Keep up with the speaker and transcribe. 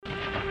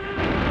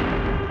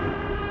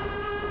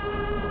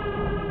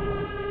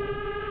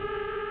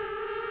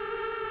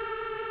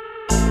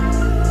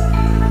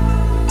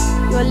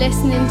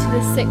listening to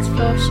the Sixth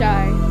Floor Show.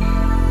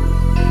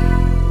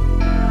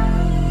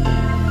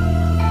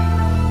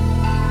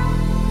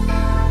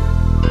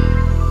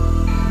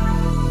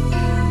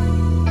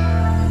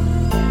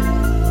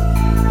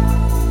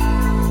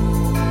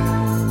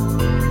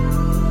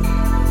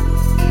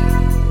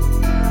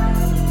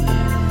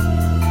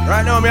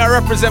 Right now, me I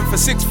represent for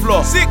Sixth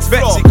Floor.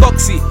 Betsy,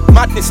 Coxie,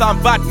 Madness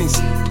and Badness.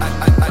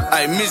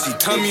 Hey, Mizzy,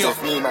 turn me up.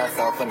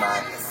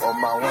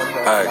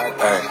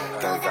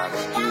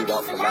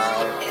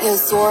 Yo,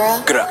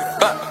 Zora.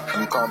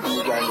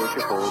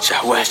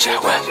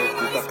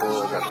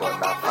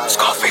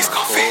 Scarface.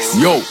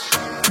 Yo,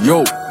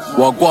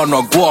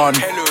 wagwan.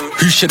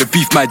 Who should have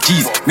beefed my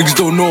G's? Niggas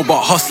don't know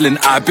about hustling.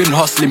 I've been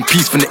hustling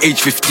peace from the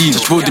age 15.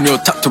 Just rolled in your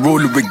tap to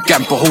roll it with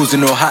gang, put holes in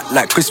your hat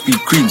like Krispy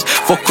Kremes.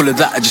 Fuck all of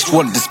that, I just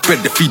want the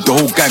spread to feed the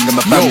whole gang and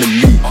my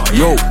family.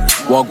 Yo,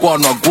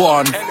 wagwan.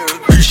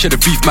 Who should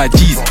have beefed my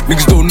G's?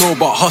 Niggas don't know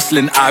about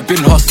hustling. I've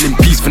been hustling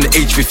peace from the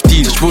age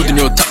 15. Just rolled in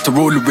your tap to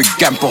roll it with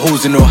gang, put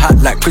holes in your hat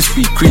like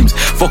Krispy Kremes.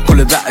 Fuck all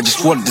of that, I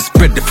just want the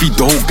spread to feed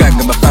the whole gang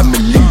and my family.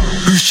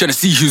 Who's trying to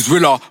see who's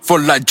realer?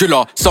 Fall like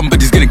driller,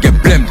 somebody's gonna get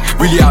blamed.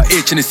 Really out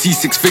here trying to see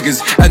six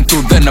figures.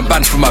 Until then I'm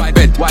banned from my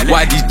bed.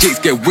 Why these jakes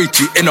get way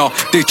too inner?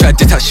 They try to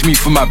detach me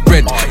from my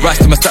bread. Rise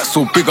to my stats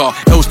so bigger,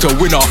 else to a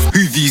winner.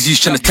 Who these you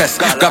trying to test?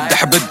 Grab the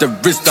habit, the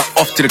wrist, that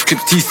off to the clip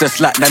T-sets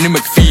like Nanny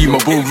McPhee. My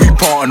bro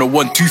repart on a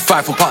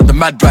 125 for part of the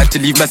mad drive to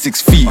leave my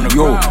 6 feet.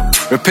 Yo,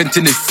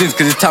 repenting his sins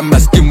cause it's time my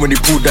skin when he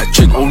pulled that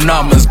trick. Oh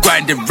nah, man's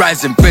grinding,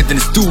 rising bed and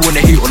still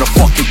wanna hate on a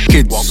fucking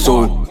kid.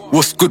 So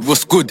what's good?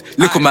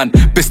 Little man,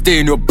 best stay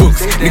in your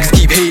books. Niggas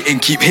keep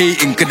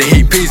hating, cause the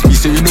hate pays me,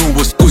 so you know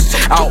what's good.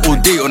 Out all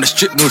day on the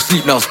strip, no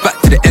sleep, now it's back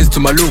to the ends to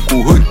my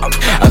local hood.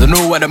 I don't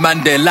know why the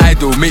man there lied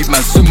though, make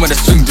man swim when I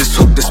swing this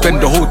hook. They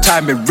spend the whole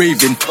time in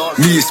raving.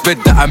 Me it's bed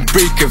that I'm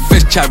breaking,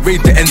 first try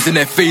raid the ends and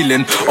they're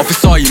failing.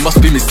 Officer, you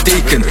must be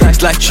mistaken,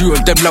 it's like you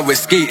and them like we're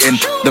skating.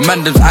 The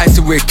man them's ice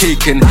and we're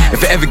caking.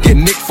 If I ever get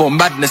nicked for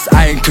madness,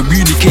 I ain't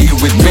communicating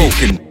with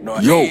bacon.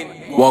 Yo,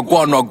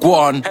 wagwan.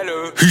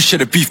 Who should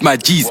have beefed my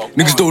G's?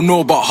 Niggas don't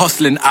know about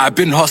hustling. I've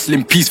been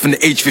hustling peace from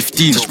the age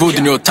 15. Just rolled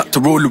in your tap to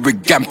roll it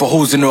with gang, put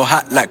holes in your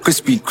hat like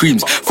Krispy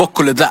Kremes. Fuck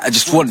all of that, I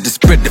just want the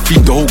spread to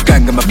feed the whole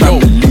gang and my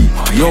family.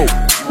 Yo,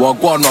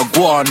 wagwan.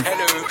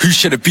 Who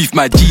should have beefed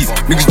my G's?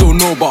 Niggas don't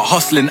know about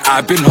hustling.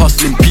 I've been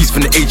hustling peace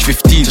from the age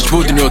 15. Just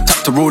rolled in your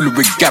tap to roll it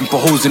with gang,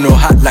 put holes in your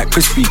hat like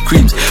Krispy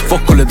Kremes.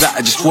 Fuck all of that,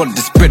 I just want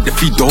the spread to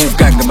feed the whole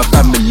gang and my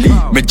family.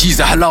 My G's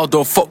are halal,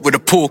 don't fuck with the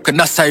pork, and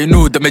that's how you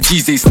know that my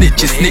G's ain't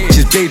snitches.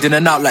 Blading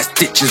and out like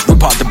stitches,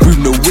 whip out the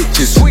broom, no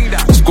witches.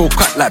 Score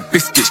cut like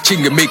biscuits,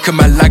 chinga make a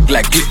man lag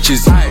like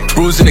glitches.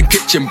 Bros in the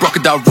kitchen, broke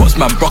it down rots,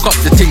 man, broke up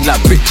the thing like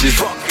bitches.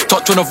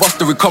 Touch one of us,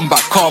 then we come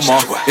back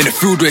calmer. In the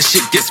field where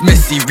shit gets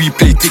messy, we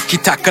play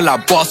tiki-taka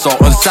like Barca.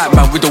 On side,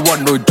 man, we don't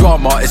want no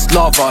drama. It's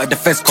lava, the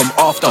feds come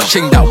after.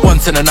 Ching that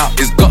once in and out,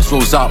 his guts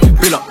rolls out.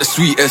 Build up the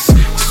sweetest.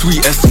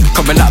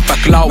 Coming like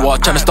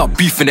Baklava, trying to start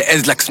beefing the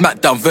ends like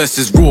SmackDown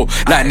versus Raw.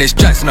 Lightning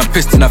strikes and I'm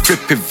pissed and I'm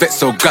flipping vets,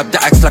 so grab the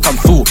axe like I'm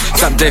full.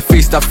 Stamp their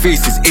face, that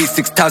faces,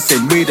 8-6 times,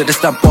 same way that they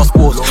stamp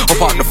passports.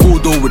 Hop out the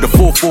 4-door with a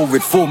 4-4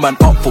 with 4 man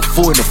up, put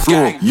 4 in the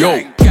floor. Yo,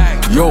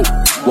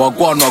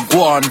 wagwan.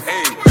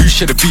 Who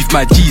should have beefed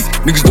my G's?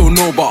 Niggas don't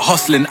know about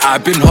hustling.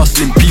 I've been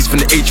hustling peace from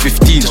the age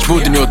 15. Just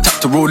rolled in your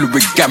tap to roll it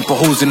with gang, put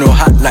holes in your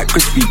hat like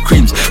Krispy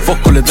Kremes.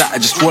 Fuck all of that, I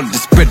just want the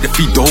spread to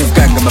feed the whole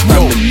gang and my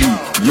family.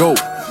 Yo,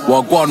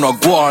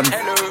 wagwan.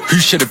 Who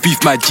should have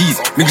beefed my G's?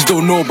 Niggas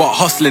don't know about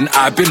hustling.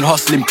 I've been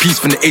hustling peace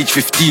from the age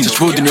 15. Just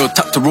rolled in your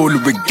tap to roll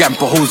it with gang,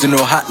 put holes in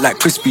your hat like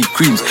Krispy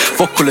Kremes.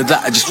 Fuck all of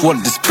that, I just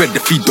want the spread to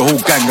feed the whole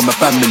gang and my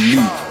family.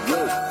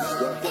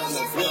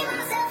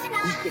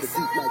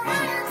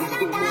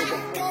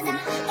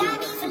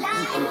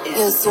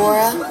 Yo,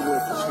 Zora.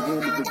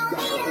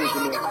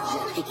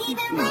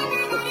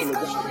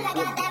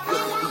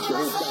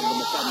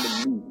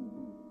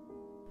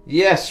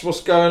 Yes,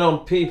 what's going on,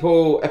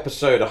 people?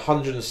 Episode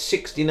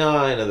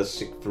 169 of the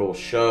Sixth Floor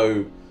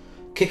Show.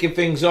 Kicking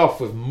things off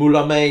with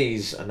Mulla,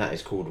 and that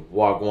is called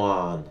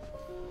Wagwan.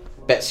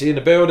 Betsy in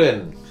the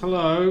building.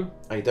 Hello.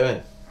 How you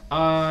doing?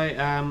 I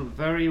am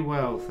very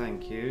well,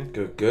 thank you.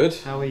 Good.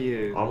 How are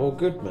you? I'm all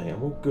good, mate.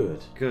 I'm all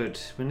good. Good.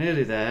 We're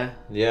nearly there.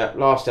 Yeah,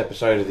 last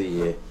episode of the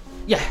year.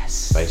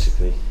 Yes.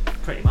 Basically.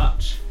 Pretty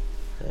much.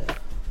 Yeah.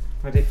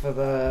 Ready for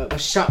the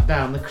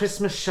shutdown, the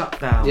Christmas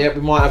shutdown. Yeah,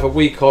 we might have a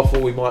week off, or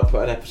we might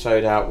put an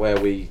episode out where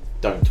we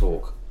don't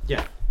talk.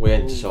 Yeah. We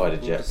ain't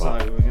decided yet.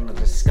 But we're going to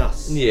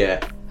discuss.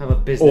 Yeah. Have a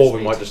business Or we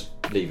meeting. might just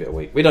leave it a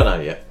week. We don't know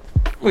yet.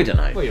 We don't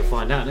know. Well, you'll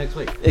find out next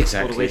week.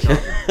 Exactly. Or the week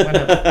after.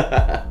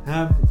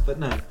 Whenever. But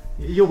no.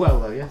 You're well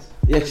though, yes?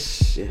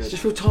 Yes.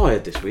 Just feel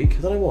tired this week.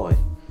 I don't know why.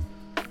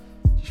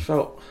 Just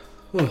felt...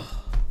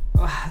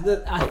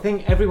 I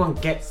think everyone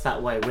gets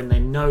that way when they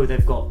know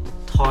they've got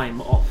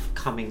time off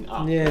coming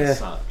up and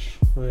such.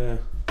 Yeah.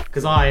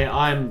 Because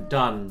I'm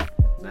done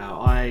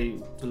now.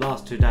 The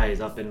last 2 days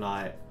I've been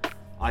like,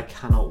 I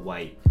cannot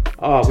wait.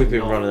 Oh, we've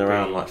been running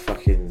around like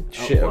fucking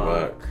shit at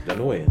work.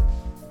 Annoying.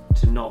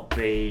 To not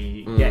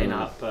be getting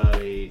up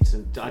early.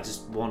 I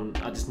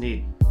just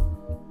need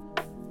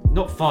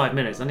Not 5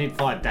 minutes. I need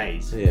 5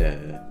 days. Yeah.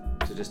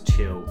 To just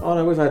chill. Oh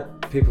no, we've had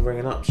people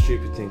ringing up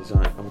stupid things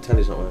like, my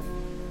telly's not working.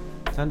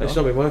 It's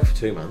not been working for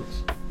 2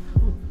 months.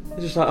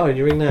 It's just like, oh,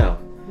 you ring now.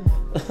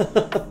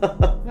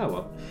 Oh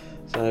well.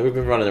 So we've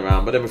been running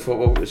around, but then we thought,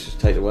 well, let's just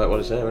take the work while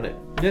it's there, innit?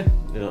 Yeah.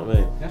 You know what I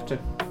mean? You have to.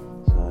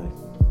 So,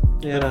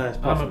 yeah, no,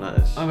 apart from that,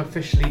 it's... I'm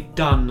officially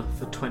done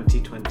for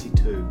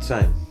 2022.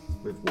 Same.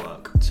 With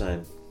work.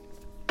 Same.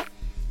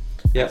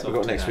 Yeah, we've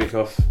got next week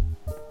off.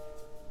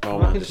 Oh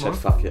man, just said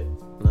fuck it.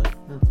 No.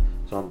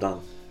 So I'm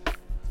done.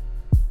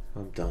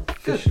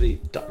 Officially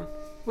done.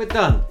 We're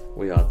done.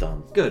 We are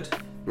done. Good.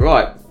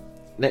 Right.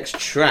 Next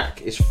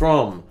track is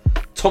from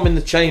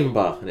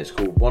Tominthechamber and it's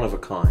called One of a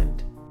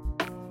Kind.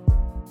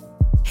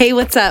 Hey,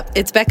 what's up?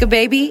 It's Becca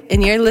Baby,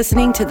 and you're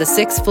listening to The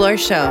Sixth Floor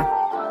Show.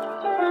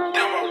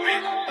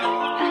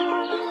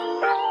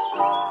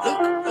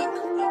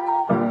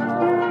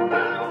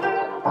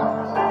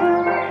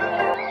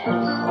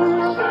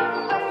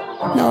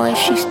 No way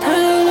she's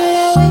turning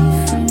away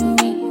from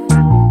me.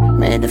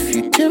 Made a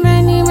few too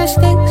many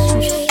mistakes,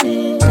 you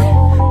see.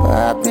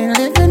 But I've been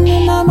living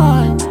in my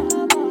mind.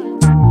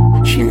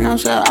 She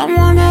knows that I'm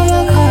one of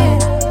a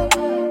kind.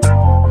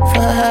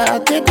 For her, I'll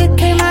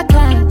dedicate my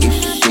time, you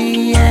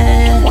see,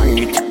 yeah. Want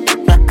you to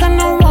get back on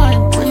the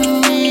wine with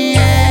me,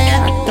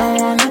 yeah. I don't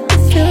want it to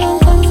feel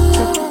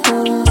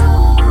uncomfortable. I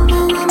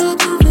want her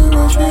to do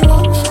what she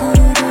wants to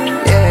do,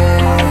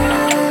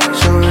 yeah.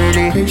 So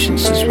really,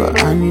 patience is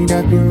what I need.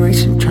 I've been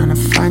racing, trying to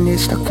find it.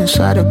 Stuck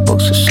inside a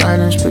box of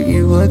silence, but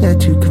you were there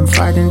to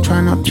confide in.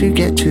 Try not to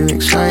get too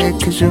excited,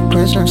 cause your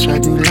presence, I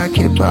do like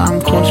it. But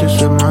I'm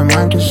cautious with my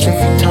mind, cause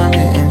every time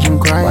it ends in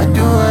crying. Why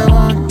do I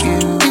want you?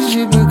 Is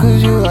it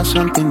because you are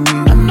something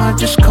new? Am I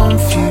just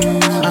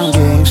confused? I'm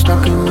getting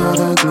stuck in all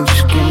the glue.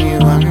 Just give me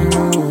one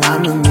move,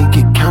 I'ma make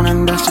it count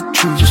and that's the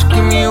truth. Just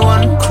give me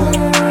one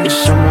clue. It's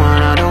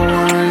someone I don't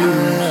wanna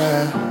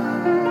lose.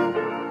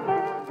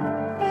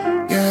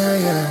 Yeah,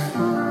 yeah.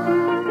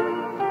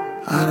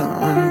 I don't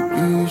wanna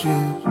lose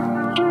you.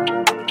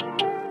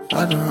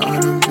 I don't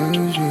wanna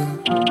lose you.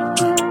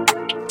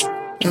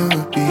 It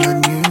would be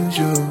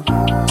unusual.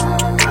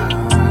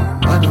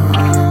 I don't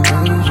wanna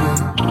lose you.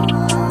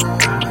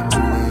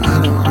 I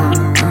don't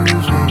wanna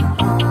lose you.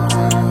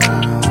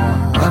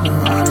 I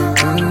don't wanna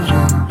lose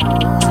you.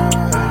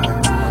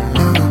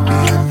 It would be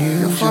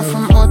unusual. You're far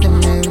from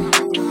ordinary,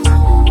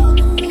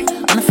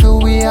 and I feel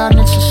we are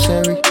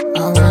necessary. I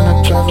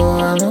wanna travel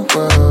around the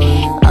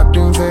world. I've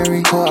been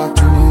very caught up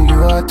in who you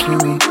are to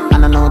me,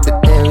 and I know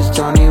that there is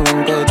only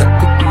one girl that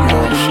could be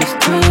holding this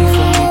key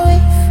for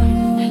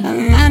me.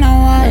 And I know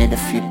I made a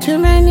few too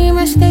many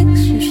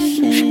mistakes, you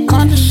see. She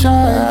can't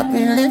decide, I've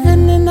been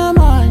living in her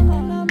mind.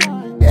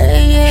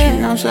 Yeah, yeah.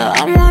 She knows that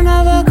I'm one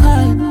of a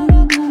kind.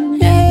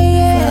 Yeah,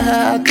 yeah. For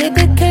her, I'll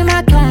dedicate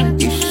my time,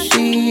 you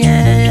see,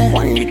 yeah.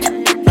 Want you to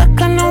get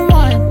back on the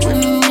wine with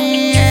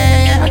me,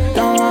 yeah. I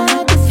don't want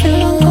her to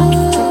feel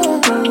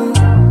uncomfortable.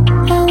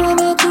 I want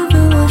her to do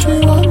what she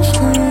wants to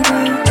do,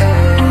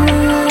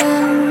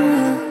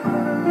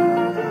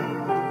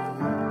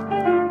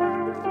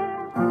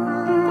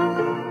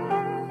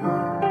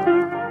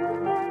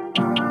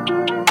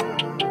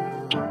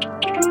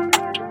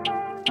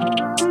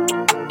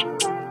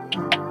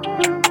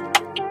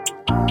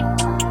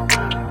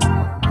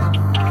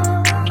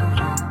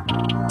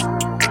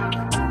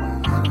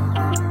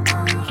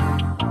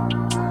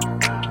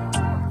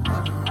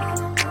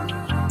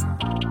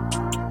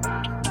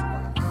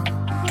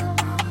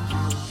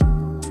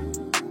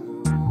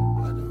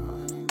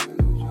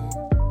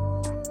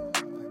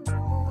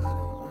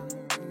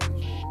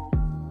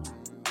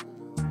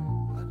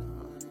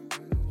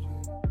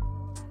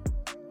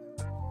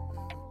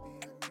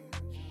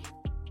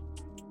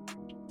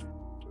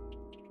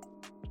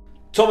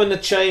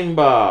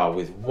 Tominthechamber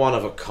with One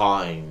of a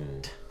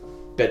Kind.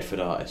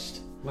 Bedford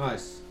artist.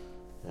 Nice.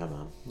 Yeah,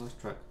 man. Nice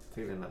track.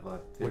 Feeling that vibe.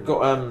 We've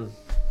got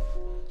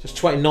just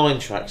 29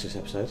 tracks this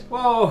episode.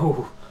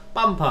 Whoa!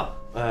 Bumper!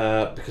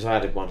 Because I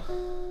added one.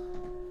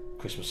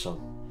 Christmas song.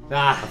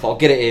 Ah! I thought I'll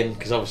get it in,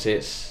 because obviously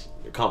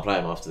I can't play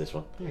them after this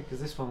one. Yeah, because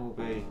this one will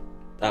be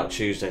out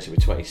Tuesday, so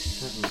it'll be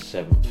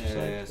 27th.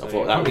 Yeah, so I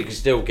thought that we could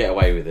still get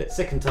away with it.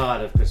 Sick and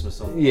tired of Christmas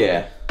songs.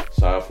 Yeah.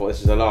 So I thought this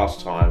is the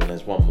last time, and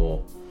there's one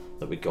more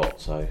that we got,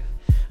 so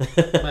I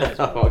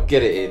thought I'd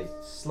get it in.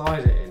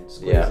 Slide it in,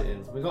 squeeze it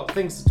in. We've got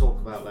things to talk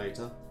about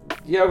later.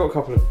 Yeah, I've got a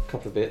couple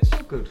of bits.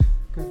 Oh, good.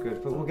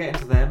 But we'll get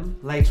into them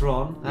later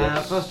on.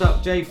 Yes. First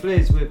up,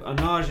 JFliz with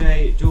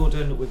Onaje,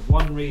 Jordan with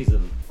One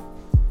Reason.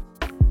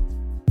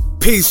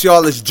 Peace,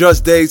 y'all. It's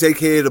Just Days,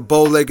 aka the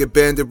Bow-Legged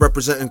Bandit,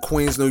 representing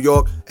Queens, New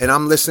York, and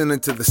I'm listening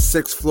to the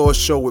Sixth Floor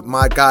Show with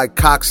my guy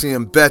Coxie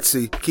and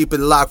Betsy. Keep it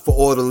locked for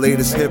all the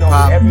latest hip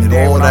hop and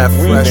all that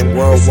fresh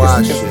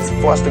worldwide shit. It's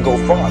for us to go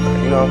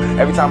farther, you know.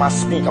 Every time I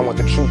speak, I want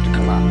the truth to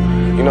come out.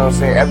 You know what I'm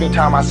saying? Every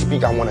time I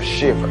speak, I want to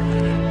shiver.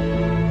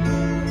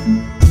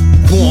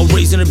 Born,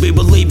 reason to be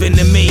believing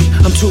in me.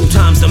 I'm 2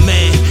 times the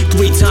man,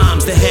 3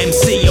 times the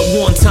MC, and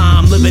 1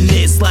 time living living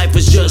this life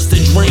is just a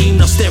dream.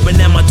 Now staring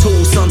at my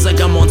two sons like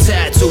I'm on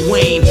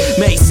Tatooine.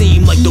 May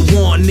seem like the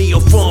one Neo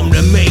from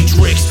the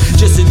Matrix,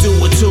 just to do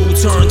with 2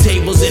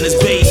 turntables in his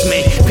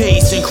basement.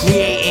 Patient,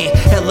 creating,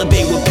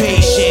 elevate with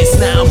patience.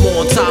 Now I'm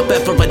on top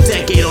after a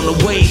decade on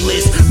the wait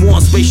list.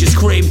 One spacious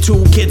crib,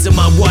 2 kids and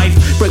my wife.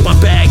 Break my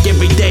back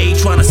every day,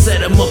 trying to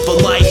set them up for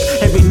life.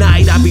 Every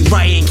night I be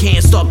writing,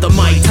 can't stop the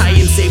mic.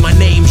 Titan, say my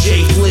name,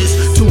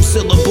 JFliz. 2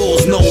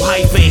 syllables, no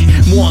hyphen.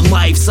 One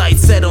life, sight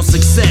set on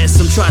success.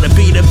 I'm trying to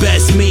be the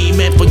best me,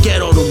 man,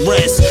 forget all the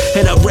rest.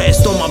 And I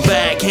rest on my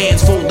back,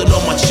 hands folded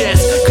on my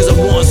chest. Cause I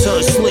once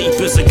heard sleep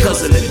is a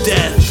cousin of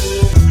death.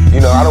 You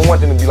know, I don't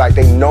want them to be like,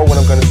 they know what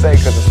I'm gonna say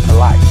because it's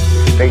polite.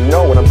 They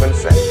know what I'm gonna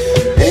say.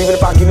 And even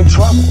if I get in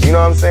trouble, you know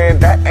what I'm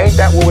saying? Ain't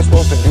that what we're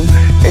supposed to do?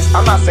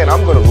 I'm not saying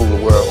I'm gonna rule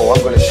the world or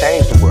I'm gonna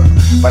change the world,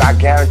 but I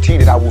guarantee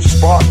that I will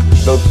spark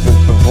the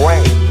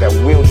brain that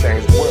will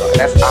change the world. And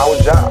that's our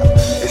job,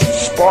 is to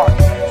spark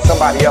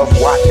somebody else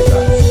watching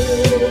us.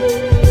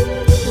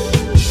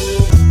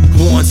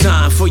 One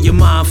time for your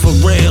mind for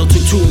real,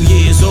 took 2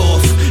 years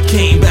off,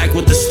 came back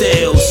with the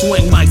steel.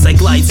 Swing mics like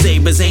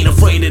lightsabers, ain't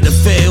afraid of the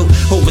fail.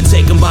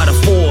 Overtaken by the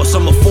force,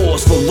 I'm a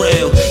force for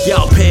real.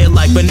 Y'all pair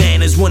like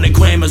bananas when the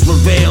grammar's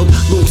revealed.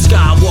 Luke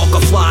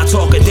Skywalker fly,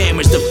 talking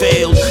damage to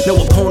fail.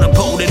 No opponent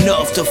bold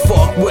enough to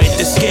fuck with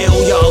the skill.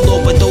 Y'all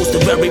overdose the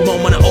very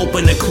moment I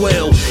open the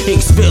quill.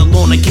 Ink spill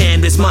on the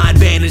canvas, my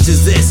advantage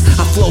is this.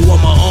 I flow on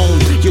my own,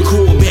 your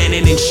crew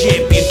abandoning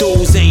ship. Your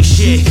dudes ain't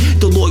shit,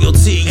 the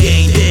loyalty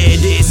ain't there.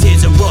 This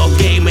is a rough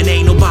game and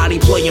ain't nobody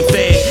playing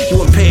fair.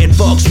 You impaired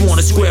fucks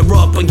wanna square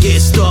up and get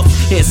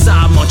stuffed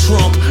inside my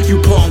trunk.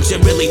 You punks are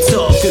really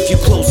tough. If you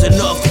close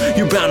enough,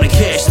 you bound to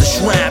catch the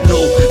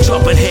shrapnel.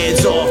 Dropping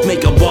heads off,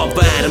 make a buck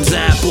for Adam's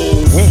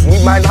apples. We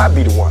might not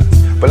be the ones,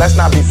 but let's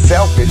not be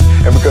selfish.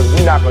 And because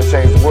we're not gonna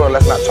change the world,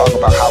 let's not talk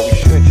about how we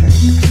should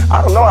change it.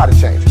 I don't know how to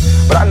change it,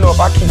 but I know if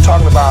I keep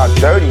talking about how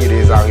dirty it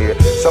is out here,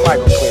 somebody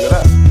gonna clean it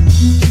up.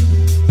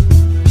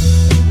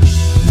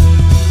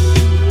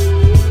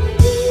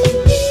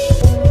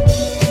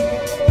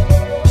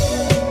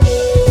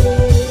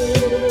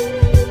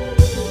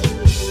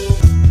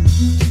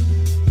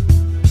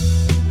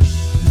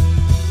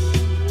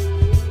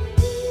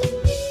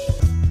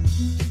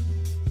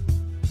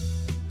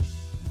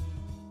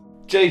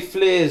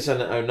 JFliz and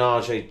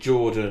Onaje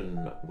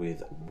Jordan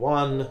with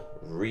One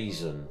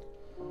Reason.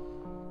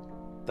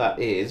 That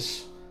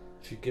is,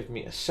 if you give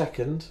me a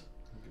second.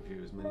 I'll give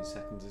you as many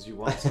seconds as you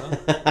want, sir.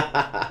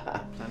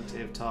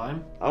 Plenty of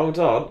time. Hold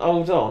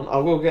on, I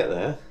will get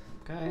there.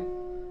 Okay.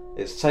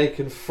 It's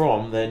taken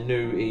from their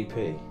new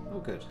EP. Oh,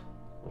 good.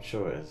 I'm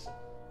sure it is.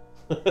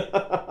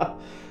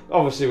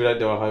 Obviously, we don't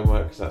do our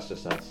homework because that's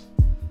just us.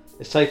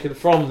 It's taken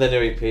from their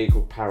new EP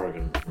called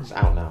Paragon. It's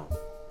out now.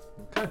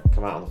 Okay.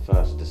 Come out on the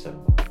 1st of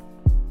December.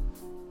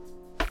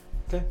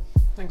 Okay.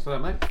 Thanks for that,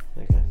 mate.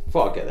 Okay.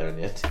 Thought I'd get there in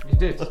the end. You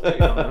did. Took you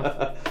long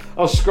enough.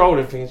 I was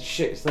scrolling thinking,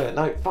 shit, it's there.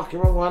 No,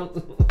 fucking wrong one.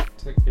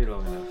 Took you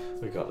long enough.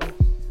 We got there.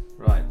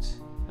 Right.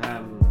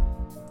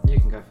 You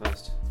can go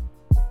first.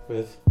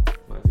 With?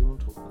 Whatever you want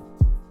to talk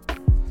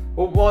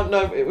about. Well,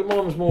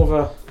 mine was more of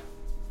a...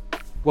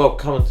 Well,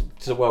 coming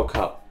to the World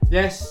Cup.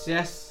 Yes.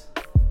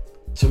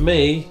 To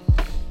me,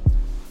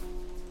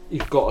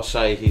 you've got to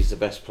say he's the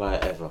best player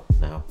ever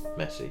now,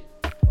 Messi.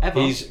 Ever?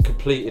 He's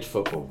completed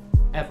football.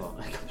 Ever?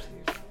 Completed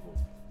football.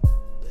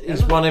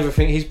 He's won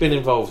everything. He's been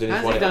involved in it.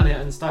 Has he done it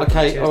and Stoke?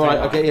 Okay, alright,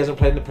 I get he hasn't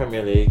played in the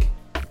Premier League,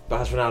 but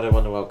has Ronaldo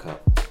won the World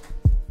Cup?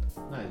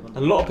 No, he won.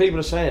 A lot of people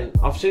are saying,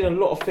 I've seen a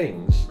lot of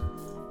things,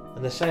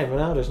 and they're saying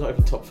Ronaldo's not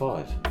even top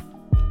 5.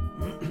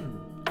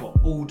 What,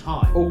 all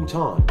time? All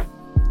time.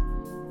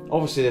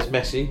 Obviously there's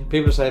Messi.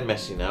 People are saying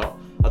Messi now.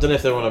 I don't know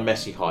if they're on a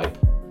Messi hype.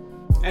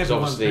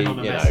 Everyone's been on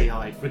a Messi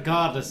hype,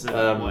 regardless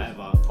of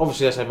whatever.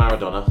 Obviously they say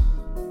Maradona.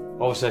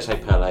 Obviously they say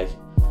Pele.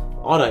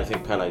 I don't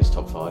think Pele's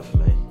top 5 for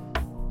me.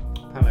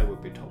 Pele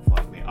would be top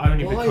 5 for me.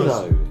 Only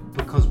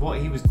because what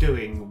he was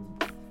doing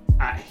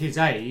at his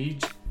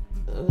age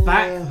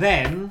back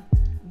then.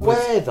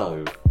 Where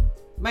though?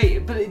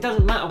 Mate, but it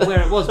doesn't matter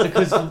where it was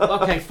because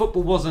okay,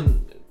 football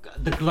wasn't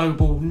the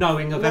global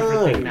knowing of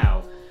everything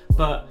now.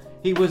 But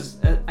he was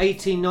an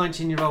 18,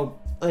 19-year-old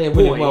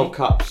winning World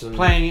Cups and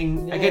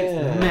playing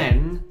against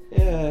men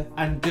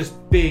and just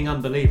being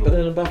unbelievable. But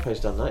then Mbappe's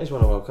done that. He's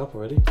won a World Cup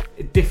already.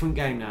 A different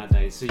game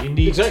nowadays, so you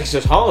need... Exactly, it's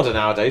just harder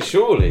nowadays,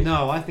 surely.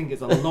 No, I think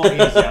it's a lot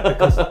easier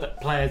because the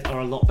players are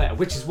a lot better,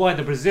 which is why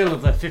the Brazil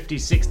of the 50s,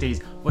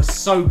 60s was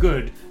so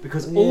good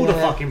because all the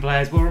fucking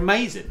players were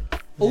amazing.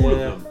 All of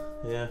them.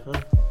 Yeah.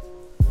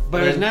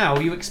 Whereas now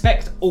you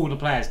expect all the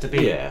players to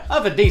be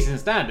of a decent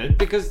standard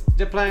because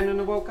they're playing in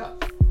the World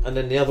Cup. And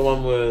then the other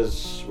one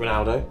was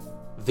Ronaldo.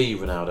 The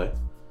Ronaldo.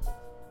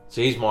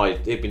 So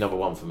he'd be number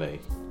 1 for me.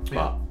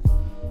 But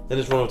then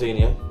there's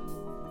Ronaldinho.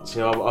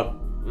 See,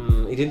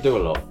 he didn't do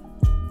a lot.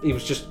 He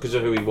was just because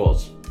of who he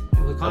was.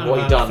 And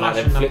what he done, like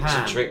them flips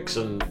and tricks,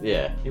 and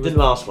didn't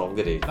last long,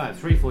 did he? No,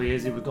 3-4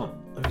 years he was gone.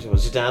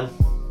 Zidane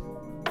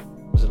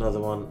was another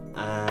one,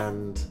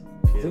 and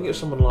I think it was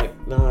someone like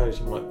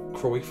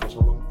Cruyff or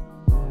someone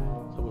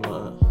like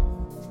that.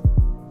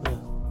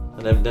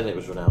 and then it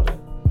was Ronaldo.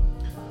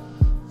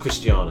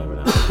 Cristiano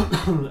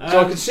Ronaldo. So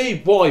I can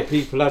see why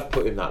people have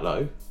put him that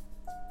low,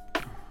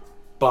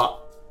 but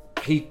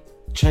he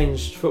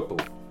changed football.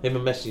 Him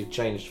and Messi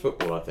changed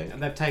football, I think.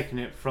 And they've taken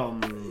it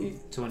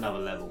to another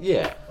level.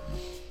 Yeah.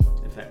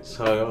 Effectively.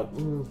 So,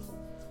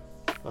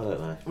 I don't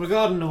know.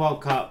 Regarding the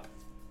World Cup,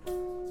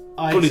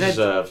 fully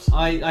deserved.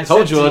 I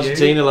told said you to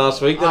Argentina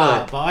last week, didn't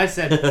I? But I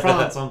said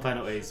France on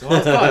penalties, so I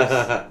was close.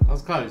 I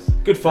was close.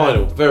 Good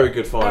final. Very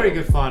good final. Very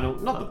good final.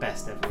 Not the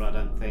best ever, I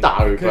don't think.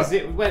 No, because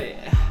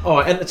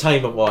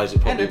entertainment-wise,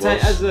 it probably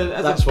was.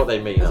 That's what they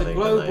mean, I think. As a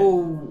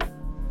global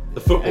the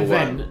football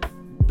event,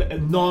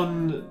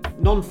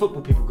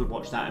 non-football people could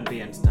watch that and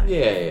be entertained.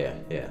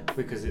 Yeah.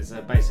 Because it's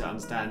a basic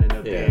understanding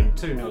of being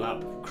 2-0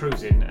 up,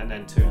 cruising, and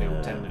then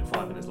 2-0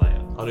 5 minutes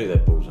later. I knew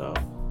they'd balls it up.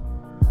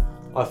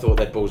 I thought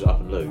they'd balls it up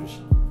and lose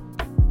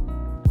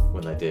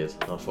when they did.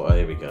 I thought,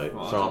 here we go.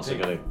 France are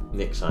going to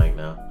nick something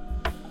now.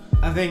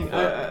 I think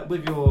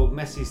with your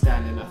Messi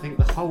standing, I think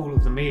the whole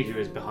of the media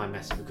is behind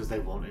Messi because they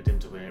wanted him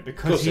to win it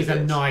because he's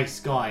a nice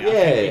guy.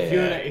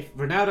 If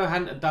Ronaldo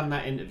hadn't have done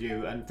that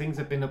interview and things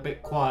had been a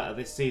bit quieter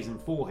this season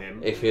for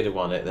him, if he'd have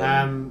won it,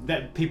 then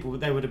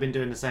they would have been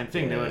doing the same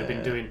thing. They would have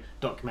been doing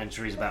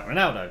documentaries about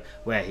Ronaldo,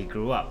 where he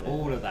grew up,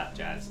 all of that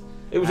jazz.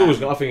 It was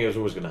always. I think it was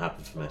always going to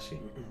happen for Messi.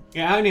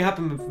 It only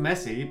happened for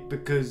Messi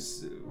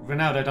because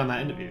Ronaldo done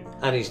that interview,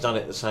 and he's done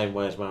it the same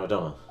way as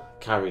Maradona,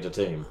 carried a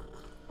team.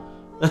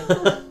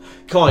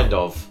 Kind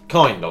of.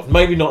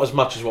 Maybe not as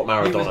much as what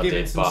Maradona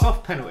did, some but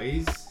soft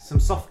penalties, some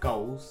soft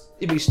goals.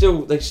 Yeah, but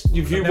still,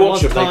 if you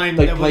watch them,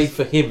 they played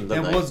for him.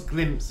 There was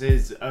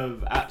glimpses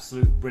of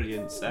absolute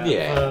brilliance.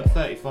 For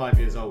 35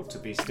 years old to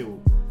be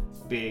still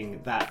being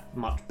that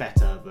much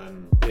better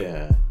than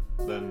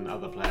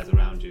other players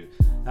around you.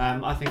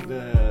 I think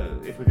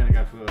if we're going to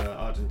go for an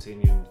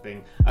Argentinian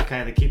thing,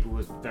 the keeper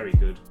was very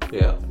good.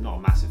 Yeah. Not a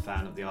massive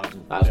fan of the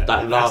Argentine.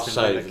 That last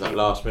save, that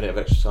last minute of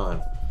extra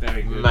time.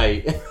 Very good.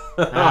 Mate.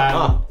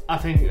 I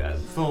think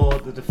for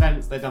the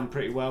defence, they've done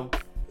pretty well.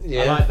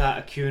 Yeah. I like that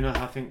Acuna,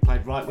 I think,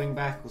 played right wing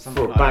back or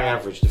something for a bang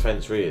average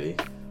defence, really.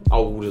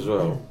 Old as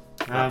well.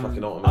 I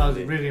was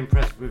really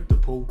impressed with the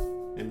Paul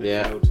in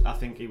midfield. I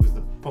think he was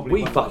probably.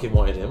 We fucking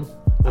wanted him.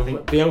 I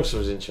think Bielsa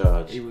was in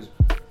charge. He was.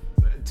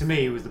 To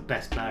me, he was the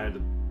best player of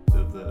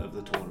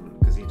the tournament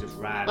because he just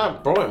ran.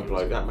 That Brighton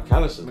played. That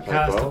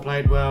McAllister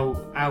played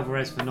well.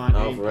 Alvarez for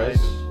 19 played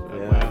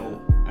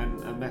well, and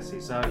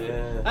Messi. So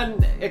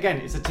and again,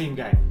 it's a team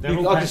game.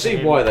 I can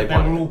see why they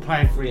won. They were all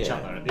playing for each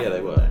other.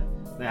 They were.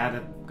 They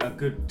had a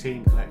good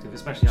team collective,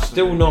 especially after.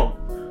 Still not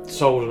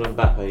sold on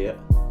Mbappe yet.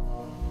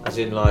 As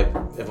in,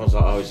 everyone's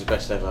like, he's the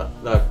best ever.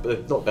 No,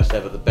 not best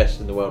ever. The best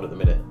in the world at the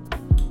minute.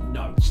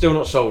 No. Still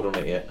not sold on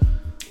it yet.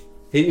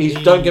 He's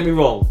don't get me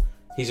wrong.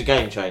 He's a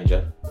game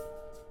changer.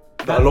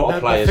 But a lot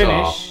of players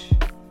are.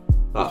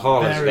 Like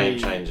Haaland's a game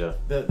changer.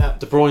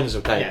 De Bruyne's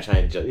a game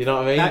changer. You know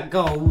what I mean? That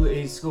goal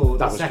he scored,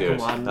 the second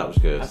one. That was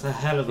good. That's a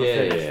hell of a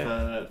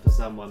finish for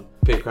someone.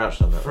 Peter Crouch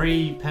done that.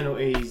 3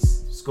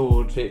 penalties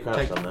scored. Peter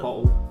Crouch done that.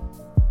 Bottle.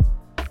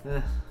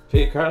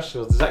 Peter Crouch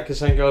scored exactly the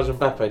same goal as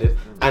Mbappe did,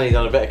 and he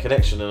done a better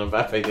connection than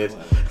Mbappe did.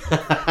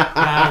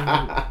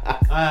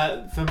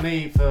 For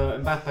me, for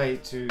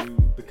Mbappe to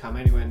become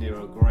anywhere near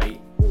a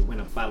great or win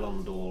a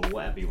Ballon d'Or or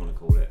whatever you want to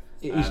call it,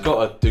 he's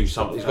got to do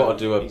something. He's got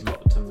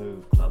to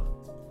move club.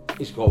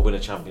 He's got to win a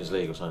Champions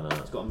League or something like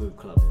that. He's got to move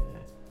club.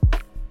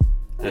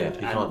 He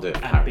can't do it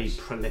in and Paris.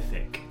 Be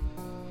prolific.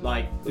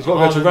 He's got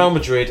to go to Real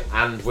Madrid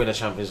and win a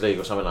Champions League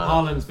or something like that.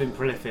 Haaland's been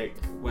prolific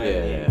when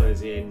he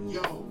was in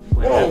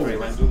wherever he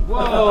went.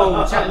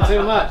 Whoa, chatting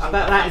too much.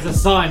 That is a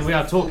sign we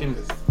are talking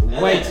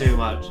way too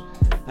much.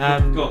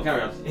 Go on,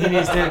 carry on. He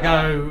needs to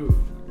go.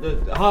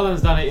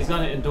 Haaland's done it. He's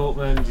done it in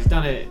Dortmund. He's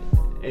done it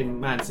in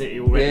Man City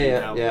already.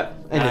 And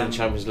in the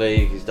Champions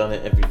League, he's done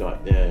it every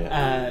night.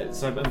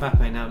 So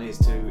Mbappe now needs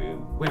to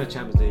win a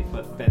Champions League,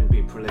 but then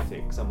be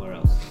prolific somewhere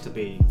else to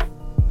be.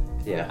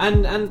 Yeah.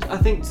 And I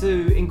think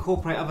to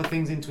incorporate other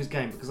things into his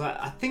game, because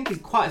I think he's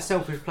quite a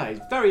selfish player.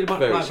 He's very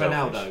much like selfish.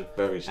 Ronaldo.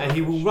 Very selfish. And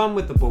he will run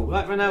with the ball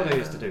like Ronaldo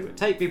used to do.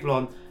 Take people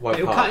on.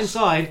 He'll cut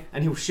inside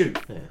and he'll shoot.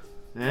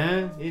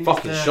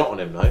 Fucking shot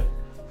on him though.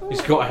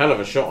 He's got a hell of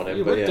a shot on him.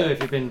 You would do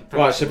if you've been.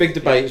 Right, so big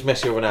debate is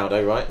Messi or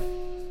Ronaldo, right?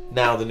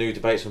 Now the new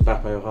debate's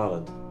Mbappe or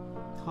Haaland.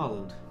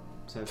 Haaland.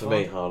 For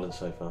me, Haaland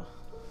so far.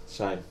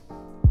 Same.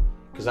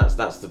 Because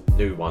that's the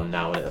new one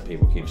now that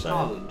people keep saying.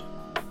 Haaland.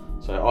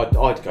 So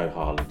I'd go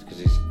Haaland because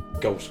his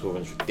goal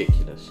scoring's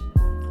ridiculous.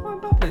 Well,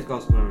 Mbappe's goal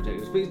scoring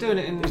ridiculous, but he's doing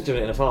it in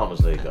a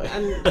Farmers League, though.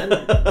 And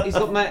he's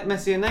got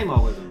Messi and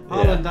Neymar with him.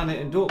 Haaland done it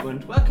in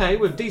Dortmund. Okay,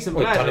 with decent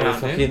players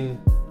around him.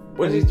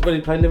 When he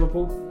played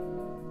Liverpool?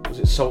 Was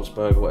it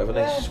Salzburg or whatever?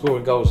 Yeah. They're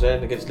scoring goals there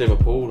against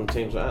Liverpool and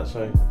teams like that.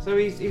 So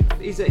he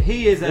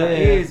is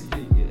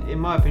in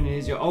my opinion,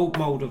 he's your old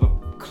mould of a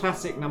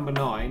classic number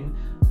 9,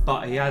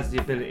 but he has the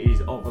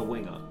abilities of a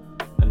winger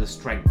and the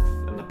strength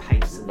and the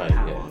pace and the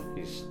power.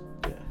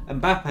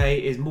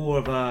 Mbappe is more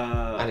of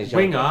a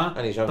winger,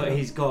 but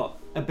he's got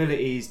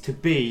abilities to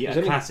be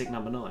a classic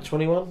number 9.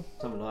 21?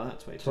 Something like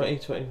that, 20,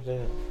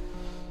 yeah.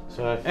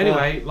 So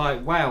anyway,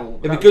 wow.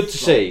 It'd be good to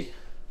see.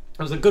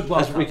 It was a good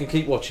World Cup. We can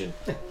keep watching.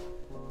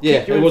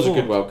 Yeah, it was a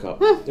good World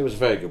Cup. It was a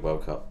very good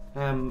World Cup.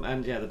 And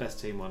the best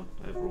team won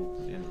overall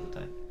at the end of the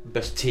day.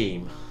 Best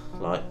team,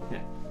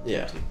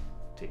 yeah.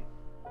 Team.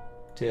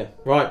 Yeah.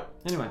 Right.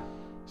 Anyway,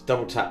 it's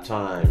double tap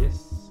time.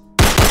 Yes.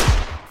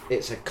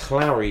 It's a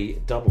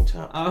Klary double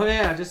tap. Oh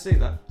yeah, I just see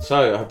that.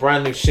 So her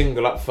brand new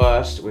single up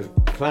first with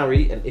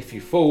Klary and If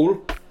You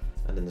Fall,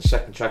 and then the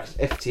second track is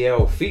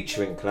FTL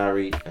featuring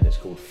Klary, and it's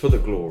called For the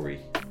Glory.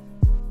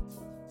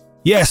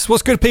 Yes,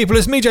 what's good, people?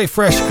 It's me,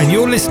 JFresh, and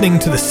you're listening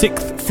to the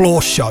 6th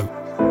Floor Show.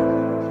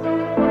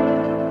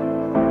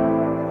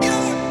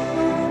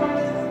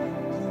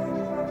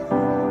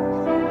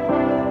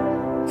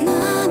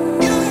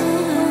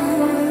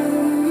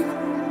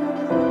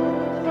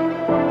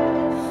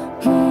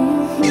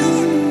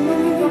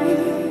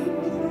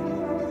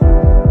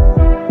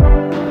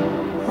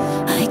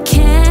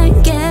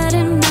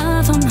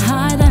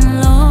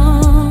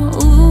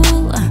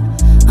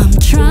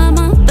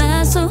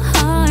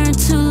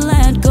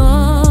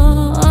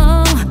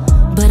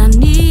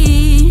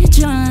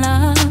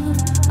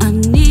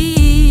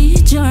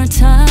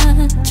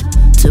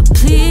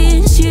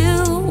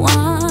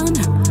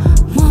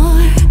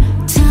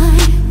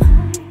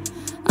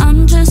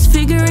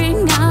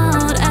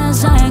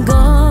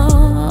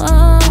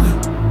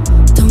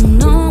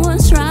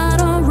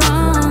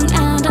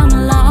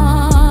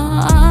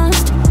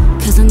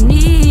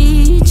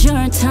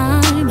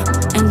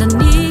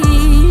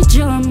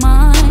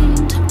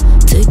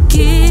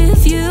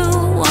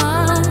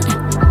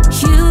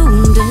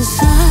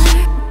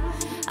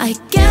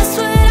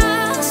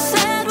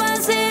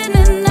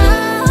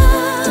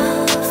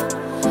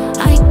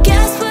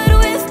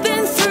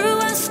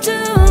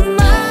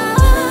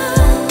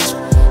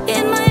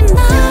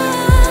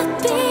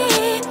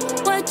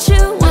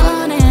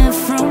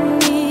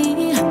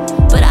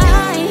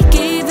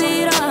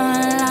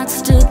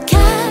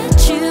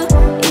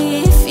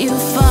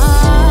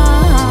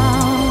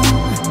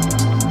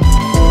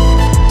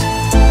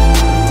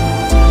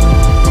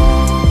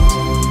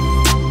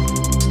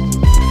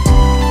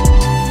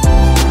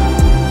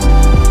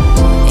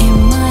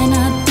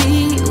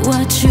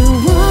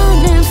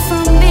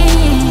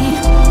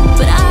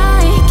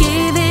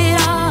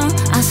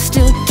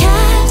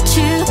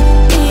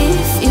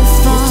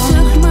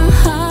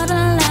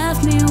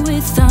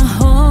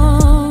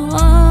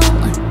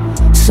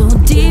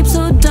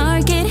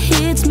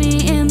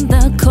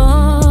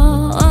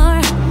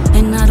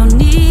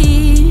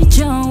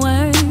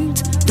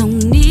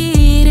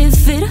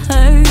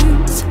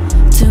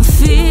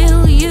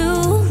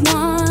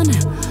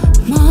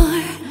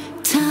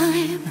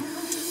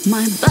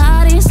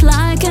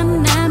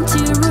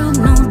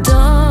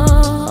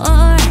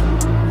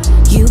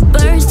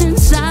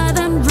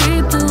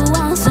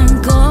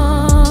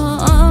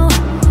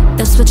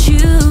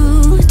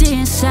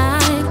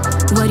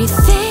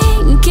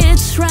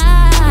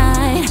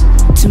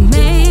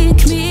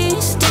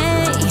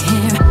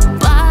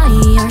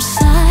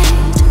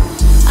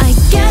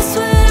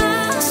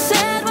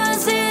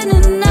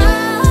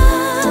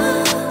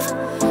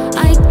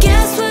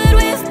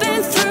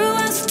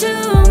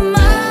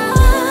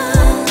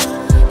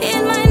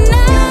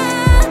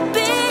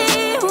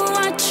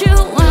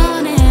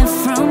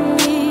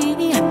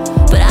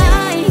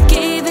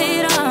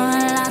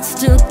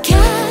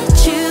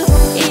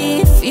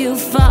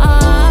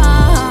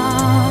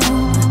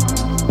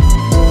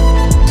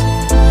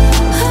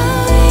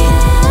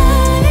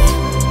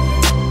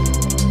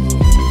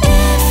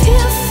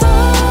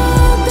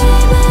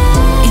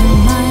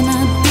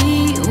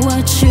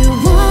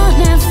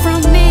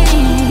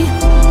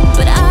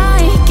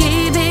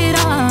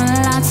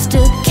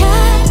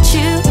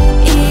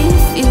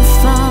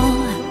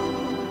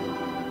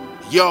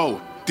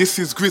 This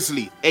is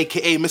Grizzly,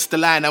 aka Mr.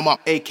 Line I'm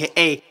Up,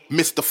 aka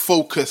Mr.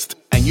 Focused,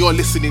 and you're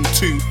listening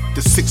to the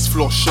 6th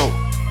Floor Show.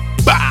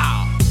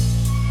 Bow!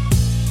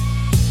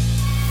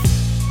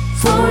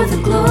 For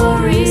the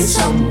glory,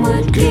 some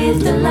would give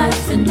their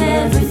life and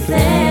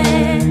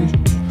everything.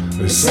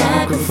 They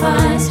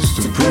sacrifice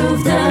to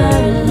prove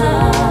their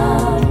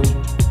love.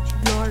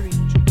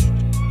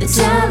 They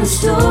tell a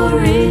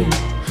story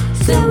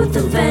filled with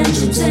the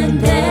vengeance and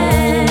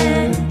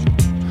then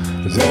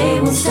they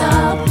won't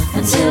stop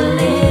until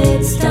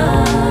it's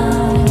done.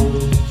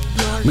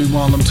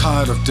 Meanwhile, I'm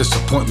tired of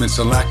disappointments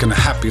and lacking a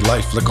happy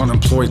life. Like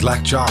unemployed,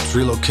 lack jobs,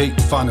 relocate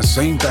and find the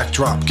same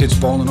backdrop. Kids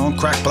falling on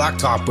crack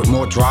blacktop with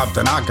more drive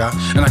than I got.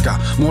 And I got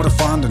more to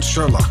find than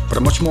Sherlock, but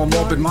a much more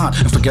morbid mind.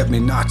 And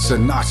forget-me-nots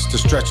and knots to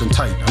stretch and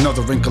tighten.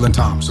 Another wrinkle in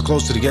time, so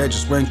close to the edge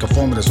is when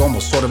conforming is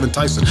almost sort of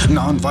enticing. I'm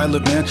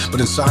non-violent man, but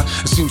inside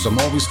it seems I'm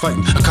always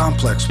fighting. A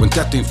complex when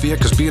death ain't fear,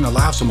 cause being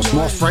alive's almost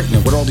more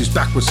frightening. With all these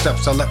backward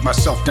steps, I let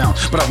myself down,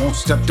 but I won't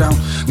step down.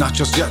 Not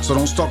just yet, so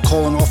don't start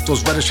calling off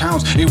those reddish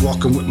hounds. Ain't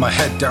walking with my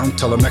head down,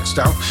 till I'm X'd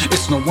out.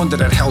 It's no wonder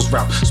that hell's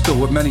route spilled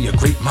with many a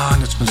great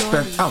mind that's been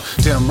spent out.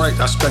 Damn right,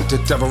 I spent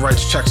it. Devil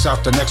writes checks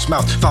out the next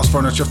mouth. Files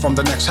furniture from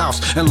the next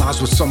house and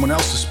lies with someone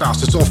else's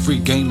spouse. It's all free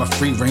game, a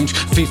free range,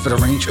 fee for the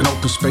range, an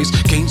open space,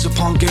 gains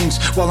upon gains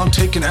while I'm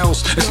taking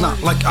L's. It's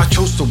not like I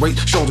chose to wait.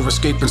 Shoulder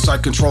escape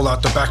inside control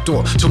out the back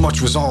door. Too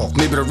much resolve.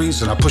 Maybe the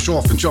reason I push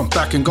off and jump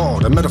back and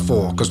guard. A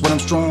metaphor, cause when I'm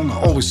strong,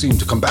 I always seem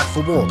to come back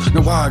for war.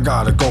 Now why I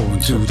gotta go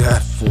and do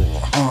that for?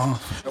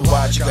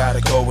 Why'd you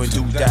gotta go and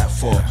do that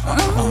for?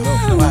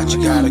 Why'd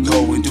you gotta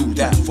go and do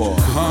that for?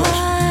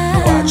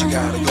 Why'd you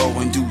gotta go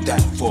and do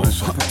that for? Why'd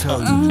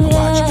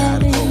you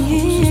gotta go?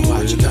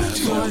 Why'd you gotta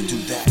go and do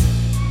that?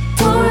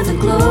 For the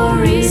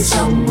glory,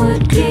 some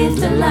would give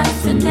their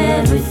life and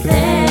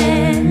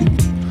everything.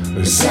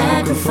 A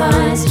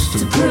sacrifice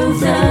to prove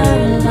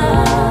their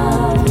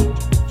love.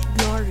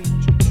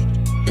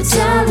 They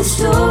tell a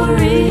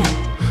story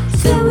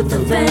filled with the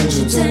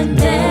vengeance and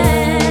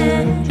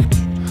then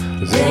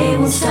they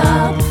won't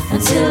stop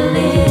until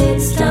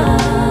it's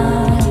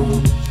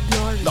done.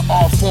 The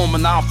art form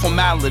and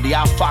non-formality,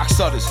 I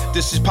fox others.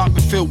 This is poppin'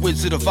 filled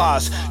Wizard of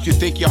Oz. You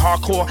think you're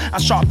hardcore? I'm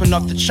sharp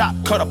enough to chop,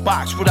 cut a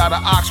box without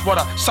an ox. What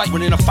a sight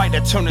when in a fight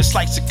that turned a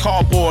slice of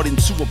cardboard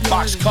into a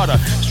box cutter.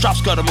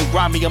 Straps gutter and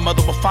grind me, a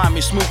mother will find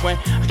me smooth when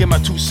I get my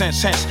 2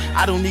 cents.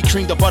 I don't need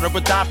cream to butter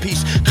a dime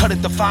piece. Cut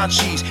it to fine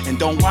cheese and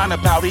don't whine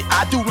about it.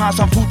 I do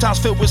lines on futons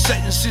filled with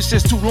sentences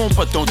that's too long,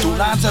 but don't do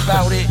lines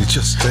about it.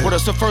 Well,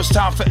 it's the first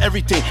time for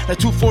everything. That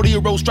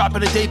 240-year-olds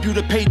dropping a debut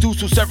to pay dues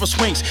to several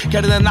swings.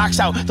 Getting the knocks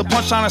out. The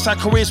punchline inside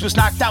careers was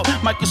knocked out.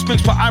 Michael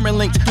Spinks for iron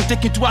linked. I'm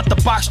thinking throughout the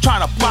box,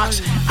 trying to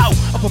box out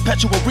a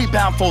perpetual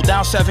rebound. Fall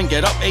down 7,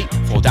 get up 8.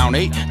 Fall down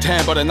 8,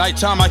 10. But at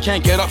nighttime I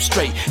can't get up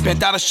straight.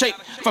 Bent out of shape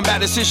from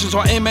bad decisions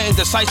or aim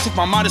indecisive.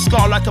 My mind is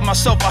scarred like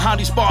myself behind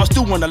these bars.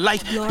 Doing the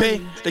life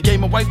big. The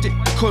game I wiped it.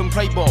 I couldn't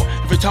play ball.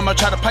 Every time I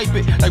try to pipe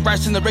it, like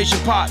rice in the raging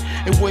pot,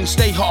 it wouldn't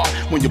stay hard.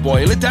 When you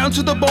boil it down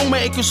to the bone, my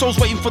aching soul's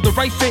waiting for the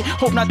right fit.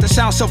 Hope not to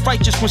sound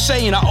self-righteous when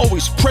saying I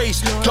always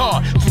praise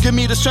God. Forgive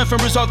me the strength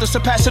and resolve, the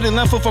capacity and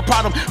length of a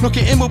problem.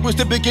 Looking inward was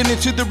the beginning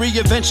to the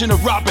reinvention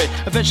of Robert.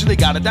 Eventually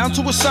got it down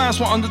to a science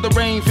while under the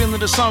rain, feeling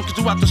the sun, cause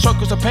throughout the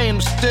circles of pain,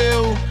 I'm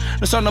still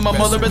the son of my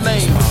mother and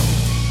lane.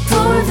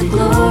 For the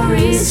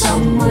glory,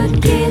 some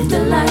would give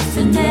their life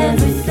and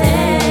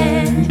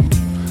everything.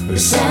 A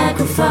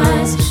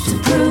sacrifice to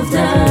prove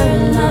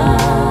their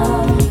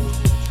love.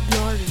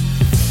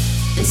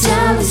 They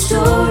tell a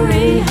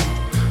story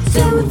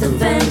filled with the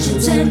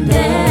vengeance and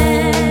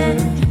then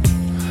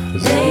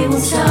they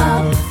won't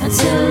stop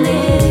until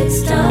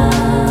it's done.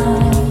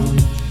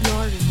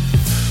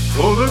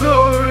 For the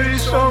glory,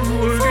 some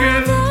would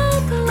give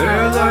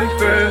their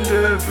life and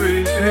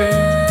everything.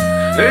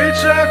 They'd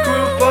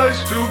sacrifice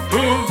to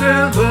prove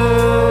their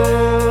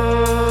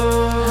love.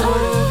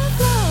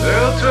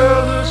 They'll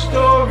tell a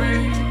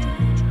story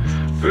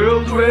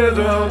filled with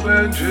a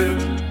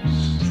vengeance,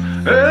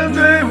 and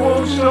they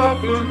won't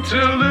stop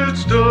until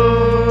it's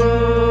done.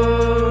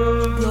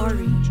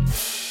 Glory.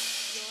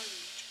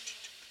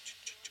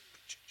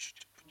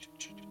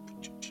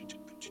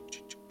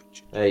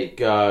 There you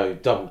go,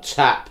 double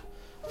tap.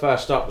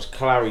 First up was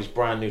Klary's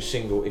brand new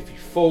single, If You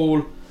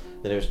Fall.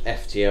 Then it was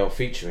FTL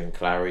featuring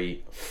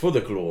Klary, For the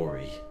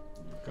Glory.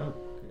 Oh,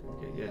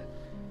 yeah.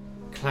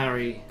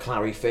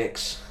 Klary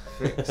fix.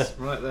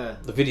 Right there.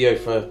 The video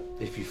for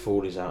If You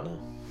Fall is out now.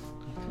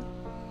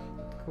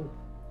 Cool.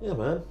 Yeah,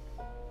 man.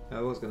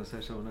 I was going to say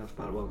something else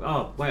about it.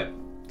 Oh, wait.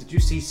 Did you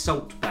see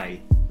Salt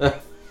Bay?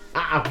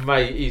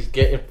 Mate, he's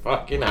getting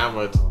fucking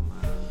hammered.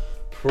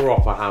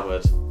 Proper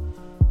hammered.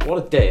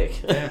 What a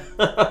dick. Yeah.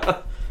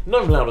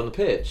 Not even allowed on the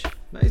pitch.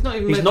 No, he's not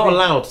even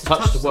allowed to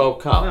touch the World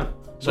Cup. No.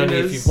 It's only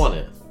if you've won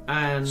it.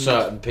 And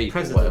certain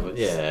people, whatever.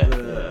 Yeah.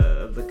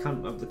 Of the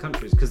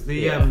countries. Because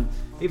even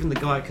the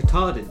guy at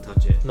Qatar didn't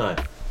touch it. No.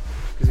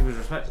 Because he was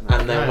respecting that.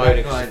 And they're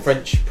moaning because the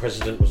French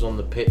president was on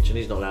the pitch and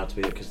he's not allowed to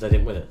be there because they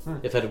didn't win it.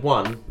 If they'd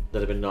won, they'd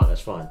have been no,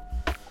 that's fine.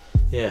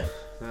 Yeah.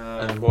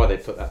 And why they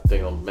put that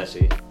thing on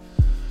Messi?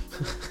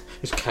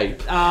 His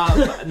cape.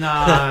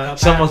 No.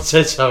 Someone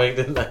said something,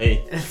 didn't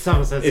they?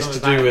 Someone said it's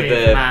something to do about with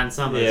being the man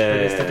summers, but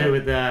it's to do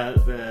with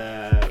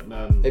the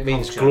it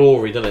means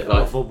glory, doesn't it?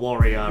 Like of a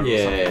warrior or something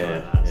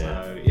like that.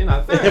 So, you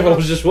know, everyone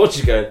was just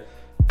watching going,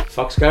 what the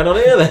fuck's going on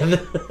here then?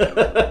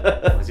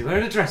 Was he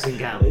wearing a dressing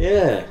gown?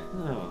 Yeah.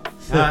 Oh.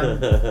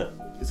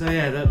 So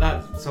yeah,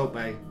 that Salt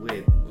Bay,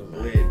 weird.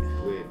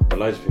 But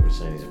loads of people are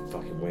saying he's a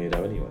fucking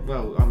weirdo anyway.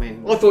 Well, I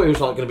mean, I thought he was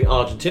like going to be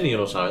Argentinian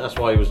or something. That's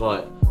why he was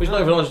like, well, he's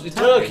not even Argentinian, he's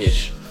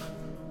Turkish.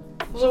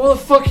 I was like, what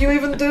the fuck are you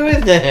even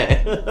doing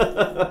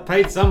there?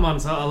 Paid someone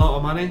a lot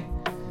of money.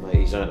 Mate,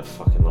 he's earned a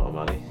fucking lot of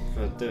money.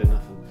 For doing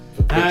nothing.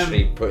 For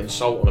literally putting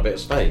salt on a bit of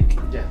steak.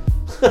 Yeah.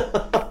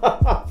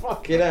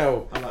 Fucking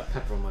hell. I like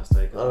pepper on my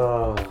steak.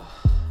 Oh.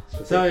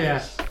 So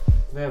yeah,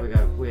 there we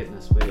go.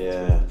 Weirdness.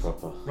 Yeah,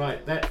 proper. Right,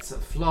 let's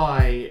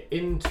fly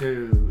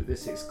into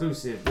this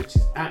exclusive, which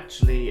is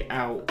actually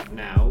out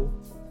now.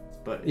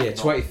 But yeah,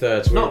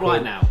 23rd. Not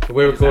right now.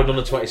 We're recording on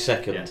the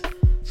 22nd. Yeah.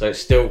 So it's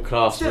still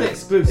classed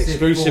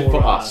exclusive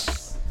for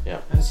us.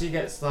 Yeah. And she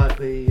gets like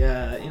the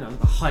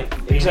the hype.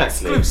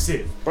 Exactly.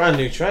 Exclusive. Brand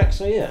new track,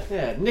 so yeah.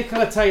 Yeah,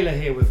 Nicola Taylor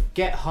here with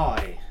Get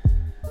High.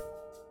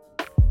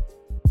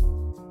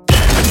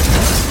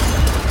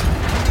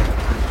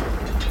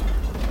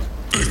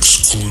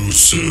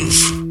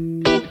 Exclusive.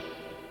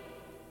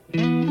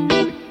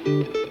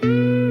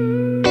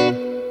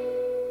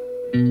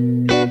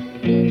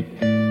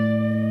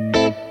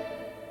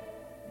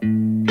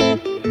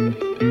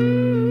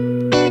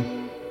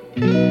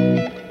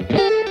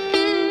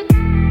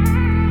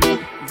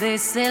 They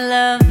say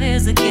love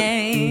is a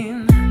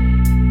game.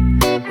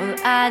 Well,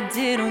 I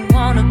didn't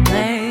wanna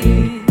play.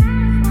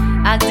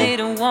 I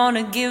didn't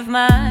wanna give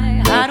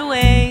my heart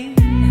away.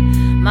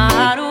 My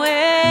heart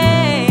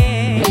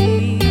away.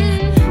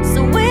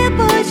 So we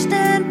pushed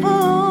and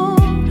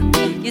pulled.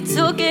 You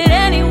took it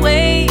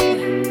anyway.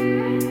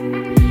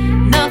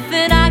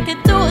 Nothing I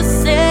could do or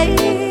say.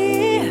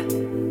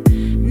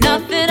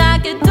 Nothing I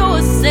could do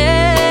or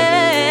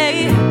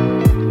say.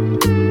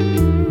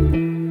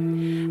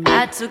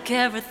 I took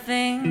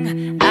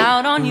everything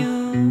out on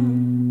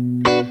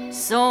you,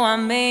 so I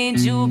made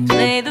you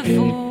play the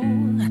fool.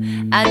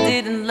 I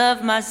didn't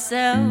love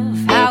myself,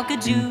 how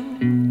could you?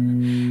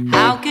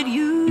 How could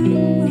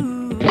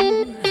you?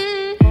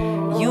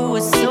 You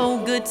were so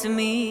good to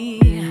me,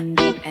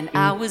 and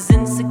I was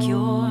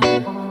insecure.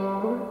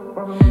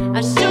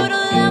 I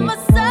should've loved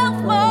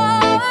myself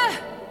more.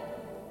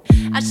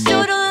 I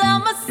should've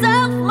loved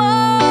myself more.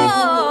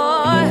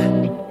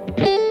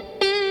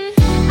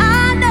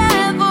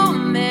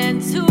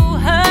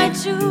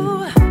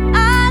 You. I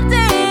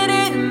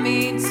didn't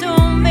mean to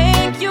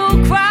make you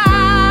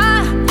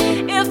cry.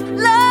 If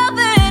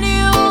loving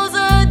you's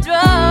a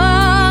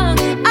drug,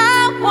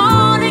 I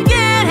wanna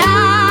get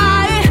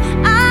high.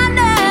 I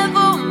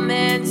never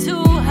meant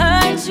to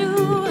hurt you.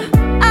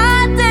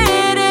 I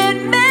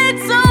didn't mean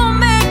to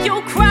make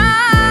you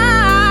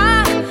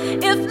cry.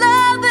 If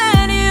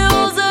loving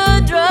you's a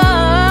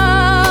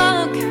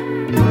drug,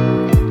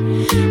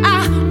 I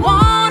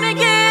wanna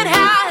get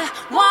high,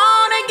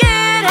 wanna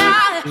get high.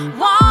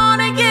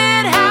 Wanna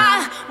get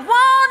high,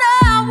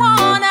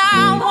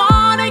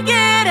 wanna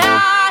get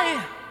high.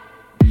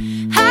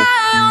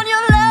 High on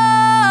your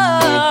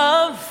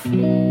love.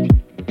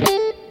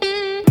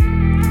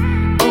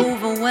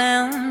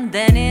 Overwhelmed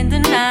and in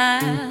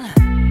denial.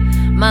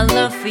 My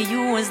love for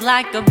you was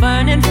like a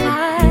burning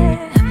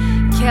fire.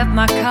 Kept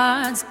my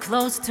cards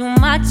close to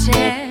my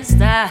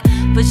chest. I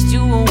pushed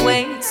you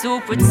away to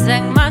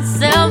protect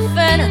myself,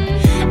 and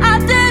I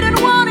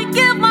didn't wanna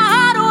give my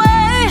heart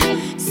away.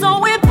 So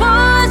we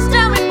pushed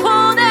and we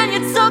pulled and you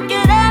took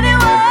it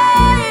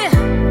anyway.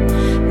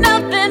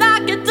 Nothing I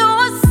could do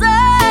or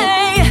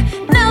say.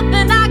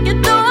 Nothing I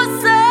could do or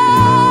say.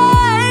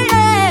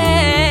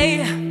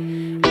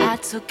 I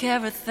took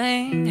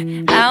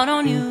everything out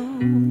on you,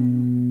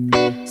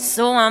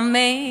 so I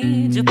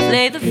made you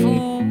play the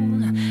fool.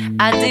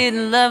 I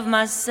didn't love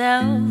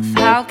myself,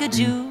 how could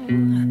you?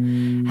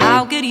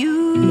 How could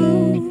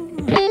you?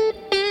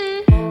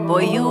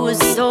 Boy, you were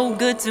so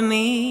good to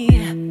me,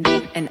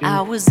 and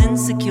I was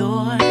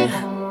insecure.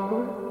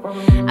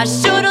 I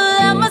should've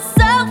loved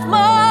myself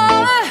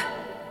more.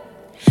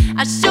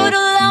 I should've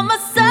loved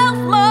myself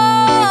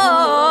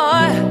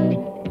more.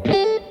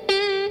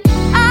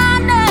 I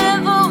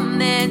never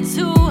meant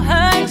to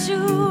hurt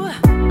you.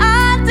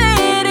 I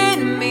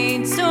didn't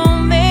mean to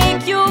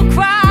make you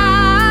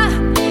cry.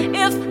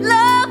 If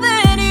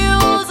loving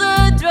you's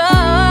a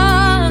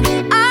drug,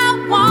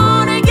 I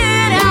wanna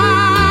get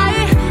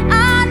high.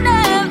 I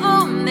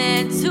never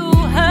meant to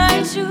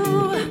hurt you.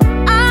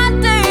 I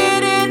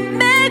didn't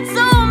mean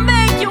to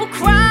make you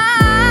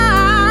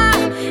cry.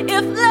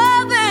 If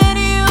loving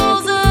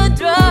you's a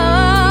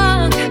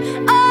drug,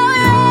 oh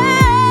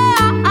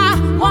yeah. I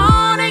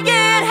wanna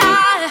get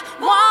high,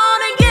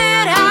 wanna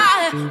get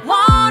high,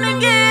 wanna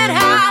get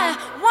high,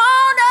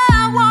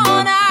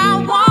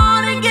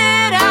 wanna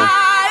get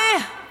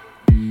high.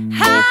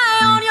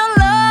 High on your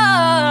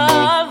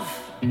love.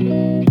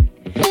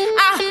 I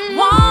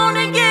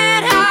wanna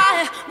get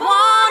high,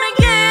 wanna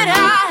get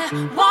high,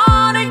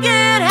 wanna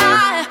get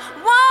high,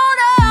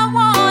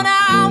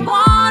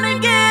 wanna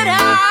get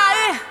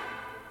high.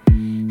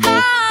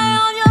 High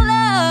on your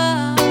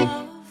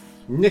love.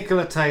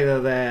 Nicola Taylor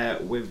there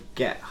with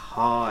Get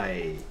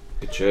High.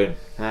 Good tune.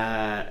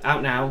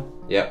 Out now.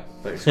 Yep.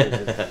 But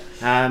exclusive.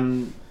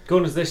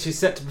 Gone as this, she's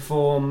set to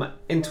perform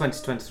in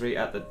 2023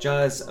 at the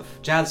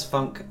Jazz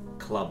Funk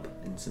Club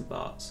in St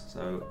Bart's.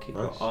 So keep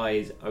your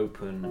eyes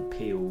open and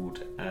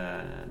peeled,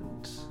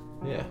 and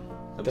yeah,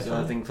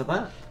 observing for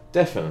that.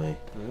 Definitely.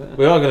 Yeah.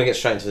 We are going to get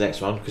straight into the next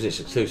one because it's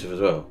exclusive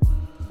as well.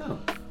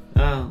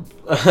 Oh.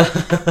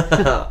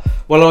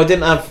 Well,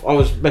 I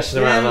was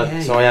messing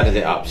around, so I added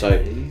it up.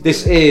 So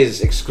this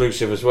is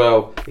exclusive as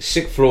well. It's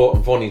 6th Floor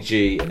and Vonni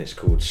G, and it's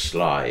called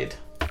Slide.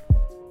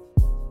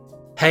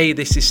 Hey,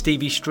 this is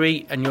Stevie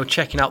Street, and you're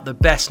checking out the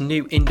best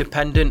new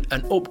independent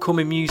and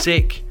upcoming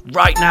music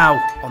right now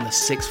on the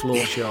 6th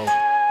Floor Show.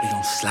 We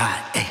gon'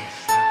 slide, ayy.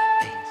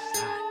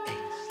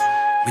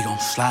 We gon'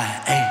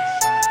 slide, ayy.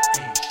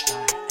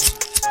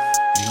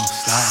 We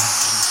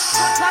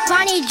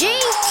Vonni G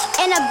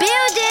in the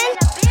building.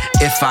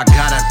 If I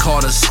gotta call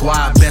the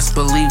squad, best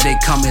believe they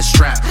coming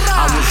strapped.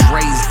 I was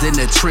raised in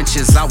the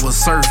trenches, I was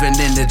serving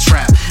in the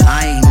trap.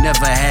 I ain't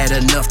never had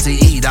enough to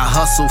eat, I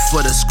hustle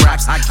for the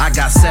scraps. I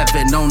got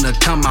 7 on the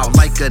come out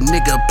like a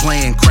nigga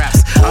playing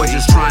craps. I'm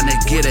just trying to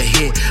get a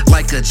hit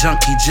like a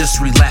junkie, just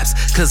relapse.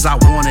 Cause I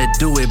wanna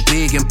do it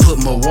big and put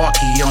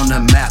Milwaukee on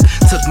the map.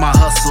 Took my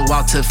hustle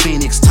out to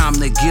Phoenix, time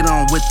to get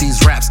on with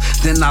these raps.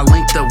 Then I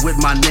linked up with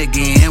my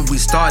nigga and we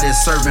started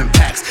serving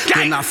packs.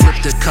 Then I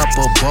flipped a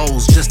couple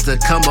bowls just to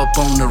come up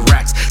on the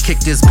racks.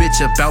 Kicked this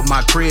bitch up out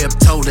my crib,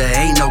 told her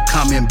ain't no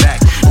coming back.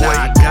 Now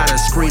I got a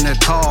screen of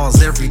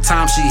calls every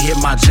time she hit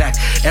my jack.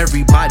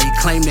 Everybody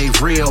claim they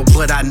real,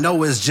 but I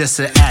know it's just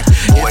an act.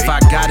 If I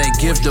gotta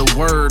give the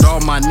word,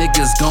 all my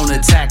niggas gon'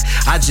 attack.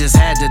 I just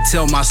had to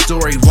tell my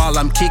story while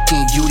I'm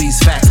kicking you these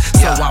facts.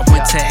 So I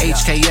went to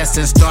HKS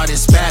and started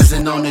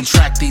spazzing on the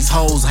track. These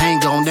hoes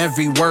hang on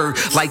every word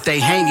like they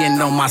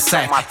hanging on my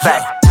sack.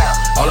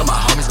 All of my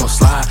homies gon'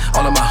 slide,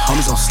 all of my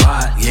homies gon'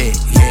 slide, yeah,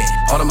 yeah.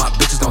 All of my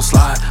bitches gon'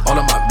 slide, all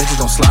of my bitches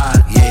gon'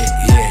 slide, yeah,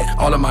 yeah.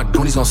 All of my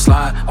goonies gon'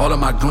 slide, all of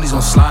my goonies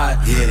gon' slide,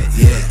 yeah,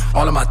 yeah.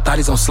 All of my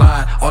thotties gon'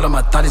 slide, all of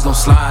my thotties gon'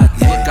 slide,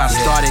 yeah. Look, I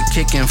started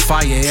kicking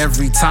fire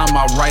every time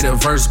I write a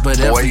verse, but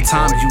every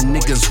time you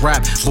niggas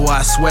rap, boy,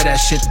 I swear that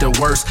shit the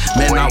worst.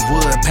 Man, I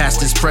would pass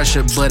this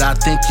pressure, but I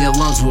think your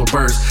lungs will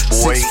burst.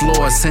 6th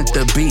floor sent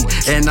the beat,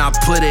 and I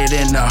put it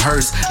in the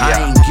hearse.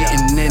 I ain't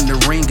getting in the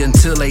ring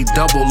until they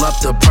double up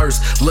the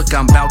purse. Look,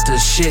 I'm about to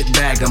shit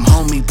bag them,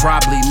 homie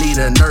probably need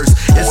a nurse.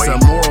 It's a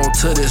moral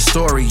to this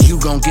story, you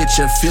gon' get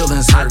your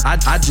feelings hurt.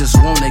 I just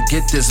wanna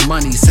get this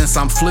money since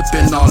I'm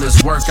flipping all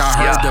this work. I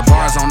heard the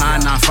bars on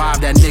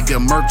 995, that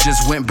nigga Merc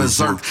just went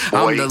berserk.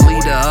 I'm the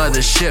leader of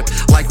the ship,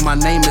 like my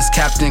name is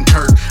Captain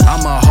Kirk.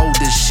 I'ma hold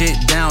this shit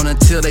down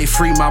until they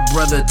free my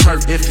brother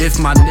Turk. If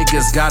my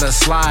niggas gotta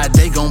slide,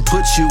 they gon'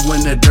 put you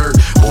in the dirt.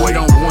 Boy,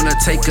 don't wanna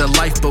take a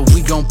life, but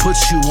we gon' put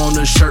you on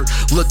the shirt.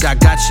 Look, I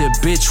got your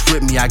bitch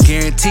with me, I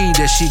guarantee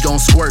that she gon'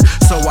 squirt.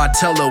 So I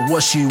tell her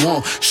what she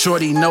want,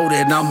 shorty know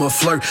that I'm a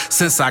flirt.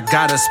 Since I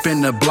gotta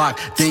spin the block,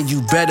 then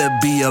you better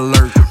be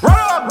alert. Roll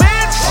up,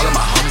 bitch! All of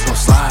my homies gon'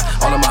 slide,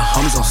 all of my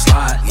homies gon'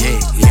 slide, yeah,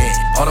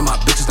 yeah. All of my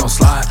bitches gon'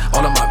 slide,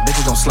 all of my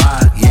bitches gon'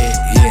 slide, yeah,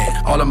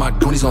 yeah. All of my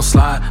goonies gon'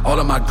 slide, all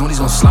of my goonies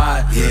gon'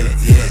 slide, yeah,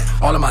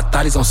 yeah. All of my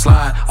thotties gon'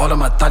 slide, all of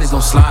my thotties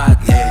gon' slide,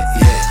 yeah,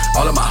 yeah.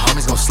 All of my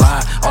homies gon'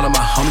 slide, all of my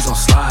homies gon'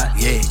 slide,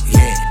 yeah,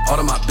 yeah. All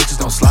of my bitches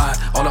gon' slide,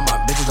 all of my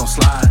bitches gon'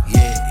 slide,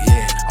 yeah,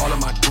 yeah. All of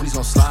my goonies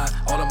gon' slide,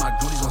 all of my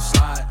goonies gon'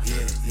 slide,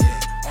 yeah, yeah.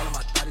 All of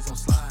my thotties gon'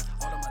 slide,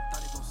 all of my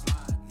thotties gon'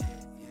 slide, yeah,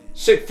 yeah.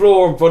 6th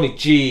Floor and Vonni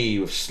G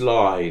with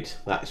Slide.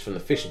 That is from the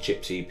Fish and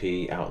Chips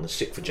EP out on the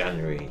 6th of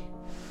January.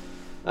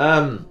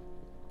 While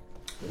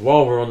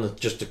we're on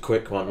just a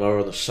quick one, while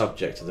we're on the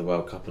subject of the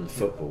World Cup and the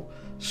football.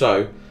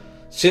 So,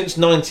 since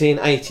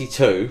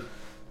 1982,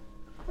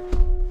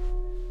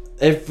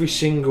 every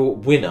single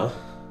winner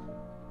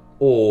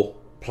or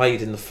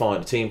played in the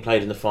final, team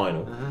played in the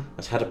final,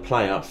 has had a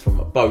player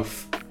from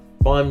both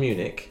Bayern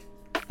Munich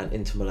and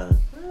Inter Milan.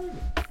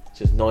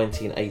 Since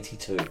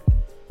 1982.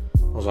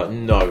 I was like,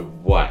 no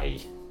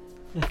way.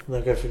 Yeah,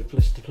 they'll go through the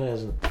list of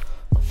players and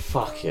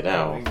fuck it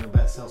out. You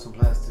better sell some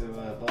players to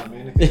Bayern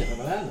Munich and Inter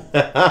Milan.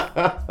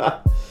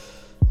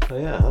 So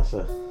yeah, that's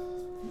a...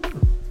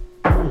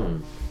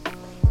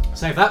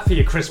 Save that for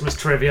your Christmas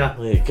trivia.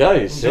 There you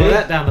go, see? Enjoy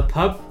that down the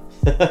pub.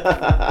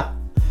 But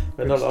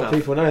not a lot of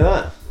people know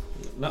that.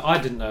 No, I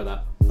didn't know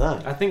that. No.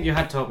 I think you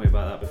had told me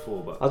about that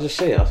before, but... I'll just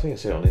see it. I think I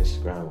see it on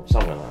Instagram or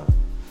somewhere like that.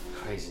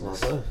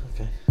 Craziness. Oh,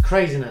 okay.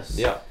 Craziness.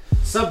 Yeah.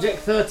 Subject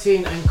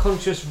 13 and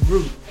Conscious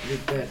Root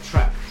with their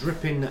track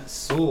Dripping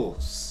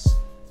Sauce.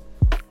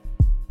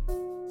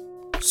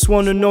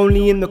 Swan and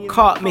only in the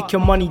cart, make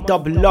your money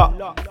double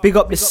up. Big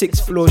up the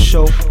 6th Floor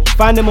Show.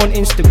 Find them on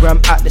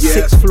Instagram at the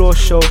 6th Floor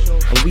Show.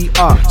 And we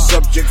are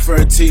Subject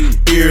 13,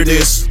 hear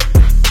this.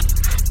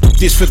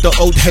 This for the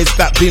old heads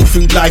that been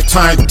through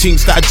lifetime.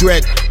 Things that I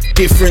dread.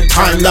 Different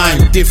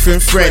timeline,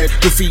 different thread.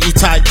 Graffiti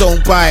type,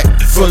 don't bite.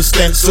 Front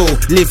stencil,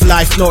 live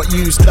life not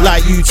used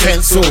like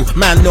utensil.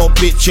 Man not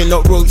bitching,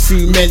 not road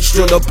through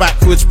menstrual or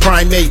backwards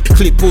primate.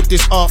 Clipboard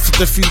this art for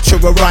the future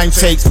a rhyme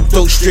takes.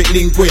 Don't strict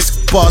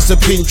linguist, bars of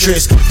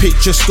Pinterest.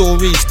 Picture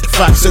stories,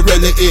 facts are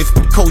relative.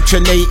 Culture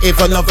native,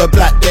 another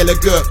black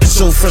delegate.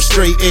 So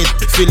frustrated,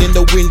 feeling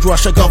the wind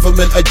rush a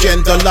government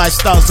agenda.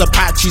 Lifestyles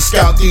Apache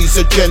scout these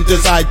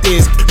agendas,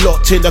 ideas.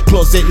 Locked in the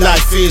closet,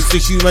 life is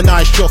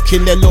dehumanized,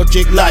 shocking their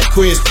logic like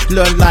quiz.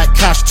 Learn like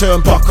cash,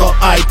 turn buck up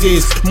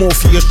ideas.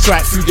 Morpheus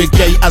track through the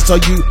gate. As are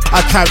you,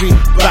 I carry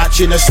batch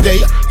in a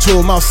state.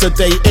 Trauma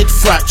sedated,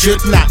 fractured,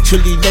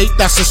 naturally late.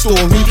 That's a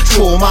story,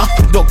 trauma.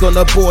 Not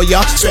gonna bore ya,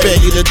 spare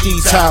you the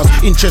details.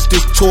 Interest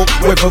is talk,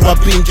 whether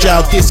I've been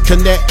jailed.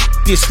 Disconnect,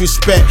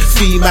 disrespect,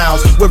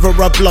 females. Whether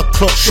a blood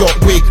clot shot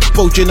wig,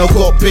 bulging or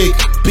got big.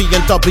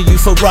 B&W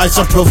for rise,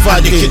 I'm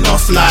providing. Licking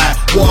off like,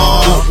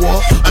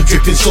 what? I'm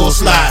dripping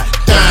sauce like,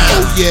 damn.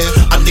 Oh yeah,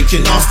 I'm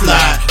licking off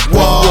like,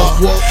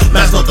 what?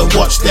 Man's not the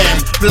watch then,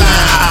 blah.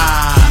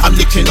 I'm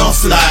licking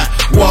off like,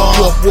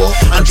 what?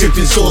 I'm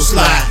dripping sauce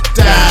like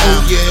damn.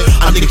 Oh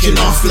yeah, I'm licking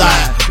off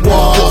like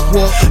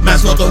what?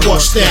 Man's not the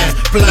watch then.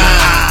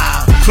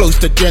 Blah.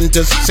 Closed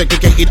agendas,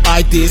 segregated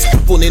ideas.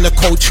 Born in a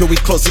culture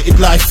with closeted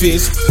life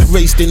is.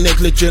 Raised in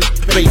negligent,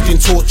 bathed in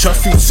torture.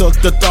 Fruits of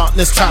the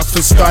darkness, times for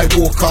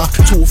Skywalker.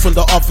 Taught from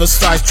the other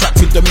side,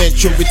 trapped in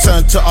dementia.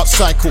 Return to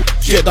upcycle,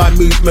 Jedi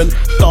movement.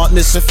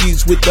 Darkness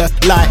suffused with the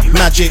light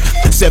magic.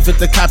 Severed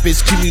the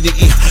cabbage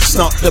community,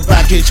 snuck the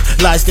baggage.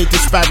 Lies they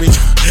disparage,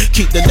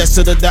 keep the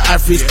lesser than the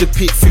average. The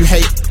pit through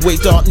hate, way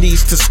dark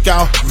needs to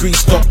scour.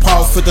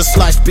 Restockpile for the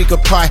slice, bigger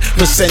pie.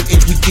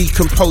 Percentage we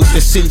decompose,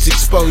 their sins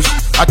exposed.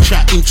 I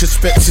chat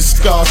introspective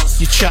scars.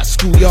 You chat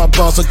schoolyard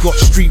bars. I got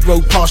street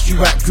road past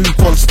you at group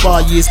on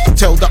spar years.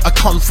 Tell that I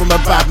come from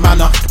a bad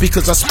manner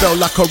because I spell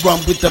like a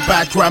rum with the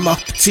bad grammar.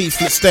 Teeth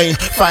stain,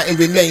 fighting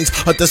remains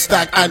of the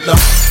stag antler.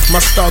 My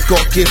star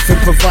got gift and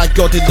provide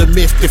God in the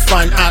myth.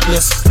 Define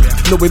atlas.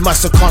 Knowing my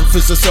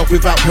circumference herself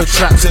without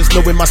protractors.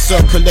 Knowing my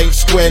circle ain't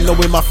square.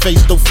 Knowing my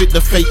face don't fit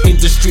the fake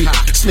industry.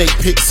 Snake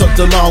picks up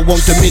the law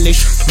won't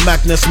diminish.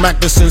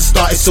 Magnuson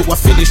started so I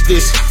finished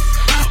this.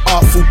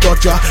 Artful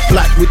dodger,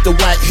 black with the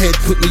white head,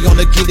 put me on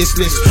a Guinness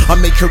list. I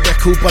make a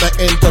record but I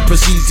end up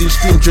as easy,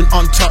 stringent,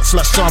 untouched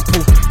like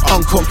sample.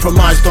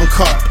 Uncompromised,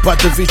 uncut, by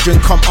division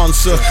come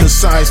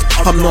uncircumcised.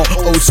 I'm not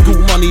old school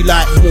money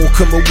like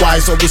Morecambe or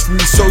Wais. Obviously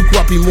so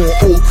grubby, more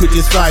awkward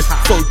in size.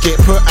 Folk get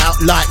put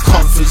out like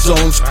comfort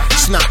zones.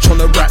 Snatch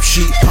on a rap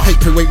sheet,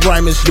 paperweight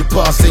rhymers, your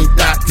bars ain't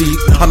that deep.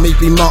 I may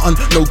be Martin,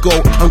 no go,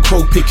 I'm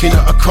crow picking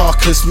at a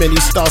carcass. Many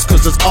stars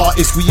cause as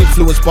artists, we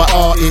influenced by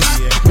artists.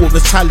 More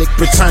metallic,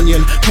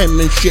 Britannian,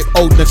 penmanship,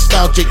 old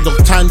nostalgic,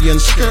 D'Artagnan.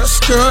 Skirt,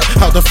 skirt,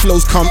 how the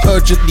flows come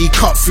urgently,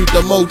 cut through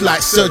the mold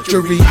like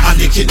surgery. I'm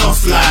nicking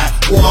off like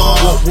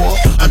what?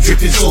 I'm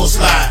dripping sauce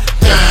like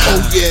damn.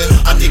 Oh yeah,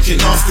 I'm nicking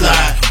off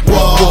like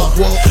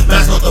what?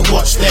 Man's not the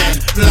watch then.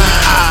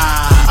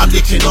 Blah. I'm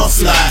nicking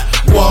off like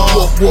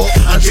what?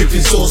 I'm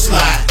dripping sauce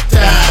like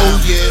damn. Oh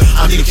yeah,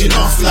 I'm nicking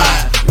off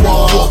like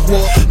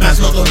what? Man's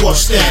not the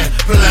watch then.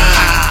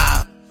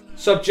 Blah.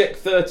 Subject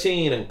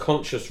 13 and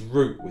Conscious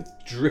Root with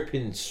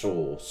dripping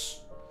sauce.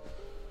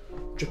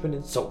 Dripping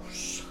in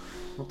sauce.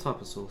 What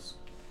type of sauce?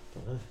 I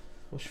don't know.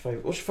 What's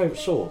your favourite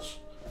sauce?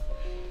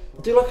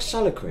 I do like a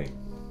salad cream.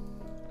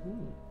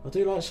 I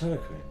do like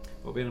salad cream.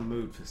 We'll be in a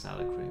mood for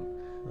salad cream.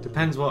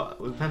 Depends what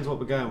we're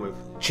going with.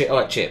 I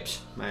like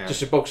chips. Mayo.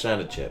 Just a bog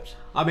standard chips.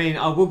 I mean,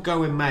 I would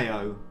go with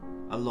mayo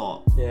a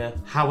lot. Yeah.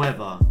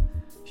 However,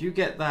 if you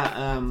get that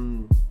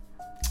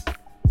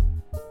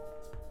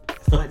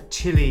like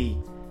chili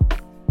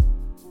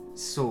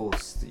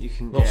sauce that you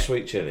can Not get.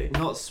 sweet chili.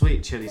 Not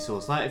sweet chili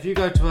sauce. Like if you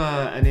go to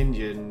an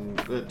Indian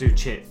that do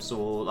chips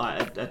or like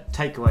a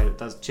takeaway that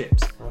does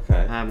chips.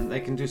 Okay. They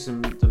can do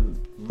some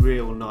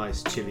real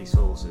nice chili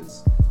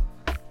sauces.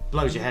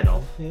 Blows your head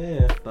off.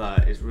 Yeah.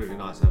 But it's really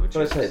nice to have a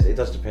But chips. it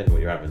does depend what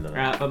you're having though.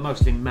 But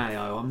mostly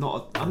mayo. I'm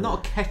not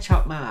a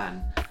ketchup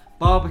man.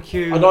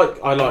 Barbecue. I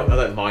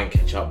don't mind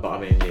ketchup, but I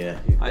mean, yeah.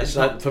 It's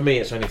like, for me,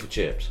 it's only for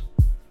chips.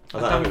 I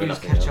don't use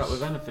ketchup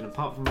with anything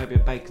apart from maybe a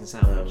bacon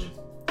sandwich.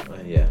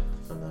 Yeah,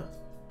 and that.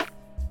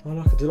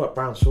 I do like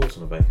brown sauce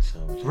on a bacon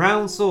sandwich.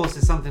 Brown sauce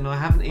is something I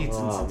haven't eaten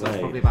since I was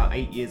probably about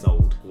 8 years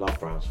old. Love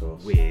brown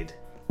sauce. Weird.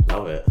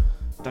 Love it.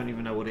 Don't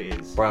even know what it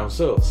is. Brown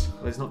sauce.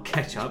 Well, it's not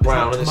ketchup.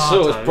 Brown it's and not it's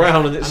tomato. sauce.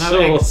 Brown and it's I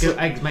know sauce.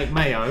 Eggs make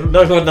mayo.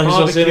 No God knows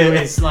what's in Barbecue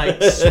it. is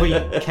like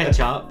sweet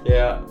ketchup.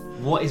 Yeah.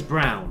 What is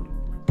brown?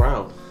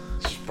 Brown.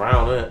 It's just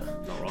brown, isn't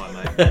it? Not right,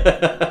 mate.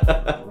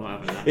 I'm not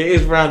having that. It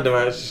is random,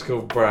 man. It's just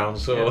called brown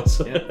sauce.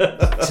 Yeah.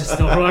 It's just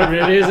not right,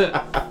 really, is it?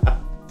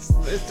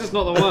 It's just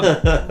not the one.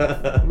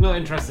 I'm not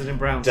interested in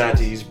brown sauce.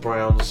 Daddy's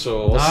brown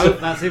sauce. No,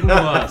 that's even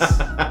worse.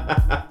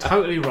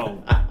 Totally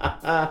wrong.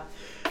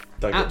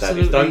 Don't get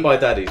Daddy's. Don't buy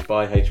Daddy's.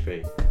 Buy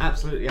HP.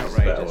 Absolutely It's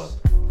the better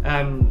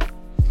outrageous.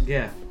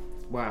 Yeah.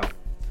 Wow.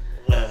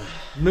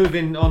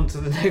 Moving on to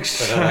the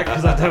next track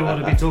because I don't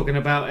want to be talking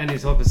about any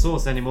type of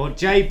sauce anymore.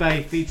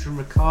 JayBay featuring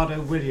Ricardo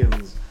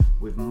Williams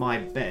with My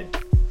Bed.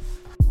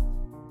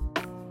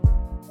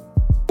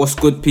 What's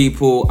good,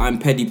 people? I'm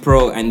Petty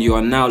Pro, and you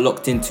are now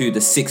locked into the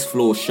 6th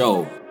Floor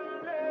Show.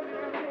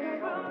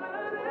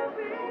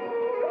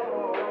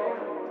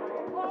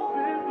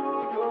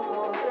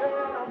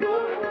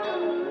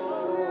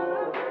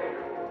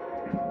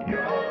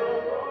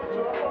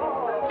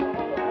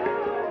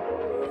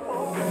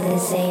 The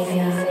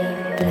Savior,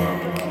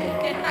 Black.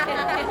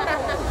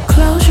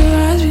 Close your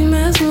eyes, be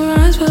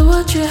mesmerized by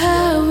what you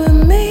have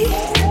with me.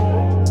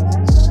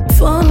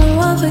 For no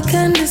other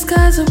can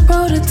disguise a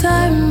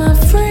prototype, my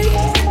freak.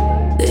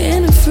 The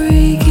inner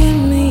freak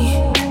in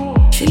me.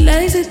 She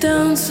lays it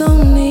down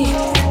so neat.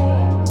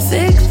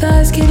 Thick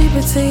thighs, kitty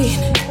petite.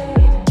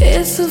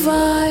 It's a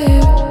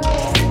vibe.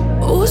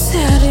 Who's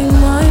setting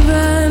my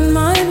bed,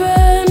 my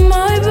bed,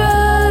 my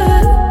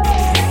bed?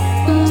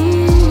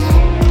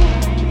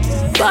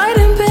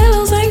 Biting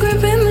pillows and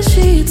gripping the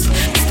sheets.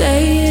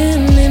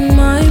 Staying in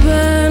my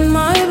bed,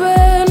 my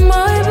bed,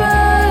 my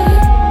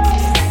bed.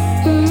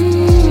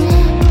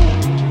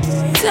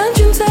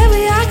 Tension's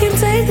heavy, I can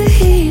take the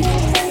heat.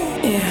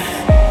 Yeah.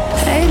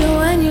 Hate it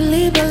when you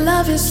leave, but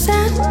love is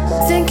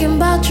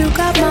about you,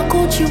 got my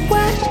Gucci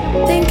wet.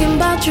 Thinking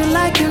about you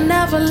like you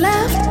never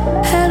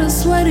left. Head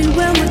is sweaty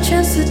when we're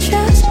chest to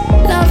chest.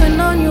 Loving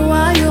on you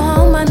while you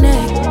hold my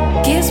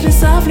neck. Kiss me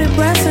softly,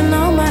 pressing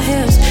on my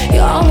hips.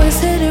 You always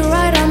hit it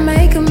right, I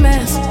make a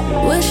mess.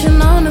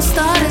 Wishing on a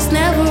star that's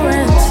never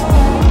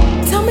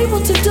ends. Tell me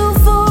what to do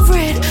for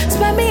it.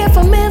 Spare me if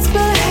I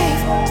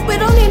misbehave. We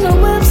don't need no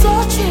whips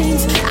or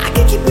chains. I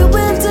can keep you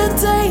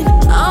entertained.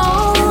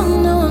 Oh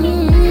no,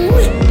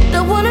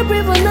 don't wanna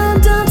breathe on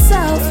undone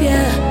south,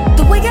 yeah.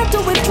 The way I do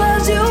it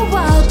drives you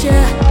wild,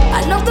 yeah.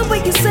 I love the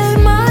way you say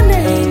my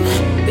name.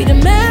 Be the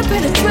man,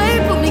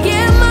 penetrate, put me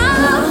in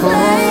my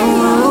lane.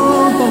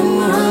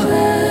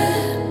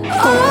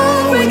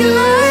 Oh,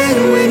 regulate,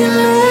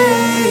 regulate.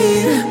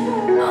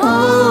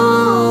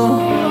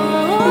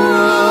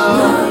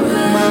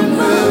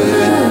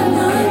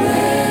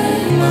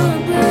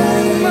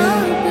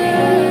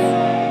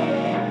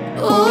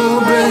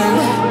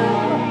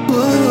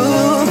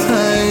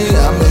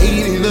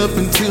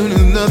 Until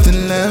there's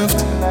nothing left.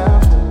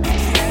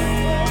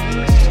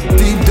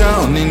 Deep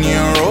down in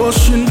your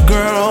ocean,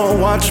 girl,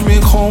 watch me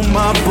hold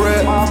my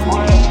breath.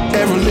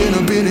 Every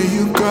little bit of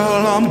you,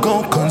 girl, I'm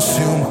gon'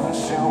 consume.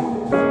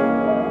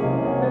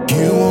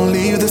 You won't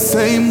leave the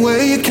same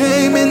way you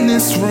came in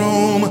this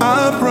room.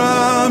 I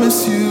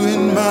promise you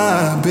in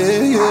my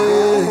bed. In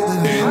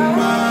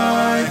my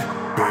bed.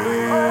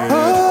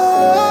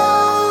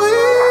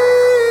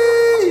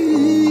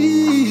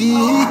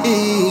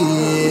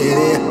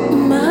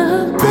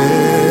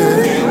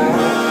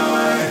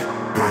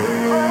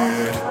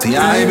 See,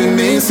 I've been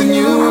missing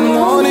you and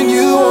wanting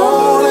you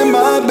all in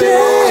my bed.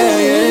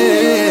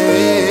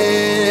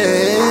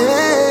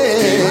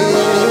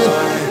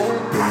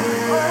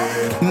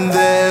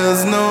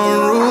 There's no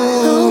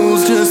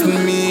rules, just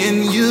me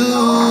and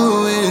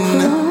you in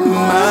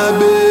my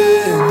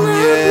bed,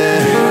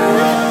 yeah.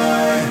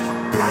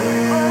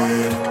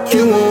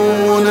 You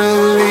won't wanna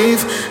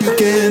leave, you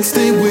can't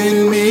stay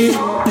with me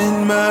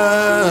in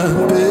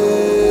my bed.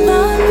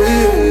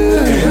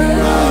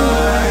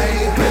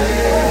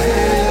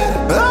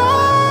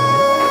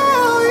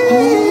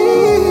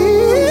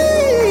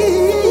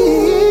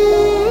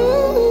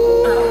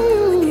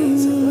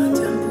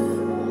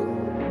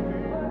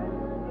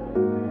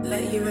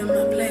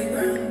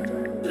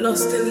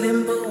 Lost in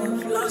limbo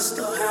of lost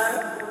or high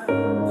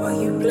while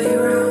you play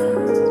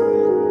around.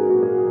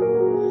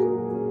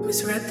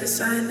 Misread the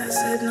sign that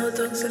said no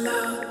dogs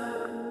allowed.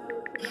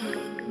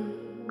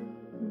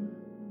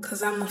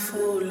 Cause I'm a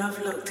fool, love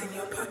locked in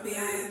your puppy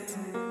eyes.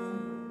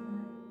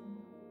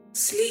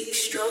 Sleek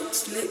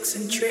strokes, licks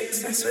and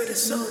tricks, that's where the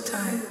soul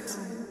ties.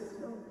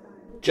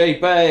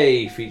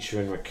 JayBay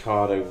featuring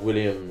Ricardo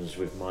Williams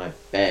with My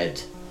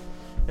Bed.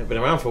 They've been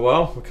around for a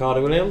while,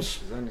 Ricardo Williams.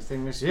 It's the only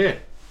thing this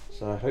year.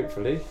 So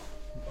hopefully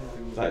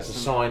that's a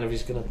sign of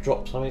he's going to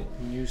drop something.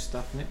 New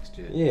stuff next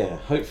year. Yeah,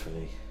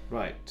 hopefully.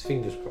 Right.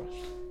 Fingers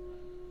crossed.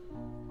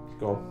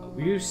 Go on.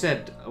 You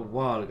said a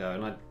while ago,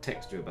 and I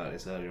texted you about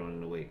this earlier on in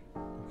the week.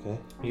 Okay.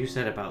 You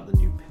said about the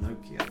new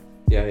Pinocchio.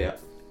 Yeah, yeah.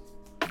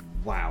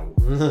 Wow.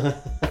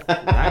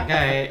 That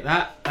guy,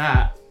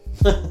 that.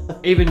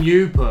 Even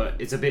you put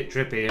it's a bit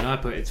trippy, and I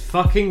put it's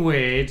fucking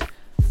weird,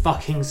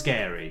 fucking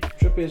scary.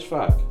 Trippy as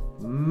fuck.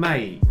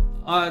 Mate.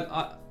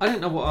 I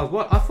didn't know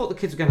what I thought the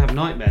kids were going to have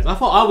nightmares. I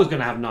thought I was going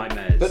to have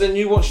nightmares. But then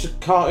you watched the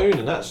cartoon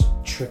and that's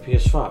trippy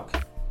as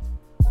fuck.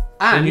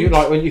 And you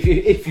like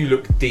if you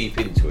look deep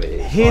into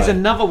it. Here's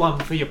another one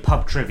for your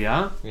pub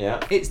trivia. Yeah.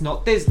 It's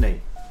not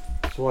Disney.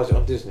 So why is it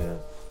on Disney then?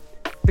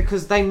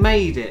 Because they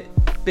made it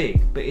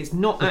big, but it's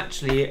not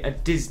actually a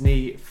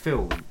Disney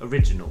film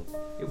original.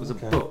 It was a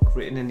book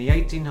written in the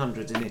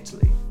 1800s in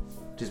Italy.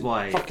 Which is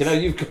why. Fucking hell,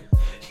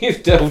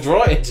 you've delved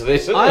right into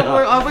this, haven't you?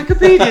 I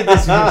Wikipedia'd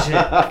this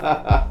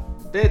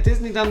shit.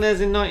 Disney done theirs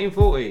in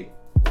 1940.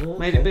 Okay.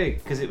 Made it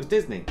big because it was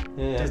Disney.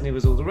 Yeah. Disney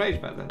was all the rage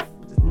back then. But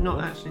it's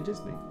not actually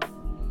Disney.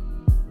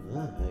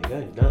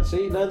 There you go.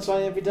 You learn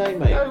something every day,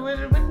 mate. No,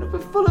 we're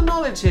full of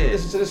knowledge here.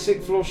 Listen to the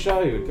Sixth Floor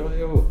show. We've got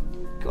it all.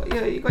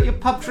 You got your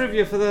pub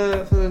trivia for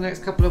the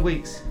next couple of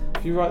weeks.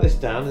 If you write this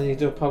down and then you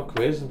do a pub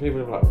quiz, and people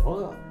are like,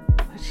 "What?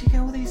 Where'd you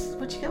get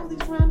all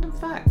these random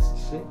facts?"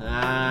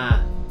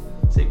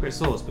 Secret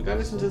sauce. But go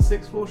listen to the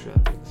Sixth Floor show.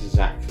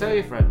 Exactly. Tell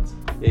your friends.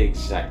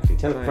 Exactly.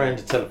 Tell a friend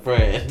to tell a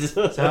friend.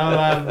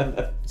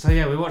 So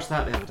yeah, we watched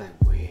that the other day.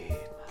 Weird.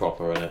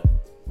 Proper, innit?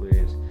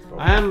 Weird.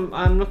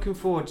 I'm looking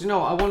forward. Do you know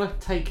what? I want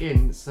to take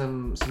in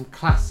some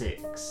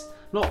classics.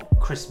 Not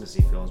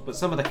Christmassy films, but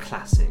some of the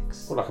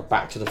classics. What, like a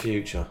Back to the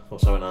Future or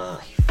something like that?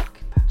 Oh, you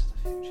fucking Back to the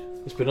Future.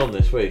 It's been on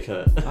this week,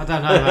 hasn't it? I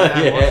don't know,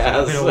 mate.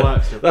 Yeah,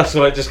 that's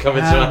why it just come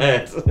into my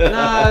head.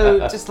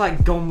 No, just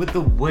like Gone with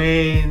the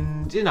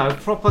Wind, you know,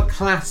 proper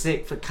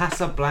classic for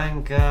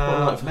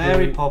Casablanca,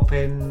 Mary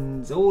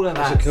Poppins, all of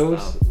that. What's it called?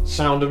 Stuff.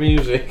 Sound of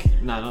Music.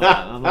 No, not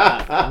that. I'm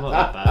not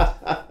that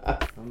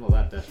bad. I'm not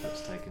that desperate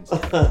to take in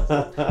stuff.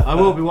 I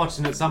will be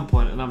watching at some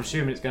point, and I'm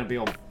assuming it's going to be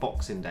on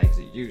Boxing Day, because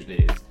it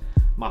usually is.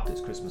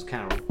 Muppets Christmas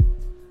Carol.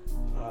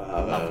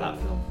 I love that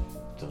film.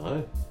 Don't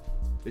know.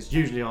 It's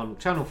usually on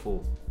Channel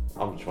 4.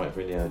 I'm just waiting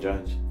for Indiana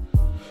Jones.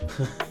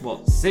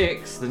 What,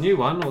 6? The new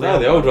one? Or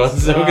The old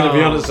ones. They're going to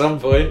be on at some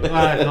point.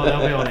 Well, if not,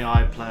 they'll be on the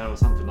iPlayer or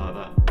something like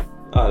that.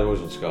 Oh, they're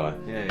always on Sky.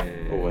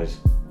 Yeah. Always.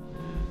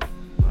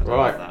 Yeah.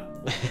 Right.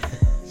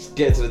 Let's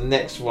get to the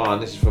next one.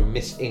 This is from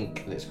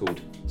Missink, and it's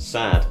called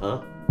Sad,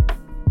 huh?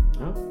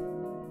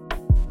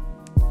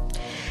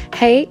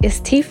 Hey, it's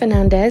T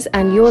Fernandez,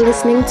 and you're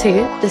listening to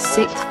The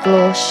Sixth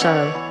Floor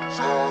Show.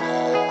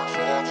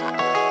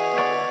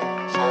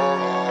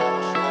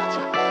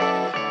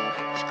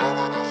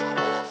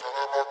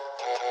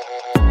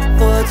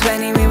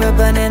 420, we were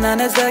burning on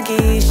a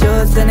Zuggy.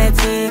 Shorts and a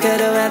tee, got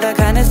the weather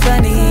kinda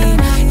sunny.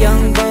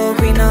 Young broke,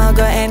 we not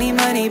got any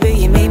money, but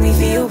you made me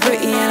feel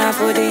pretty, and I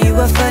thought that you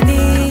were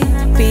funny.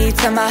 Beat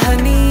to my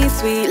honey,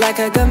 sweet like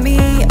a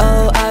gummy.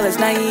 Oh, I was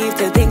naive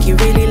to think you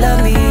really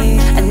love me,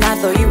 and I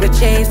thought you would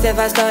chase if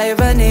I started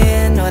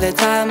running. All the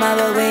time I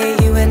would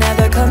wait, you would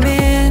never come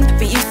in,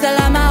 but you still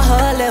had my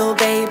heart, little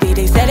baby.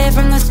 They said it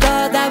from the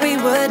start that we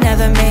would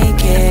never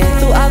make it.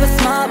 Thought I was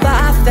smart, but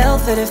I fell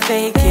for the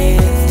fake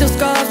it. Still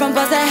scarred from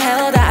buzz of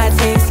hell that I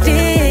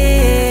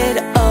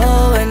tasted.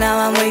 Oh, and now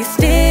I'm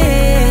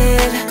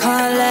wasted.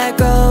 Can't let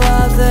go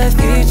of the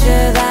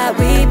future that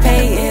we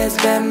painted.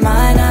 Spent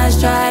my nights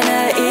trying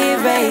to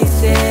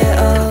erase it.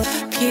 Oh,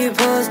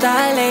 pupils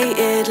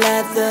dilated,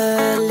 let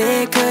the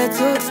liquor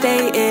talk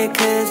stated.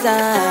 Cause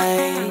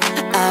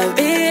I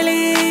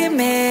really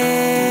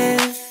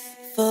miss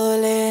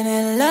falling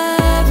in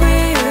love with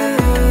you.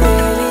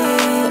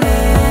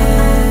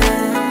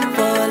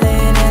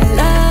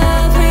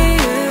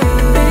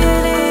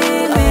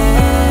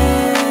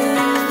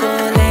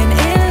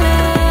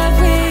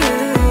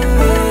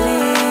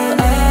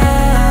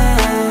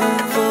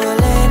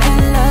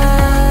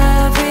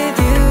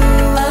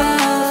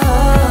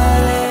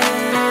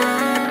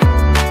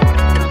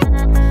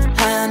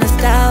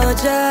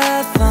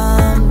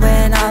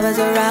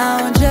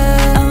 Around you,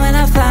 and when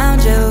I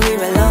found you, we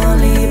were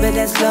lonely, but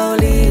then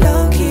slowly,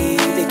 low-key,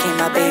 you became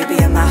my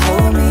baby and my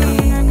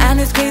homie. And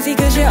it's crazy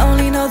cause you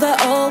only know the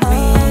old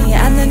me,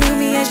 and the new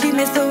me, and she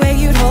missed the way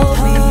you'd hold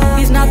me.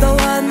 He's not the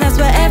one, that's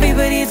what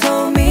everybody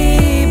told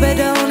me, but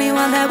the only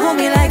one that wore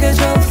me like a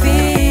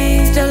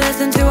trophy. Still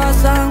listen to our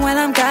song when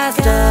I'm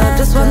gassed up.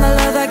 Just want the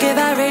love I give,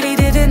 I really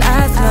didn't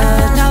ask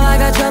much. Now I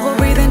got trouble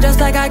breathing just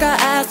like I got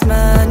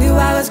asthma. Knew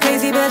I was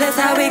crazy, but that's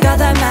how we got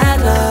that mad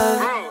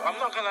love. I'm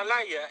not gonna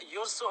lie,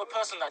 you're the sort of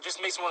person that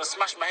just makes me want to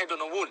smash my head on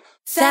the wall.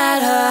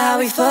 Sad how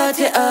we fucked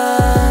it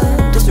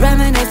up. Just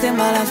reminiscing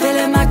while I'm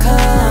filling my cup.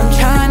 I'm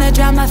trying to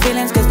drown my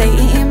feelings cause they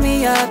eating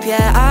me up.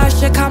 Yeah, I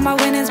should count my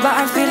winnings, but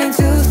I'm feeling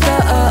too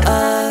stuck.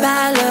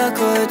 Bad luck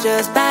or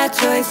just bad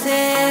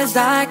choices,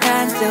 I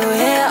can still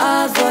hear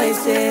our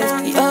voices.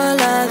 Your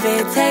love,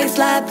 it tastes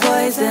like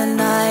poison.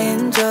 I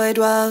enjoyed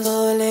while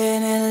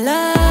falling in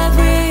love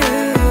with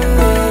you.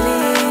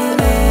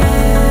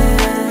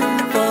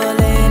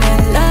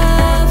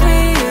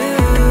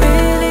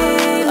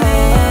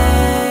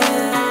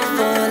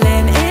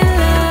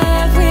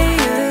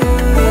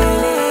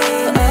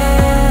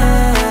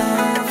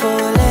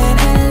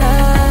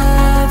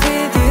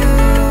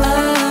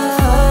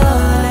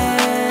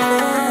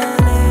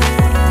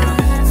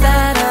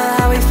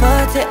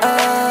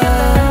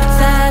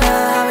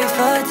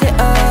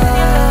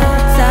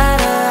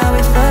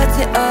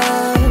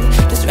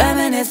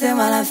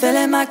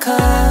 Filling my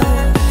cup.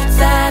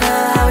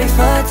 Sadder how we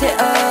fucked it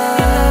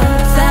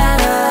up.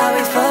 Sadder how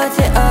we fucked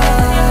it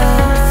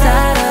up.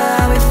 Sadder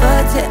how we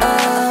fucked it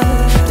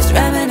up. Just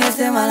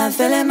reminiscing while I'm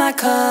filling my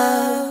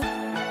cup.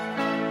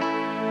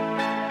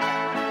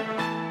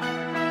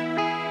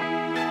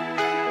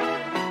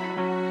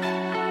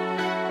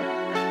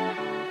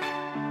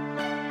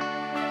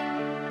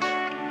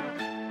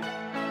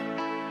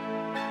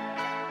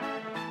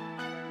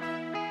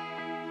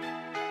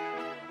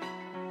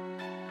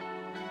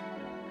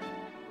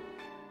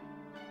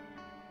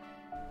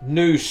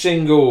 New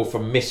single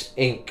from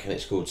Missink, and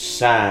it's called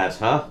Sad,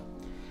 huh?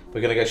 We're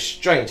going to go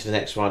straight into the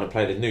next one and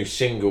play the new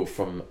single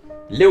from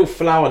Lil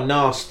Flower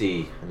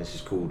Nasti, and this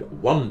is called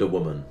Wonder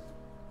Woman.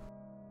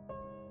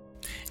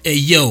 Hey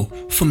yo,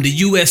 from the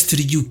US to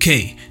the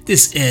UK,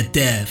 this Air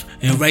Dav,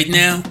 and right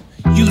now,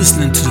 you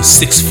listening to the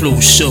Sixth Floor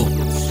Show.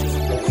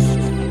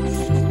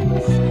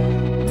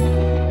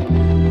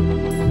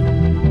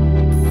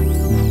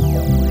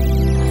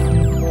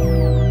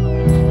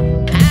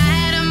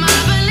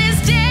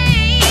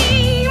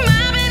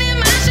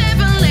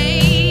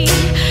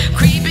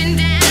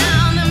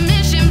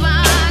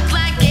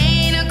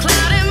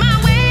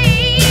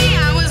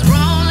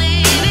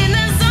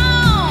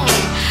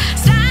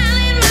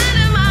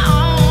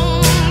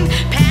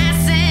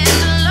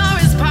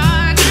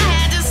 Park, I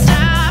had to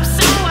stop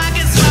so I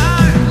could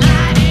start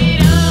lighting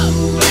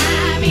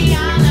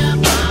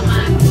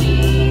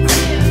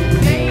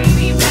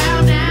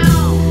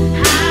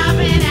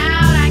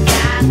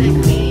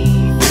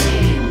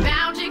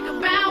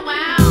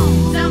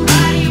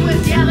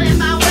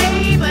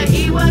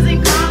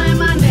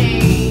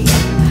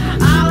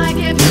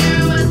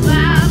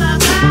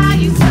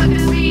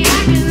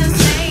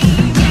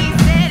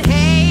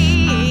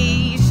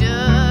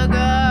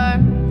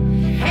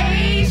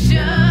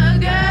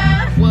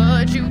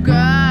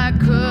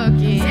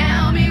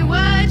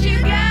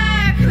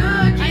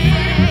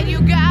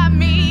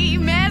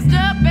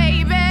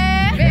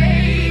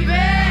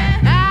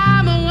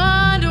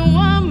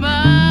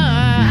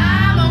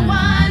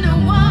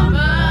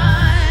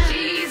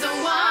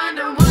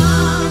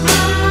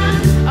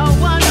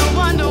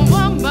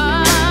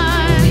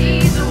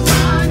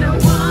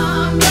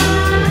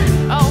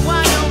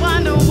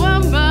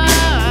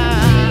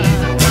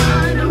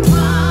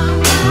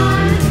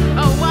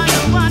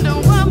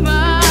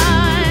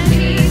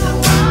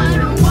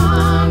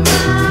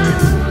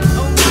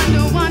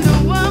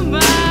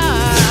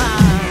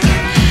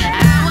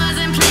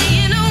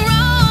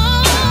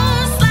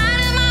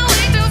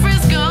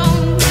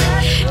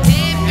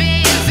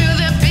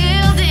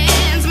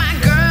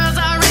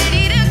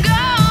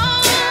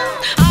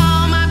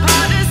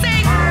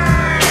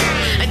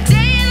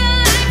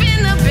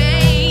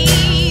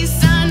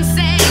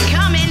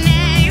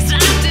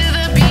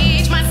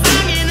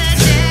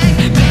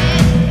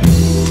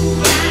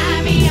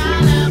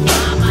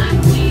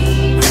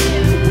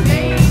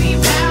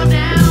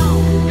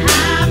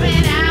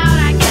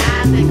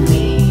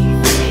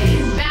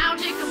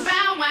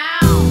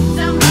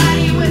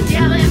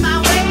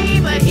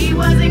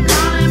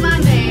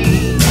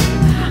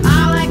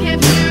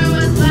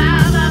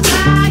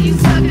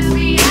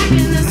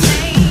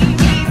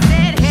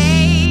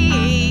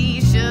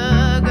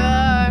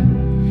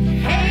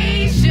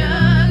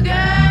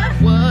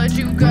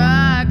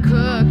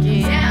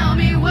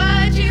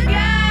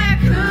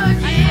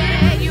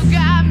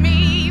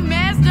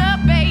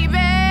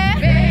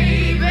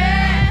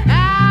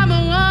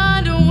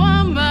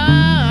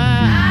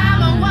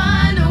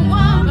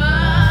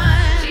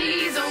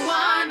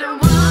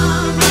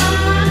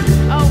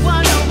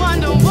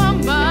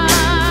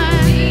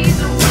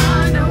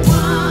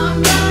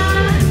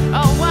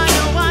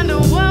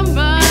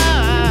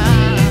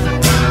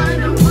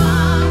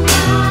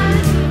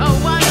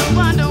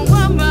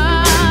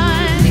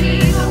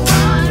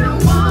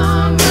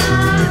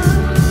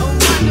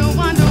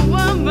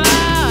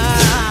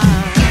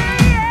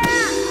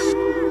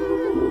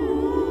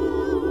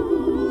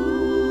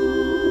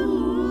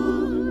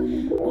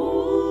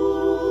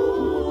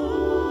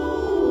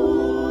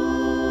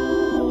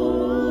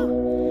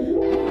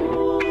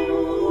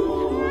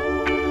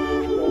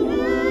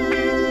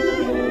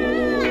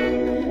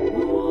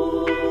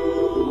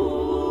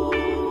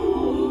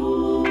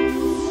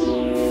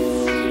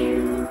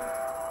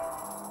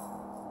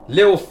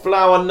Lil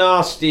Flower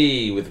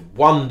Nasti with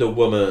Wonder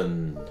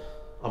Woman.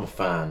 I'm a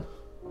fan.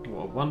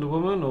 What, Wonder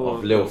Woman or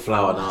of Lil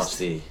Flower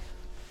Nasti?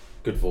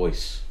 Good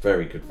voice,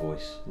 very good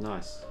voice.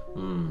 Nice.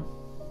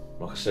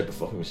 Like I said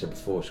before, she's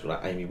got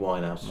like Amy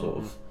Winehouse sort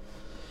of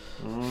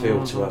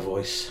feel to her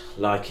voice.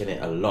 Liking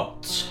it a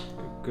lot.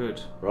 Good.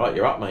 Right,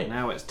 you're up, mate.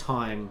 Now it's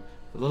time,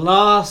 for the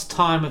last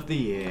time of the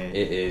year,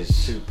 it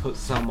is to put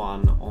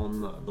someone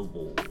on the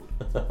wall.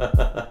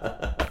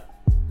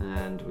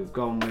 And we've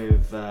gone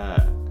with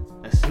a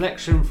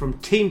selection from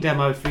Team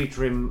Demo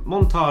featuring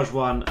Montage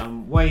 1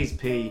 and Wais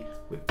P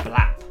with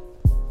Blap.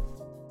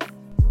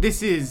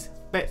 This is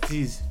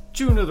Betsy's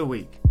Tune of the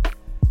Week.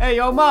 Hey,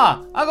 yo,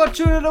 Ma, I got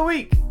Tune of the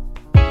Week.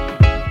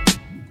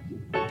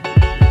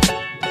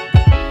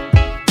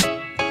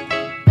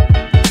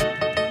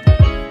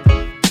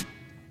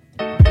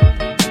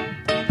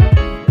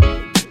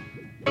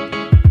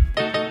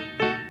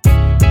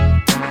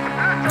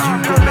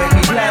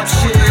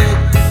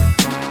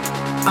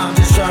 I'm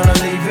just tryna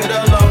leave it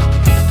alone.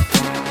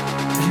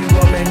 You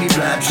gon' make me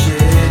blap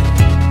shit,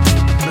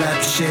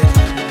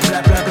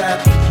 blap, blap, blap.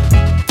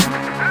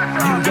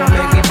 You gon'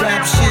 make me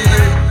blap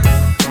shit.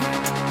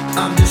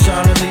 I'm just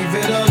tryna leave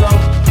it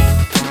alone.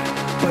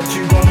 But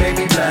you gon' make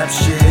me blap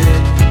shit,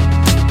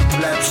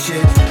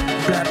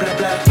 blap, blap,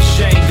 blap.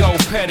 Shango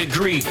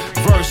pedigree,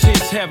 verse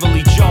hits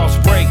heavily, jaws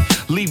break.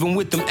 Leaving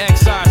with them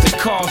XIs that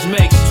cause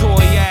makes.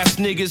 Toy ass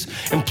niggas,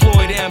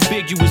 employed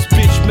ambiguous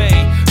bitch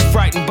made.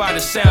 Frightened by the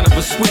sound of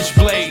a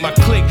switchblade. My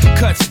clique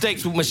cut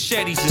steaks with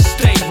machetes and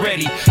stay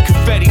ready.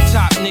 Confetti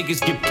top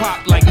niggas get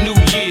popped like New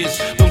Year's.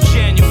 No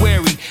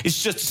January,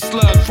 it's just a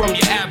slug from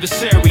your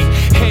adversary.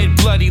 Head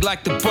bloody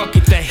like the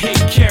bucket that hit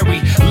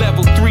carry.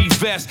 Level 3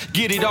 vest,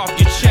 get it off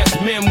your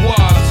chest,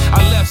 memoirs.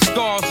 I left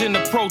scars in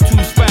the Pro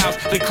Tools files.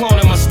 They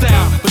cloning my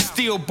style, but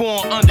still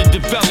born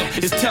underdeveloped.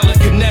 It's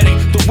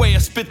telekinetic, the way I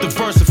spit the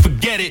verse and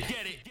forget it.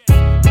 You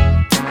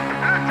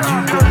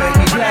gon' make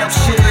me blap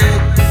shit.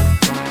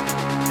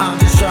 I'm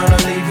just tryna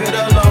leave it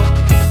alone.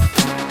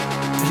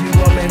 You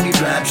gon' make me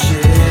blap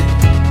shit,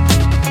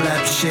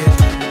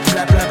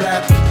 blap, blap,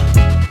 blap.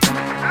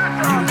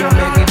 You gon'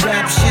 make me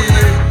blap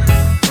shit.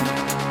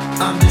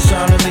 I'm just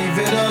tryna leave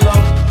it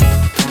alone.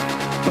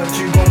 But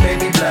you gon' make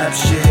me blap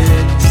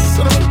shit,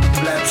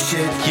 blap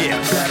shit. Yeah,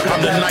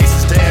 I'm the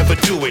nicest to ever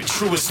do it.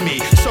 True as me.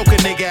 Choke a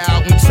nigga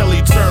out until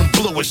he turn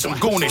bluish. I'm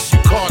goonish, you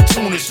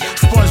cartoonish.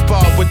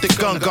 SpongeBob with the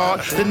gun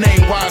guard. The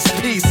name Wise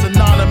P,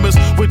 synonymous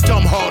with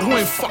dumb hard. Who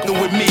ain't fucking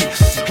with me?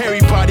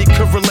 Everybody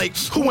could relate.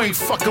 Who ain't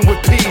fucking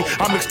with P?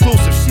 I'm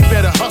exclusive. She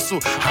better hustle.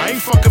 I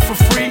ain't fucking for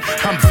free.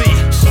 I'm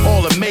the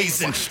all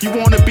amazing. You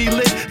wanna be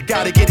lit?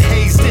 Gotta get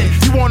hazed in.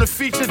 You wanna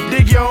feature?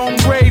 Dig your own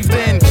grave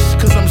then.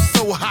 Cause I'm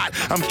so hot.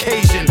 I'm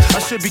Cajun. I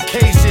should be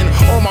Cajun.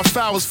 All my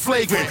fouls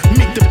flagrant.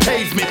 Meet the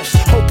pavement.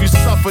 Hope you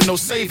suffer, no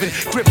saving.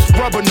 Grips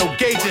rubber, no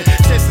gauging.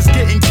 Chest is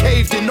getting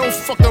caved in. Don't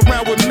fuck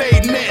around with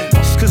made men.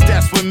 Cause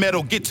that's when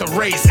metal get to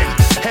raising.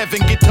 Heaven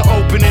get to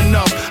opening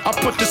up. I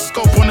put the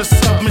scope on the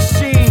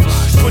submachine.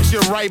 Put you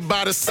right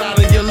by the side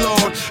of your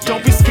Lord.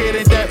 Don't be scared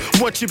of that.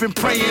 What you been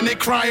praying and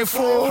crying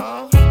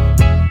for?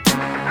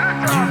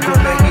 You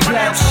gon' make me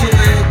blap shit.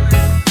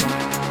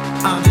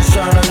 I'm just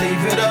tryna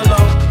leave it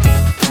alone.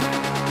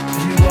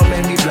 You gon'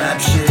 make me blap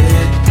shit,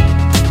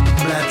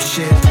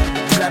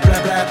 blap,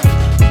 blap, blap.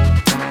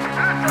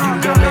 You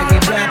gon' make me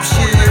blap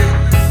shit.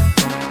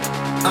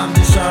 I'm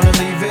just tryna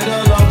leave it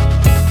alone.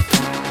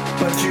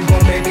 But you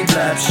gon' make me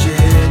blap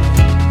shit,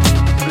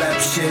 blap,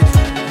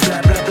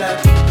 blap, blap.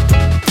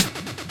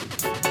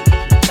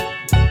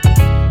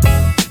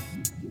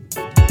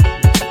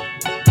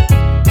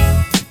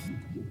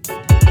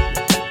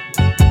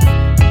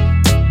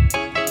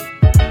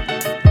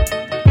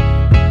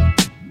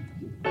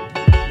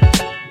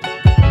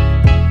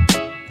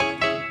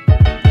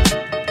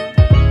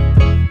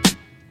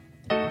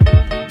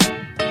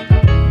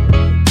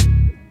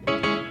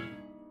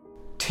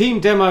 Team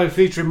Demo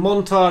featuring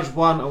Montage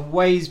 1 and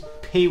Wais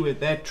P with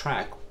their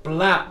track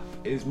Blap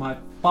is my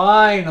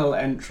final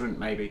entrant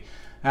maybe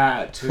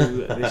to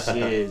this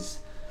year's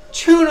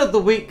Tune of the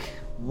Week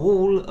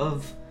Wall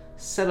of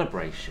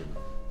Celebration.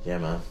 Yeah,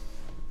 man.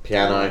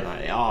 Piano,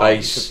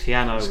 bass, the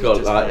piano. It's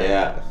got like,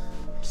 yeah.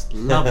 Just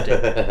loved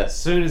it. As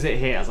soon as it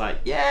hit, I was like,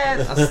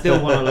 yes. I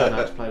still want to learn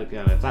how to play the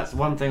piano. If that's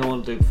one thing I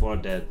want to do before I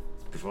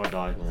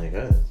die. There you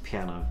go.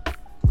 Piano.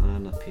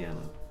 Learn the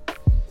piano.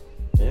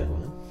 Yeah,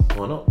 man.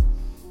 Why not?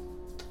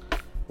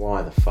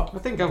 Why the fuck? I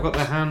think I've got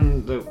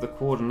the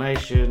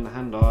coordination, the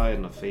hand-eye,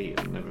 and the feet,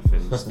 and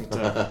everything. Just need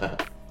to,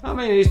 I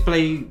mean, he's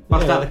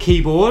bust out the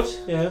keyboard.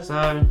 Yeah.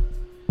 So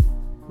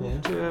we'll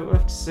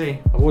have to see.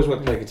 I've always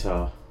wanted to play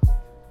guitar.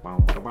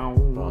 But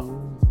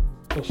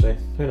we'll see.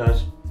 Who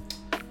knows?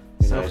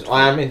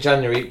 I am in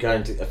January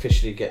going to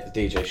officially get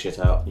the DJ shit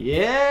out.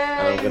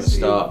 Yeah. And I'm going to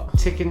start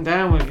ticking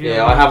down with you.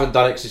 Yeah, I haven't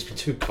done it because it's been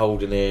too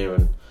cold in here,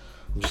 and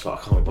I'm just like,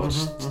 I can't be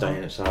bothered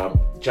staying.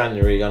 So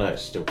January, I know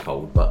it's still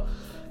cold, but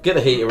get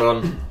the heater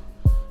on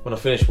when I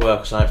finish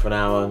work or something for an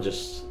hour and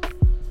just,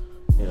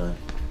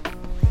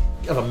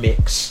 have a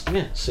mix.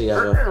 Yeah. See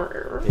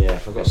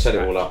if I've got to set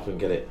it all up and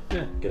get it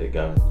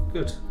going.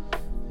 Good.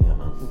 Yeah,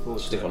 man.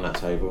 Stick on that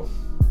table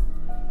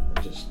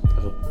and just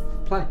have a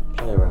play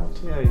around.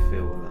 See how you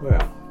feel with that. We're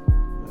out.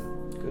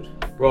 Good.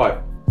 Right.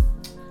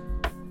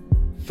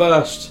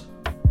 First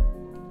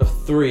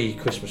of 3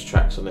 Christmas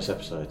tracks on this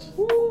episode.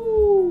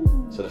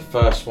 Woo. So the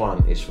first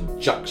one is from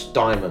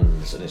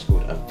Juxx-Diamondz and it's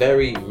called A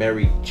Very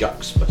Merry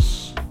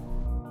Juxx-Mas.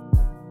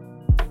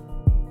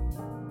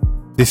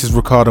 This is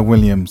Ricardo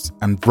Williams,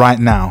 and right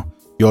now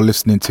you're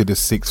listening to the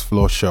 6th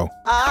Floor Show.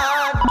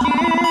 I'd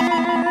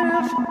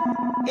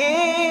give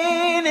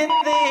anything,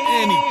 baby.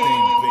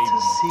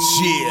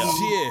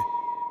 Yeah.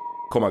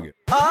 Come on,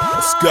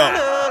 Let's go.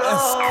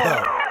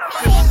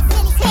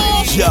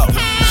 Yo,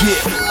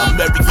 yeah, a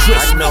Merry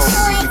Christmas. I know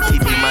we can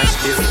keep my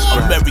spirits a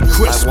Merry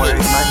Christmas. I worry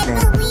my name,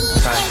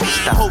 trying to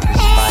stop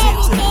this fight.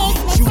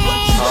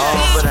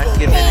 Oh, but I'd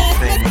give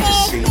anything to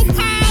see you,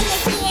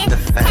 the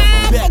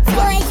family, and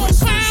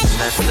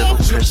that little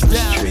Christmas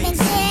tree.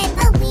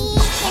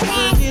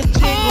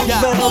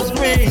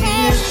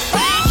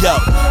 Yo,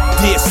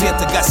 dear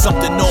Santa, got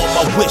something on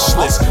my wish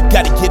list.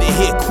 Gotta get it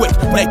here quick,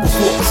 night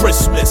before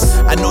Christmas.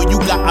 I know you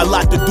got a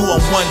lot to do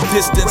on one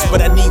distance, but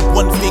I need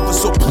one favor,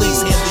 so please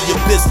handle your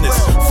business.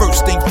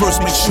 First thing first,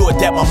 make sure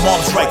that my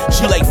mom's right.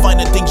 She like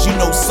finding things, you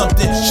know,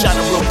 something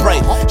shining real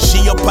bright.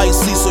 She a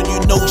Pisces, so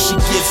you know she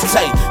gets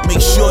tight.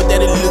 Make sure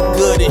that it look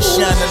good and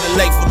shine in the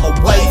light for my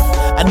wife.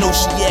 I know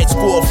she asked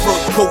for a fur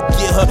coat,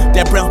 get her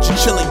that brown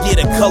chinchilla,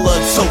 get a color of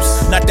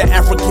toast. Not the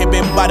African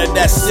bambata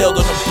that sailed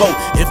on a boat.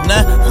 If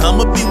not,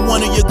 I'ma be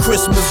one of your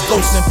Christmas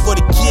ghosts. And for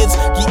the kids,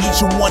 get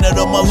each one of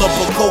them a lump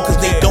of coke, cause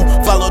they don't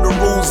follow the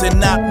rules and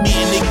not me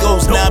and it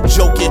goes. Now I'm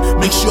joking,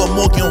 make sure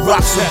Morgan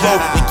rocks the boat.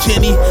 And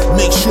Kenny,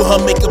 make sure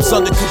her makeup's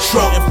under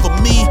control. And for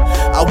me,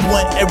 I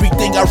want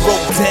everything I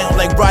wrote down,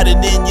 like riding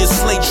in your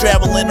sleigh,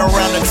 traveling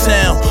around the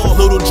town.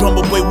 Little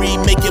drummer boy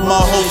remaking my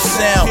whole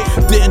sound.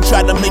 Didn't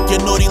try to make your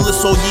naughty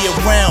list all year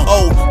round.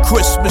 Oh,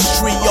 Christmas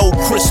tree, oh,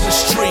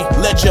 Christmas tree.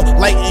 Ledger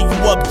lighting you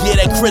up, get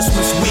that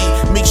Christmas weed.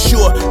 Make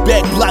sure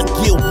back block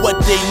get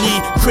what they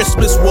need.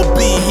 Christmas will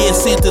be here,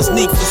 Santa's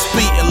need for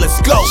speed. And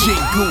let's go.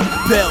 Jingle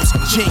bells,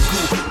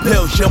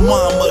 your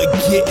mama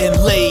getting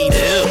laid.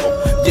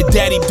 Your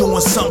daddy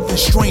doing something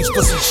strange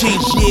for some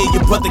change. Yeah,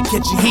 your brother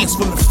catching hands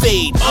from the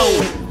fade.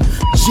 Oh,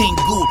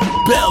 jingle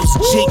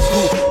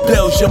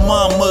bells, your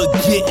mama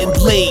getting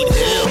laid.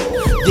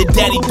 Your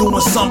daddy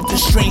doing something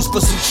strange for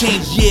some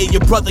change. Yeah,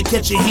 your brother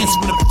catching hands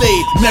from the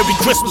fade. Merry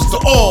Christmas to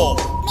all.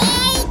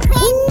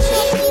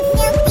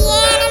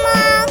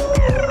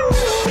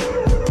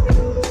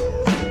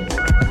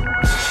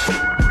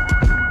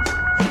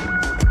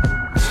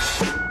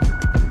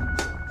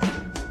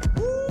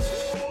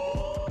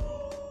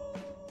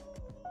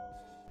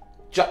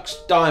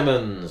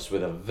 Juxx-Diamondz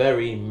with A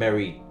Very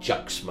Merry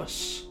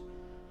Juxx-Mas.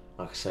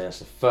 Like I say, that's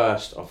the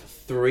first of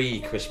 3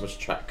 Christmas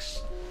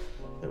tracks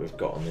that we've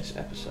got on this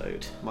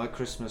episode. My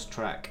Christmas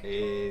track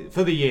is,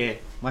 for the year,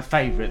 my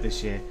favourite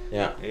this year,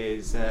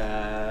 is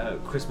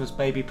Christmas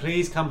Baby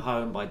Please Come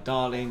Home by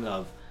Darling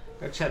Love.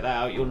 Go check that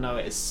out, you'll know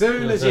it as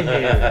soon as you hear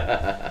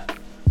it.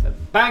 It's a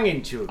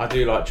banging tune. I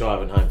do like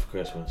Driving Home for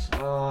Christmas.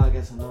 Oh, I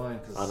guess annoying.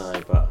 I know,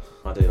 but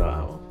I do like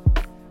that one.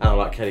 And I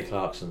like Kelly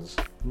Clarkson's.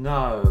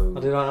 No. I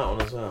do like that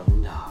one as well.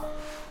 No.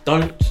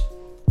 Don't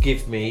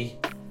give me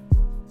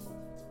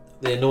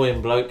the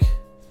annoying bloke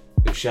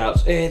who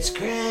shouts, "It's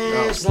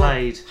Christmas!"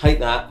 Slade. Hate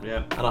that.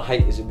 Yeah. And I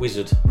hate Is It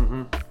Wizard.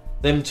 Mm-hmm.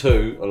 Them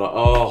two are like,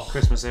 oh.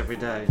 Christmas Every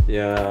Day.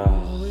 Yeah.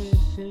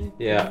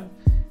 Yeah.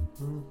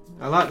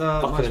 I like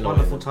the Most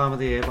Wonderful Time of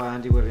the Year by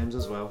Andy Williams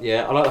as well.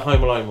 Yeah, I like the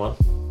Home Alone one.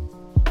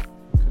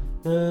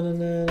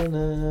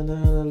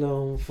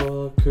 Alone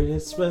for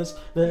Christmas.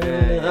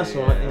 That's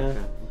right, yeah.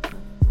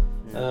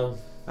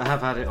 Okay. I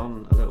have had it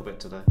on a little bit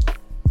today.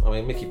 I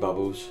mean, Mickey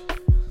Bubbles.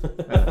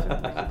 Mickey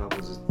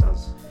Bubbles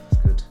does.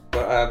 It's good.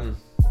 But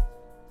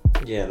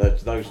yeah,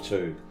 those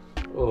two.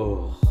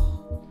 Oh,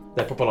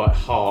 they're proper like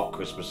heart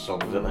Christmas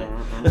songs, aren't they?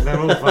 Mm-hmm. They're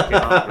all fucking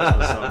heart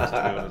Christmas songs, to be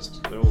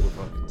honest. They're all the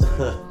fucking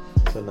same.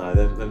 So no,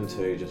 them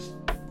two just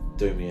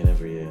do me in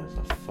every year. It's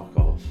like, fuck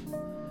off.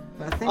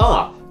 But I think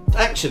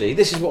actually,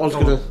 this is what I was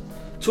going to...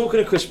 Talking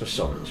of Christmas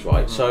songs,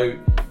 right? So,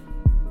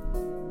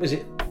 is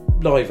it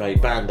Live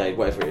Aid, Band Aid,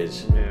 whatever it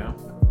is? Yeah.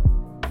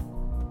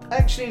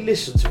 Actually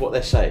listen to what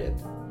they're saying.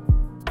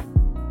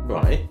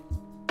 Right?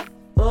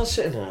 I was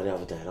sitting there the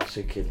other day and I was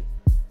thinking...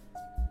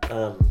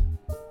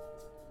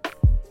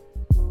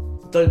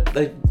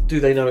 do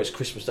they know it's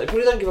Christmas Day?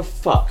 Probably don't give a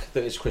fuck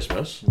that it's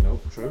Christmas. No,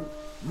 true.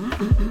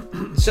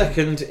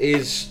 Second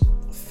is,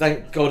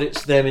 thank God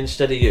it's them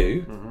instead of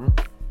you. Mm-hmm.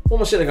 What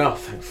am I sitting there going, oh,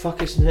 thank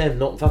fuck it's them,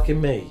 not fucking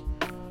me.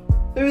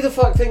 Who the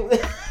fuck think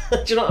that?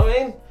 Do you know what I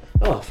mean?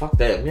 Oh, fuck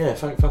them, yeah,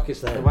 thank fuck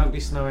it's them. There won't be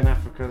snow in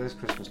Africa this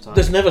Christmas time.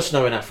 There's never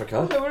snow in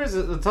Africa. Well, there is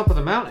at the top of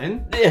the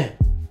mountain. Yeah,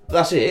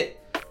 that's it.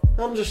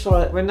 I'm just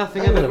like... When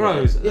nothing ever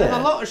grows.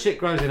 Yeah. A lot of shit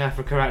grows in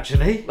Africa,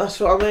 actually. That's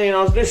what I mean.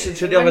 I was listening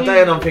to it the other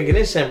day and I'm thinking,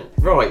 this ain't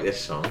right, this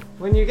song.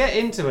 When you get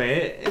into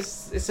it,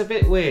 it's a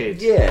bit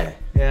weird. Yeah.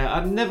 Yeah,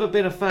 I've never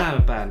been a fan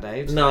of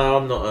Band-Aid. No,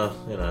 I'm not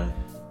a.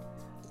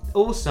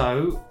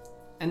 Also,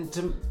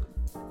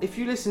 if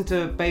you listen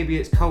to Baby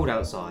It's Cold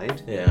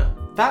Outside,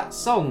 that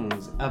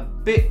song's a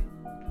bit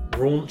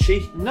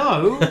raunchy.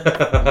 No,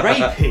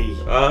 rapey.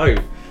 Oh.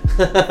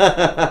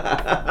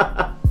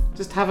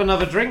 Just have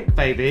another drink,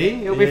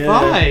 baby. It'll be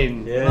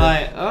fine. Yeah.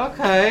 Like,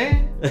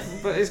 okay,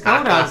 but it's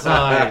cold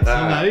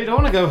outside. You don't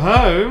want to go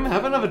home.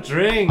 Have another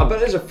drink. I bet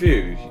there's a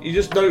few. You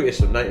just notice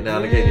them now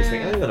and again. You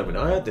think, hang on a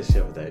minute, I heard this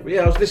the other day. But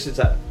I was listening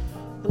to that,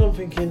 and I'm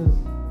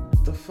thinking,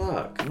 the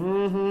fuck?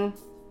 Mm-hmm.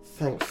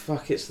 Thank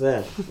fuck it's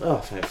them. Oh,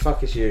 thank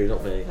fuck it's you,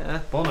 not me. Yeah,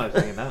 Bono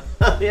singing that.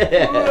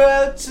 Yeah.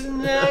 Well,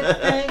 tonight,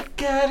 thank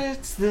God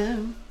it's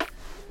them.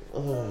 They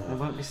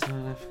won't be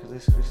singing Africa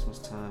this Christmas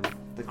time.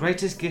 The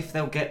greatest gift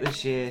they'll get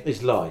this year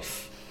is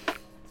life.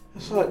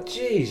 It's like,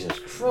 Jesus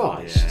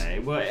Christ. Yeah,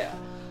 well,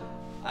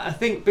 I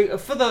think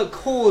for the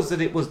cause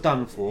that it was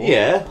done for.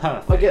 Yeah,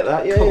 perfect. I get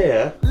that. Yeah, cool.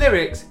 yeah.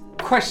 Lyrics,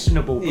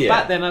 questionable. But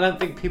back then, I don't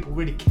think people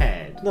really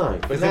cared. No,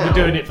 but they were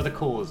doing it for the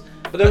cause.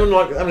 But then,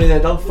 like, how many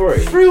they've done?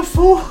 3? 3 or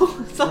 4.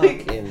 It's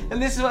like, and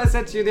this is what I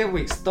said to you the other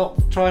week. Stop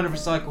trying to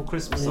recycle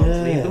Christmas songs.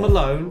 Yeah. Leave them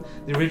alone.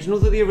 The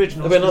originals are the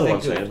originals. There'll be another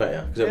one soon, I bet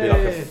you. Because it'll be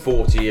like a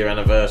 40-year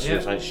anniversary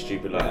or something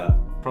stupid like that.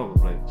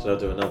 Probably. So I'll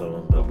do another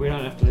one. But we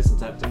don't have to listen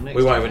to that till next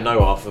We won't time. even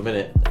know half a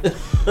minute.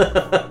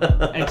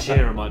 Ed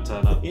Sheeran might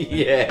turn up.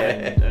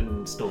 Yeah.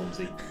 And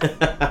Stormzy.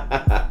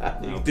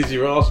 Dizzy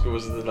Rascal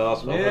was the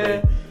last one, Yeah.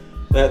 wasn't he?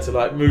 They had to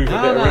like move a bit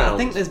around. I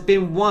think there's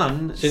been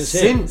one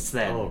since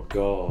then. Oh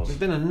god. There's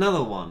been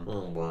another one.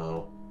 Oh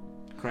wow.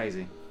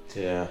 Crazy.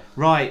 Yeah.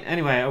 Right,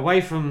 anyway, away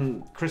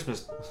from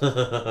Christmas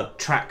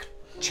track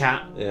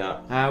chat.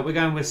 Yeah. We're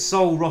going with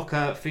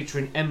SoulRocca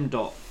featuring M.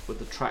 Dot with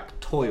the track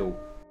Toil.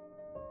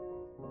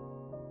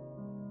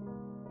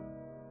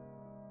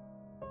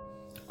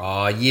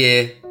 Ah,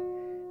 yeah,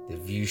 the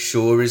view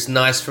sure is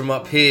nice from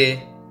up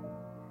here.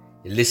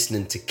 You're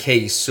listening to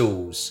K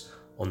Souls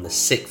on the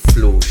 6th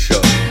Floor Show.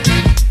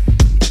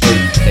 The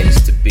only place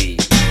to be.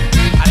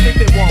 I think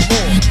they want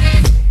more.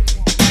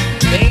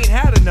 They ain't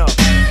had enough.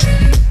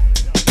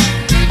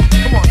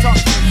 Come on, talk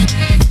to me.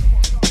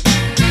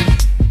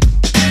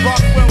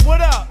 Rockwell,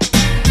 what up?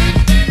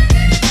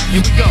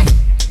 Here we go.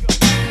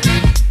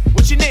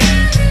 What's your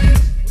name?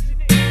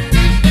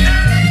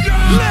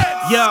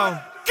 Yo.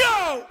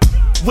 Go!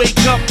 Wake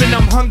up and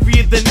I'm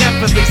hungrier than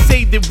ever. They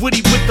say that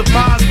Woody with the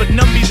bars, but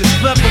none be this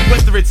clever.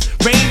 Whether it's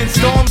rain and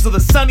storms or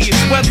the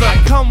sunniest weather, I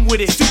come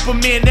with it.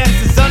 Superman S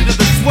is under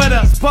the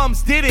sweater.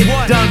 Bums did it.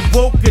 What? Done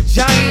woke a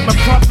giant. My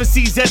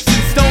prophecies etched in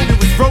stone. It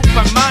was wrote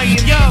by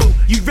Mayan. Yo,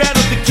 you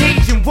rattled the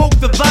cage and woke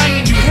the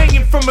lion. You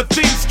hanging from a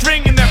thin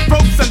string and that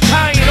rope's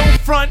untying. Don't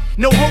front,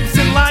 no hopes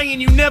in lying.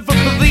 You never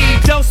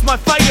believe. Douse my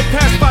fire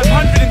past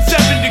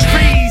 507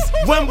 degrees.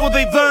 When will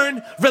they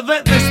learn?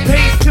 Relentless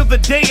pace till the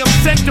day I'm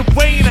sent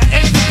away and I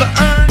enter the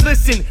urn.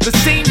 Listen, the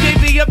same day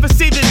they ever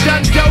say they're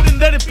done doubting,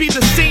 let it be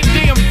the same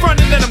day I'm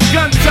frontin' that I'm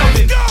gun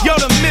toting. Yo,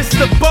 to miss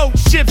the boat,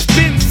 ship's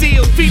been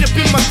sealed. Feet up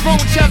in my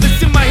throne,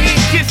 chalice in my hand,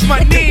 kiss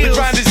my nails.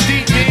 The grind is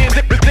deep, man.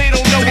 They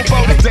don't know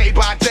about it. Day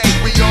by day,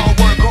 we all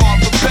work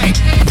hard for pay.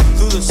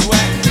 Through the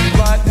sweat,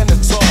 blood, and the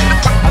toil.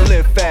 I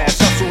live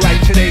fast, hustle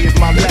like today is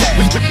my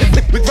last.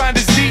 The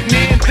grind is deep,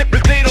 man.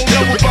 They don't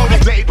know about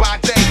it. Day by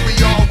day, we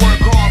all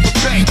work hard for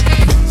pay.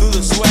 Through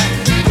the sweat,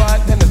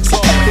 blood, and the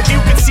toil. If you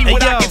could see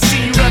what I can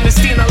see, you'd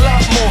understand a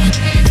lot more.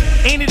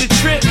 Ain't it a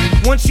trip?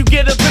 Once you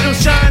get a little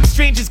shine,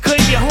 strangers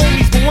claim your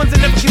homies, but ones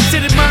that never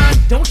considered mine.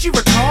 Don't you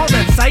recall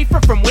that cipher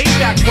from way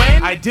back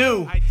when? I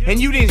do, and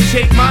you didn't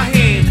shake my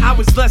hand. I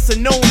was lesser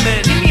known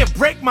then. Give me a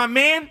break, my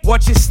man.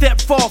 Watch your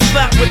step fall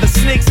flat where the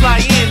snakes lie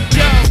in.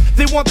 Yo,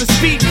 they want the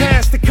speed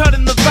pass to cut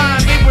in the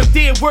line. They were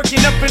there working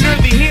up and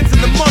earned their hands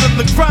in the mud on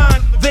the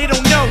grind. They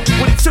don't know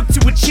what it took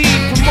to achieve.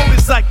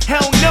 Promoters like,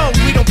 hell no,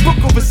 we don't book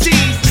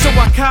overseas. So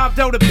I carved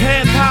out a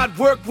path, hard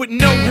work with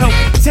no help.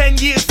 10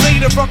 years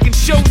later, rocking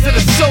shows that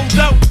are sold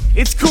out.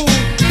 It's cool,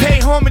 pay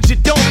homage, you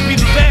don't be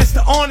the last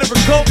to honor a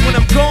goat. When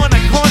I'm gone,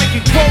 iconic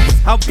and quotes.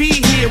 I'll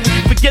be here when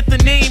you forget the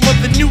name of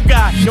the new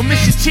guy. You'll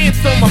miss your chance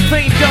though, my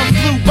plane done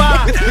flew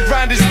by. The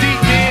grind is deep,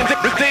 man,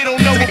 they don't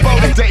know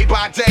about it. Day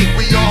by day,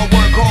 we all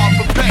work hard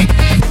for pay.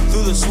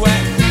 Through the sweat,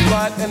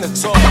 blood, and the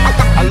toil.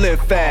 I live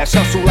fast,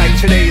 hustle like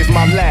today is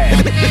my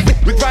last.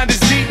 The grind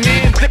is deep,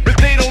 man,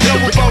 they don't know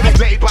about it.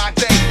 Day by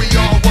day, we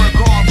all work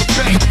hard for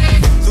pay.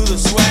 Through the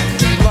sweat,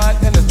 blood,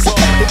 and the toil.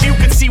 If you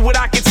could see what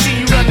I can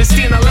see, you'd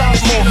understand a lot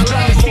more.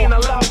 Understand a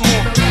lot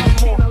more.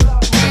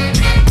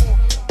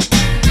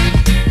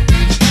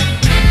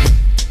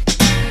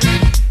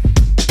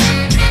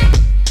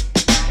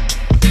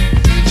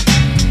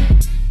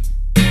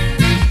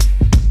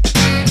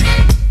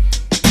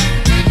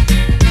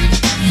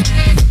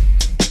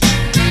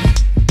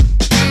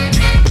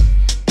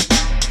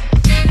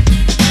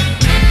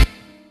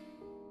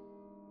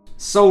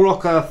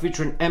 SoulRocca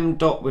featuring M.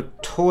 Dot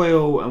with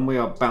Toil, and we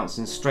are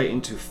bouncing straight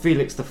into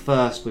Felix the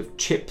First with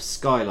Chip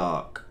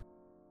Skylark.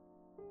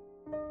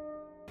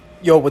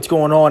 Yo, what's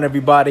going on,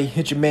 everybody?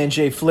 It's your man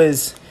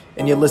JFliz,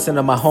 and you're listening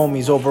to my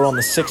homies over on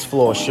the 6th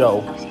Floor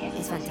Show.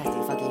 It's fantastic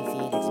fucking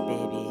feeling.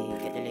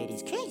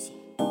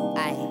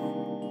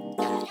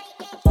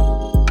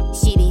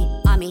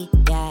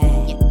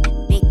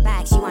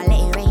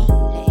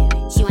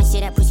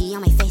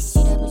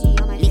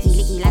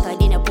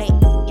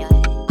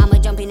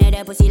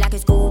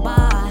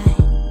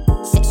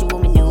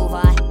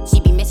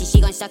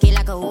 suck it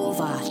like a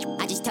Hoover.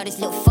 I just tell this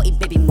little footy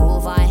baby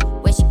move on.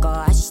 Where she go,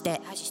 how she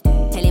step.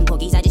 Telling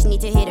poogies I just need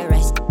to hear the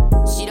rest.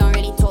 She don't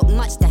really talk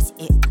much, that's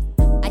it.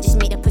 I just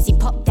make the pussy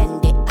pop,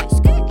 then dip.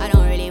 I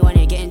don't really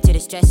wanna get into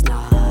the stress,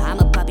 nah. I'm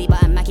a puppy,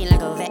 but I'm acting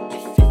like a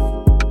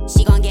vet.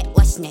 She gon' get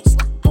what's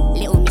next.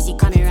 Little missy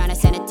coming around, I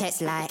send a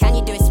text like, can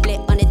you do a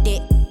split on the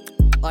dick?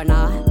 Or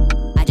nah?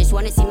 I just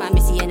wanna see my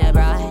missy in her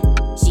bra.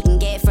 She can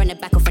get it from the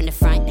back or from the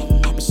front,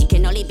 but she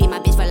can only be my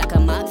bitch for like a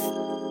month.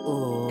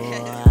 Ooh,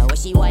 what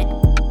she want?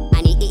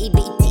 I need itty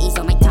bitty titties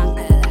on my tongue.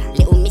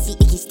 Little missy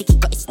icky sticky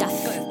got it stuff.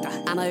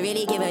 I'ma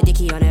really give her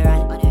dicky on her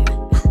run.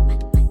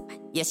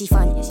 Yeah, she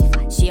fun.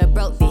 She a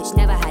broke bitch,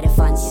 never had a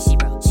funds.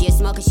 She a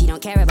smoker, she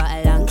don't care about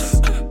her lungs.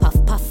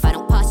 Puff puff, I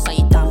don't pass, so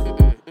you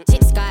dumb.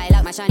 Chip sky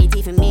like my shiny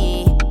teeth and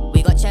me.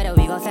 We got cheddar,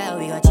 we got feta,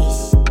 we got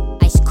cheese.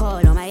 Ice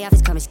cold on my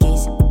office, come and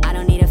skis. I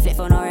don't need a flip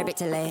phone or a brick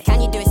to lay.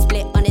 Can you do a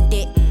split on the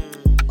dick?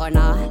 Or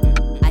nah?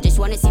 I just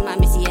wanna see my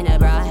missy in her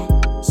bra.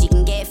 She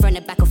can get it from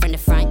the back or from the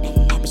front,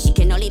 but she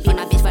can only be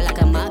my bitch for like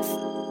a month.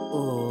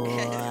 Ooh,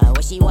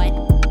 what she want?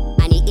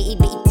 I need itty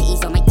bitty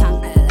titties on my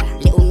tongue.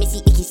 Little missy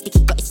icky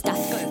sticky got it stuff.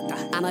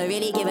 I'ma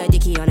really give her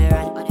dicky on her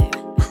run.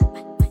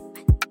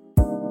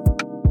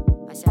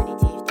 My shiny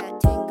teeth that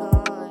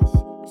twinkles,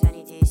 my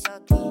shiny teeth so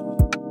clean.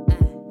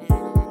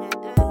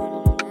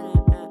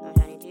 My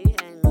shiny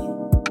teeth and me.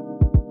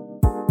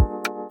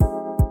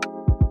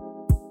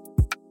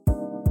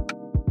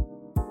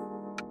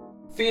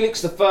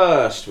 Felix the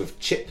First with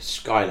Chip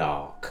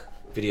Skylark.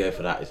 Video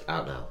for that is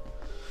out now.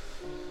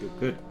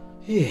 Good.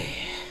 Yeah.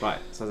 Right,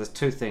 so there's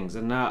two things,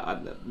 and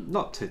now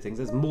not two things.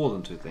 There's more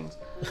than two things.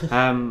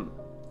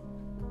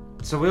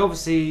 So we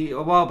obviously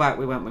a while back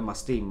we went with my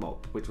Steam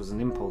mop, which was an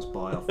impulse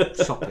buy off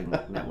Shopping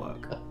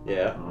Network.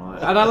 Yeah.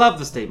 Right. And I love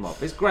the Steam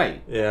mop. It's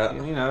great. Yeah.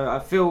 You know, I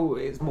feel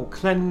it's more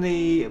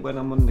cleanly when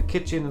I'm in the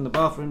kitchen and the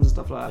bathrooms and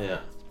stuff like that. Yeah.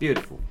 It's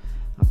beautiful.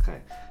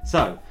 Okay.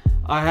 So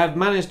I had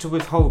managed to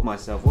withhold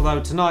myself, although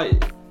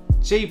tonight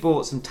she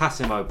bought some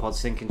Tassimo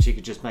pods thinking she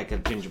could just make a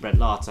gingerbread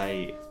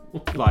latte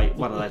like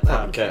one of those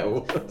pound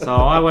kettle. So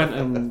I went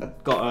and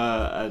got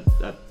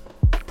a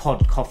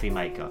pod coffee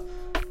maker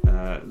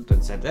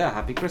and said, yeah,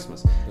 happy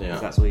Christmas. Yeah.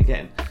 That's all you're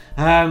getting.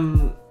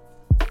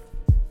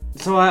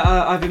 So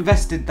I've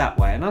invested that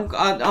way, and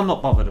I'm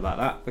not bothered about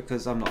that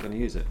because I'm not going to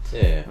use it.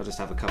 Yeah. I'll just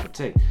have a cup of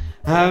tea.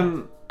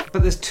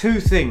 But there's two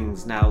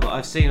things now that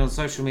I've seen on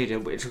social media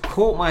which have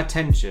caught my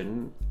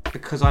attention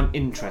because I'm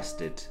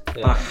interested,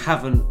 but I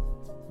haven't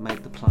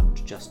made the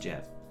plunge just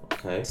yet.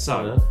 Okay.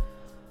 So,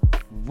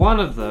 one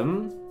of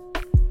them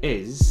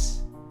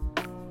is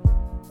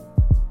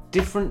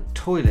different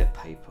toilet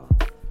paper.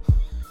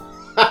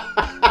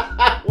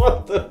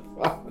 What the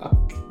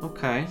fuck?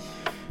 Okay.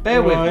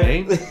 Bear with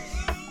me.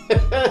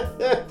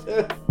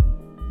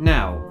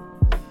 Now,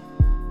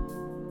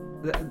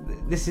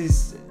 this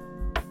is...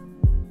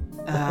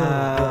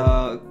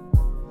 I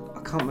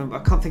can't remember.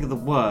 I can't think of the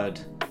word.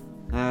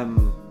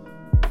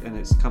 And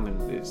it's coming.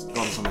 It's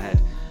gone from my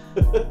head.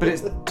 But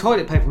it's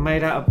toilet paper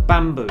made out of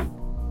bamboo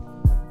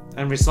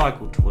and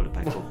recycled toilet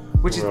paper,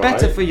 which is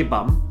better for your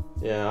bum.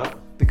 Yeah.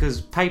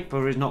 Because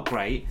paper is not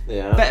great.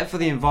 Yeah. Better for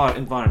the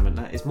environment.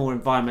 It's more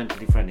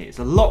environmentally friendly. It's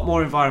a lot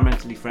more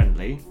environmentally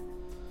friendly.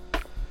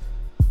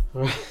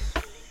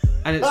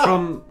 And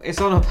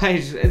it's on a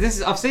page.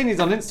 I've seen these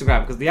on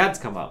Instagram because the ads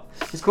come up.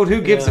 It's called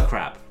Who Gives a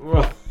Crap.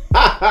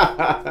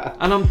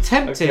 And I'm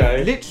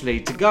tempted,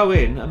 literally, to go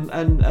in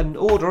and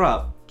order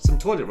up some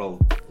toilet roll.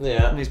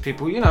 Yeah. And these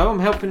people, I'm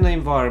helping the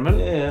environment.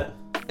 Yeah.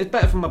 It's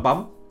better for my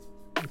bum.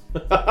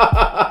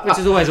 Which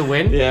is always a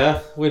win.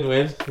 Yeah,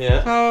 win-win.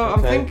 Yeah. So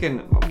I'm thinking,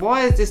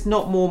 why is this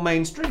not more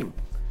mainstream?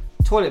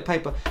 Toilet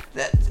paper.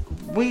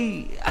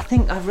 I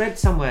think I read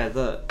somewhere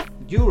that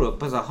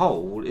Europe as a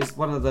whole is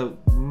one of the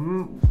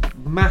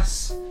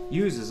mass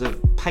users of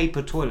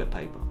paper toilet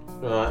paper.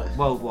 Right.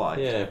 Worldwide.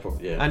 Yeah,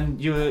 probably. Yeah. And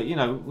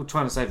we're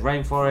trying to save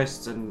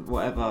rainforests and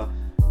whatever.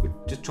 We're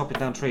just chopping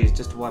down trees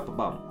just to wipe a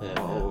bum.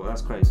 Yeah,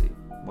 that's crazy.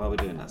 Why are we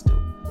doing that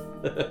still?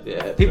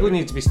 Yeah. People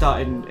need to be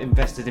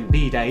invested in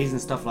B-days and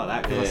stuff like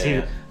that. Because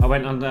I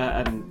went on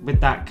and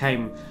with that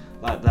came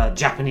like the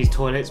Japanese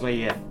toilets where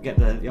you get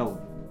the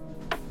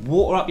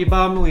water up your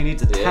bum or you need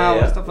to towel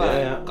and stuff like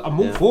that. I'm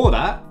all for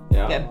that.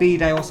 Yeah. Get a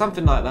B-day or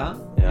something like that.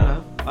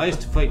 Yeah. I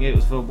used to think it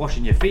was for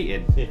washing your feet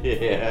in.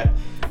 Yeah.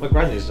 My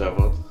gran used to have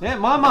one. Yeah,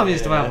 my mum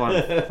used to have one.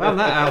 Found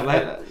that out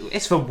later.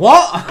 It's for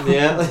what?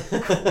 Yeah.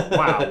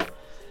 Wow.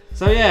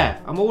 So yeah,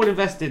 I'm all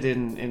invested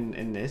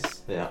in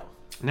this. Yeah.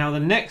 Now the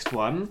next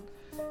one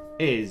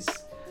is,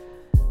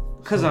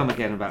 because I'm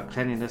again about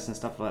cleanliness and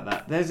stuff like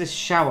that, there's this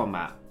shower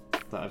mat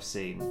that I've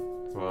seen.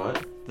 Right.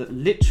 That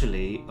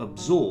literally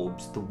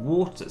absorbs the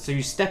water. So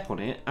you step on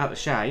it out the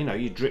shower,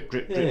 you drip,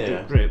 drip, drip,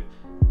 drip, drip.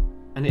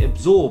 And it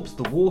absorbs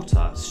the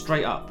water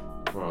straight up.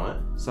 Right.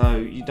 So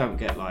you don't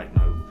get no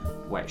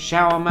wet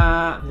shower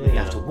mat. You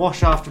have to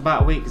wash after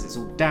about a week because it's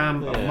all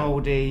damp and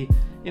mouldy.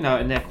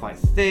 And they're quite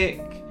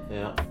thick.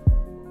 Yeah.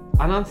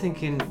 And I'm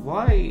thinking,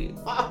 why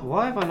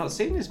have I not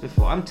seen this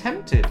before? I'm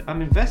tempted.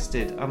 I'm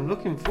invested. I'm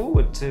looking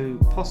forward to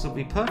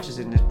possibly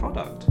purchasing this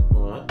product.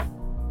 Right.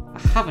 I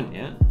haven't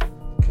yet.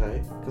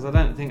 Okay. Because I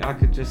don't think I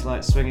could just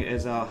like swing it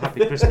as a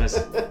Happy Christmas,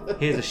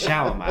 here's a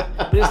shower mat.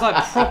 But it's like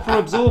proper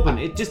absorbent,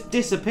 it just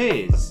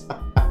disappears.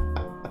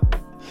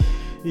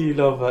 You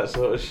love that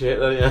sort of shit,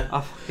 don't you?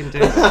 I fucking do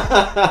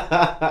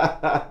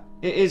that.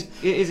 It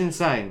is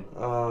insane.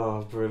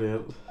 Oh,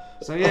 brilliant.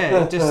 So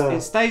yeah,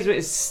 it stays with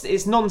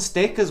it's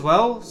non-stick as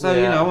well. So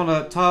you know, on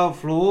a tile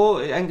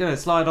floor, it ain't gonna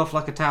slide off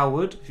like a towel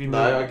would if you move.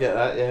 No, I get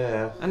that.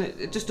 Yeah. And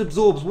it just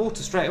absorbs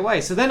water straight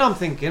away. So then I'm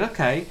thinking,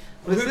 okay,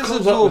 well, who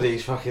comes up with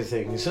these fucking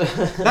things?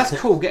 That's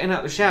cool, getting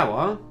out the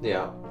shower.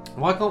 Yeah.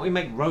 Why can't we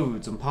make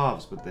roads and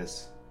paths with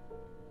this?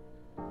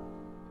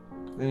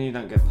 Then you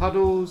don't get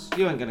puddles.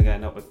 You ain't gonna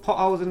end up with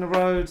potholes in the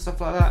road,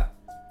 stuff like that.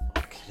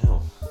 Fucking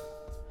hell.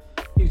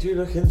 You do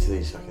look into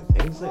these fucking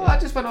things. Well, I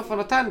just went off on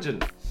a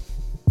tangent.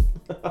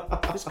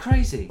 It's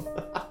crazy.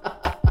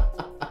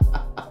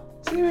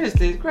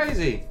 Seriously, it's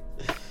crazy.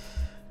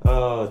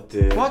 Oh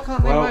dear. Why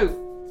can't they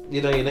vote?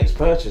 You know your next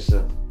purchase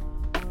then.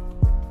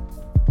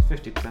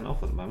 50%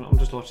 off at the moment. I'm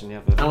just watching the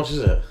advert. How much is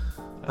it?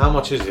 How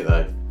much is it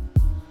though?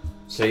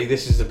 See,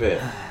 this is the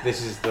bit.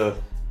 This is the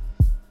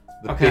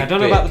okay, I don't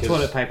know about the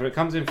toilet paper. It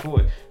comes in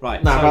 40.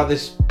 Right. No, so about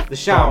this. The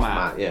shower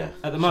mat. Yeah.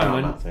 At the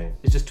moment,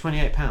 it's just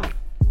 £28. And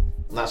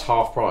that's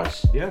half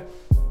price. Yeah.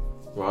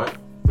 Right.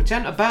 Which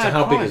ain't a bad So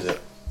how price. big is it?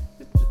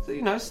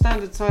 You know,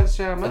 standard size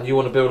shower mat. And you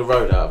want to build a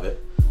road out of it,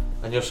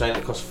 and you're saying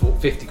it costs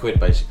 50 quid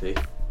basically,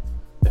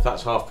 if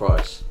that's half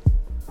price,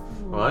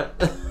 right?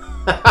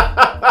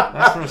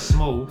 That's for a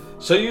small.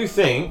 So you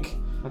think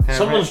Okay,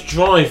 someone's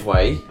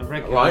driveway,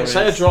 right?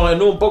 Say a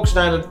normal bog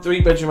standard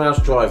 3-bedroom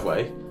house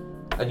driveway,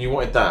 and you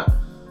wanted that.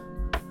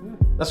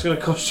 That's going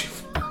to cost you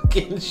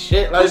fucking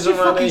shitloads of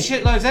money. Fucking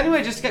shitloads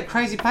anyway, just to get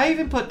crazy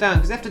paving put down,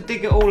 because they have to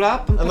dig it all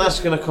up. And that's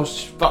going to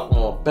cost a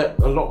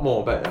lot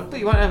more better. But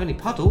you won't have any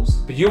puddles.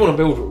 But you want to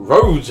build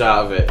roads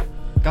out of it.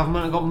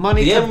 Government have got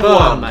money the to M1,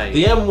 burn, mate.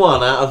 The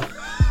M1 out of...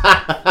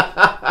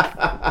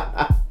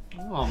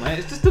 Oh, mate,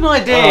 it's just an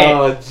idea.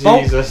 Oh,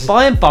 Jesus.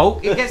 Buy in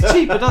bulk, it gets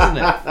cheaper, doesn't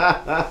it?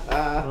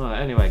 Right,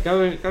 anyway,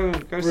 go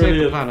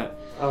save the planet.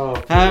 Oh,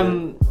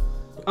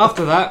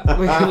 after that,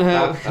 we're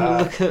gonna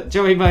look at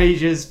Joey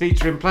Majors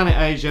featuring Planet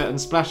Asia and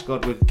Splash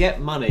God with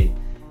Get Money.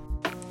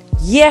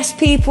 Yes,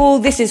 people,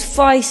 this is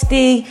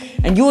Feisty,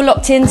 and you're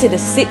locked into the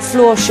 6th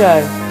Floor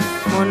Show.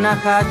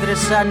 Μονάχα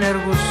άντρες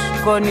άνεργους,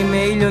 σκόνη με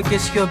ήλιο και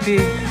σιωπή.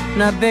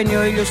 Να μπαίνει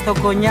ο ήλιος στο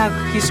κονιάκ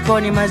και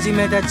σκόνη μαζί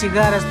με τα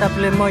τσιγάρα στα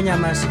πλεμόνια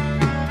μας.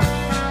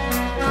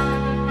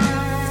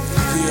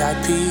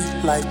 VIP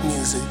Life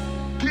Music.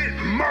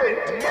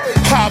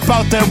 Hop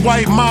out that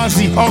white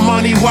Mozzie,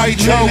 Armani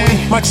white Joey.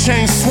 My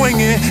chain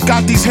swinging,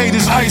 got these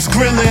haters ice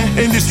grilling.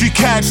 Industry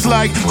cats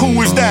like, who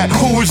is that?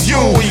 Who is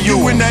you?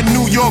 You in that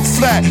New York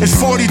flat, it's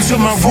 40 to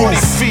my roof.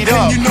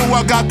 And you know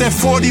I got that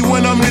 40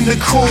 when I'm in the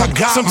coupe.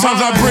 Sometimes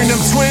I bring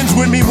them twins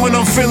with me when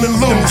I'm feeling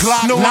loose.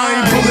 No,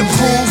 I ain't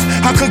bulletproof,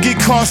 I could get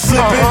caught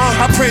slipping.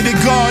 I pray to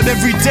God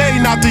every day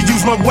not to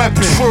use my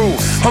weapon.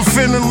 I'm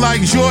feeling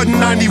like Jordan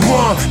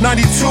 91,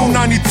 92,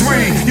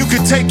 93. You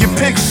could take your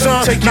pick,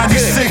 son.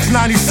 96,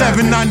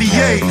 97,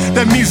 98.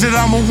 That means that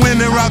I'm a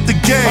winner out the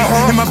gate.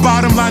 And my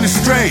bottom line is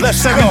straight.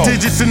 7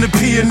 digits in the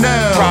P&L.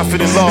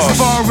 Profit and loss. As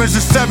far as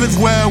the 7th,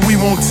 well, we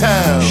won't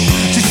tell.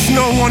 Just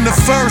know on the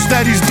 1st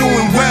that he's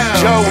doing well.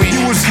 Joey,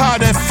 you was hot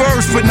at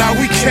first, but now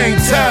we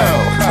can't tell.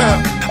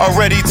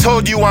 Already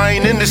told you I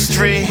ain't in the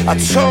street.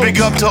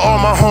 Big up to all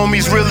my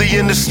homies really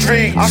in the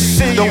street.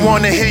 Don't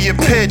wanna hear your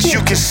pitch,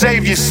 you can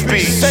save your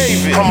speech.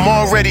 I'm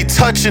already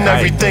touching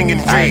everything in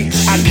reach.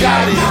 I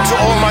got it. To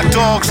all my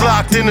dogs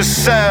locked in a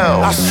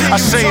cell, I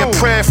say a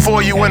prayer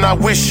for you and I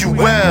wish you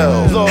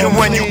well. And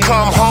when you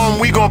come home,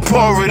 we gon'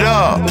 pour it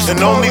up.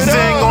 The only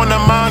thing on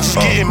our minds is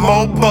getting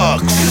more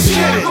bucks.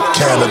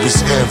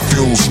 Cannabis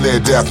infused near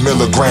death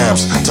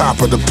milligrams.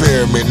 Top of the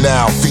pyramid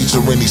now,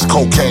 featuring these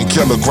cocaine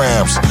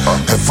kilograms.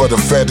 And for the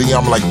Fetty,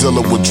 I'm like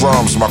dealing with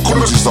drums. My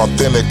coochie's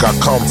authentic, I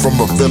come from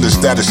a village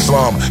that is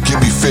slum. Give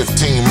me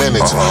 15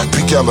 minutes.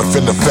 Peak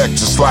elephant effect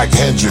just like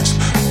Hendrix.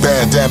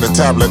 Bandana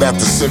tablet at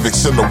the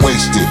Civics in the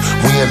wasted.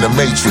 We in the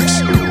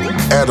Matrix.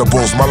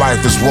 Edibles, my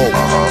life is woke.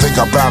 Think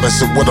I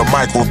balance it with a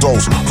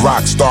microdose.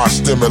 Rockstar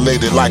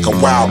stimulated like a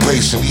wild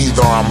patient.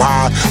 Either I'm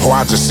high or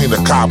I just seen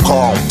a cop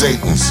car on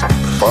Dayton's.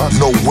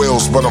 No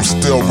wheels, but I'm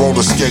still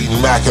roller skating,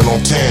 macking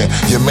on 10.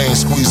 Your main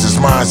squeeze is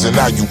mine, and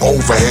now you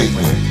overhating.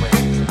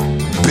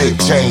 Big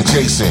chain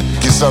chasing,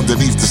 gets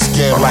underneath the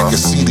skin like a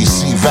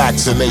CDC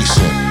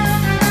vaccination.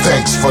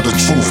 Thanks for the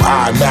truth,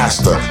 I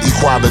master.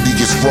 Equality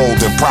gets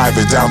rolled in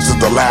private down to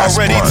the last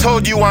Already one.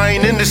 told you I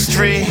ain't in the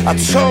street.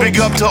 Big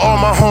up to all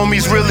my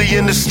homies really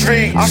in the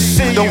street.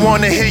 Don't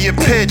wanna hear your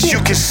pitch, you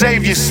can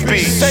save your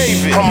speech.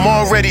 I'm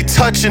already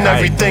touching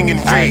everything in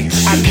reach.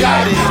 I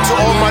got it. To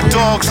all my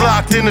dogs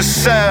locked in a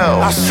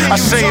cell, I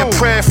say a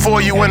prayer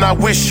for you and I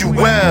wish you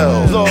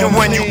well. And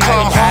when you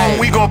come home,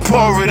 we gon'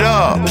 pour it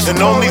up. The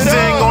only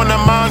thing on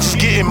our minds is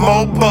getting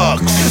more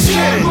bucks.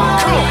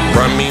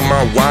 Run me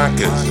my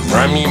walkers,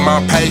 run me me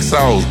my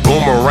pesos.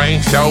 Boomerang,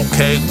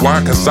 showcake,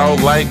 guacaso,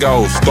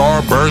 Legos.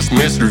 Starburst,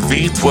 Mr.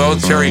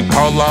 V12, Cherry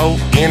Polo.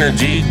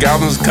 Energy,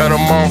 goblins cut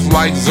them off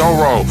like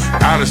Zorro.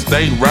 Out of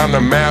state, round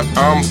the map,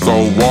 I'm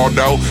so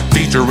Waldo.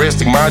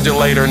 Futuristic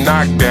modulator,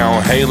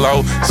 knockdown,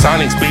 Halo.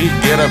 Sonic speed,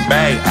 get a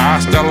bag,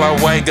 hasta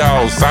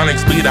luego. Sonic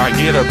speed, I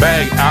get a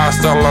bag,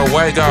 hasta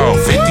luego.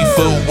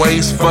 50-foot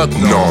waist, fuck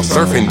no.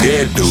 Surfing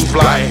dead dudes,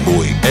 Black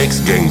Boy, X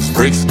Games,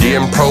 bricks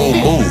getting pro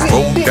move.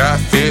 Oh, got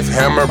fifth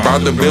hammer,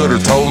 about to build a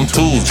totem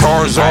tools.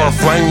 Charizard,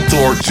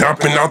 flamethrower,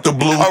 jumping out the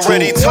blue.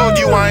 Already told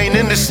you I ain't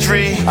in the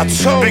street.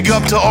 Big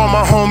up to all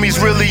my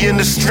homies really in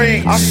the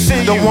street.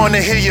 Don't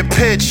wanna hear your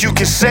pitch, you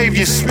can save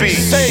your speech.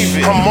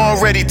 I'm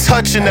already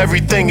touching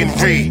everything in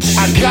reach.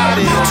 I got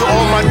it. To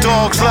all my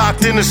dogs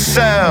locked in a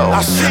cell,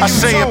 I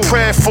say a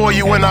prayer for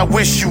you and I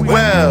wish you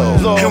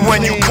well. And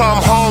when you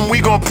come home, we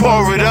gon'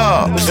 pour it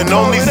up. The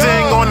only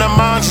thing on the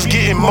mind is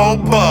getting more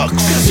bucks.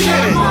 Let's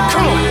get it.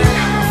 Come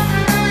on.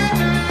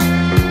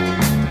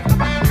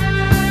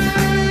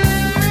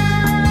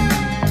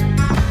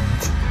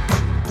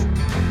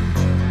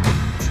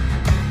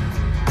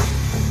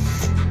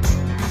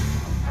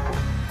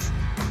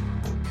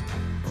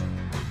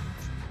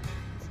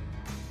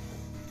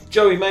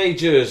 Joey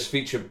Majors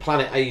featuring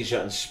Planet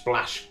Asia and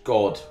Splash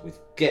God with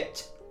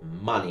Get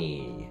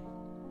Money.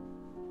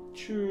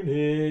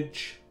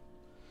 Tunage.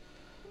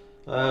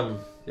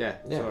 Yeah,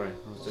 sorry.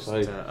 I was just,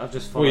 I've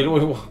just followed.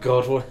 Oh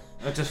God, what?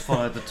 I just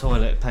followed the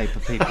toilet paper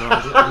people.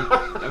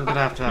 I'm gonna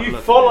have to have a look. You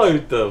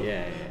followed them?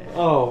 Yeah.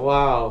 Oh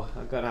wow!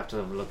 I'm gonna have to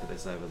have a look at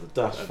this over the.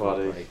 That's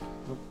funny.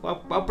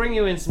 I'll bring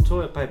you in some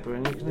toilet paper,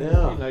 and you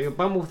know your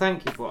bum will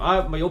thank you for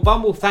it. Your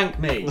bum will thank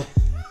me.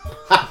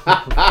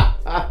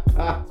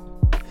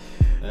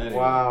 Anyway.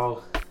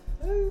 Wow.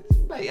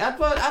 Mate,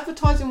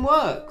 advertising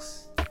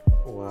works.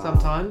 Wow.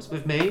 Sometimes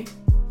with me,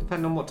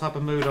 depending on what type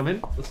of mood I'm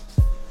in.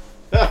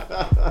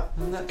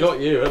 Got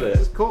you, hasn't it?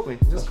 Just caught me.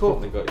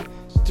 Got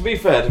you. To be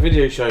fair, the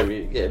video showed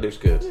me, yeah, it looks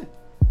good. Yeah.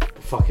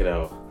 But fucking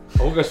hell.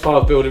 I won't go as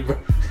far as building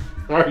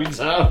roads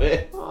out of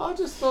it. Oh, I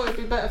just thought it'd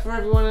be better for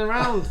everyone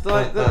around.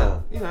 Like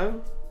that, you know.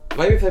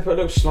 Maybe if they put a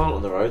little slant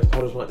on the road, the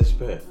puddles might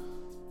disappear.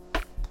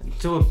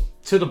 To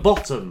the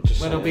bottom, just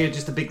where there'll be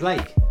just a big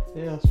lake.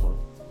 Yeah, that's fine.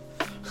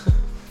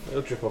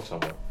 It'll drip off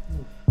somewhere.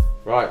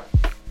 Right,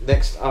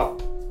 next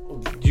up.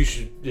 You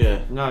should,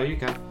 yeah. No, you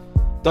can.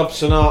 Dub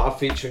Sonata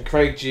featuring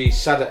Craig G,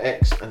 Sadat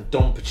X and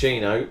Don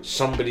Pachino.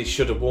 Somebody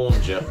should have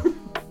warned you.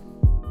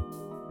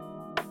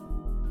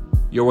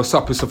 Yo, what's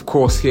up? It's of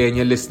course here, and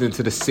you're listening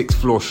to the 6th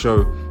Floor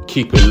Show.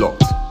 Keep it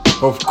locked.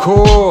 Of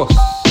course.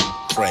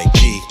 Craig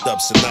G, Dub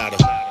Sonata,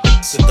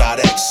 Sadat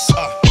X.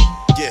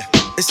 Yeah,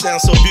 it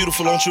sounds so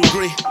beautiful, don't you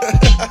agree?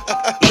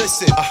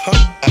 Listen,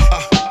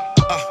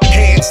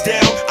 hands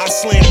down, I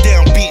slam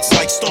down beats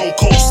like Stone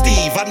Cold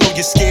Steve. I know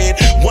you're scared,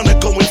 wanna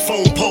go and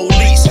phone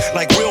police.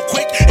 Like real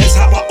quick, is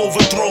how I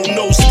overthrow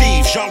no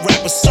Steve. Young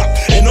rappers suck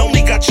and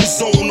only got your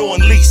zone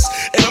on lease.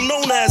 And I'm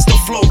known as the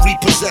flow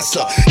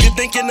repossessor. You're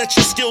thinking that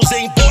your skills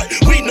ain't bought,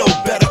 we know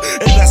better.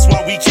 And that's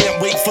why we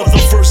can't wait for the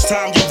first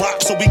time you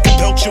rock, so we can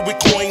pelt you with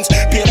coins,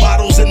 beer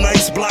bottles and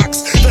nice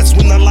blocks. That's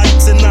when the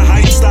lights and the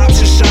hype stops,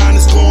 your shine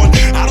is gone.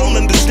 I don't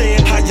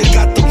understand how you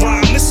got the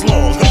rhyme this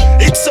long.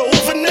 It's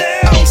over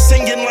now. I'm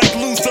singing like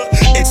Luther.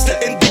 It's the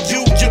end of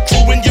you, your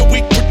crew and your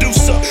weak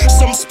producer.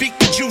 Some speak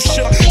the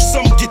juicer,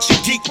 some get you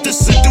geek to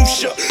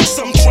seduce ya.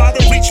 Some try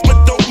to reach but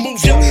don't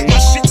move ya. My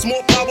shit's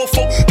more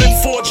powerful than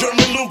 4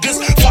 German Lugers.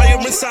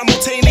 Firing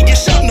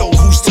simultaneous, y'all know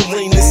whose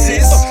terrain this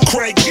is.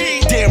 Craig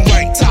G, damn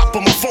right, top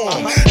of my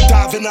form.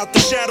 Diving out the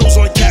shadows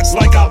on cats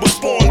like I was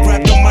born.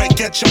 Grab the mic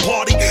at your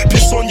party,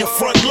 piss on your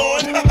front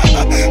lawn.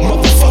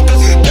 Motherfucker,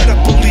 better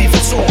believe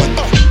it's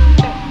on.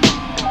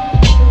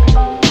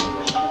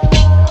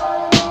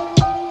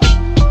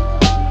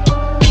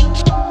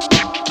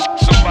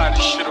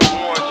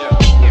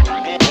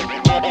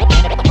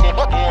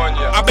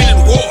 I've been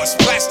in wars,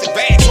 plastic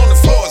bags on the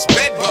floors,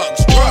 bed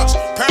bugs, drugs,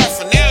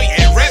 paraphernalia,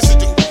 and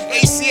residue.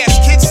 ACS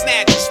kid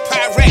snatchers,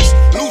 Pyrex,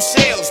 loose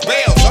shells,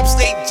 bails,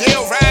 upstate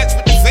jail rides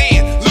with the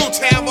van, little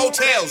town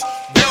motels,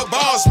 bell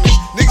barsmen,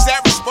 niggas that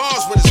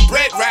responds when it's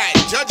bread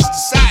riding, judges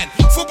deciding,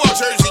 football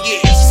jersey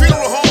years,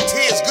 funeral home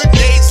tears, good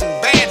days and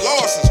bad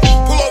losses,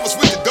 pullovers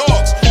with the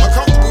dogs,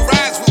 uncomfortable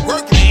rides with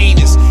working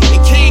anus, and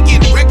can't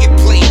get record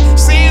plate,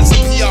 sands of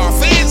PR,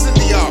 fans in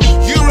the yard,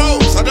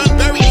 euros, I done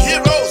buried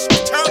heroes,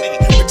 eternity,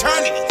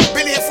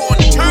 been here for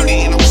an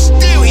eternity, and I'm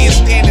still here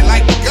standing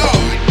like the God.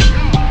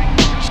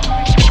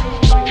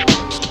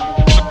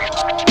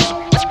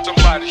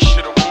 Somebody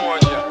should have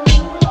warned ya.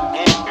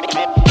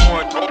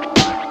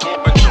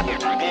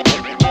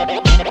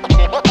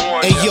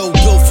 Hey yo,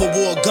 built for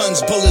war,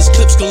 guns, bullets,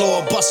 clips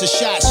galore, bust a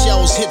shot,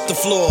 shells hit the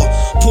floor.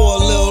 Pour a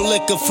little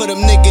liquor for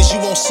them niggas you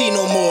won't see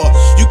no more.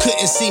 You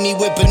couldn't see me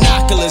with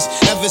binoculars.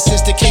 Ever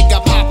since the cake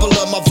got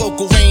popular, my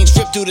vocal range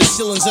ripped through the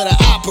ceilings of the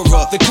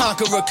opera. The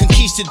conqueror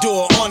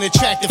conquistador on the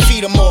track to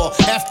feed them all.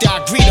 After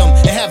I greet them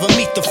and have them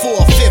meet the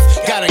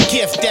 4/5, got a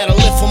gift that'll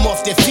lift them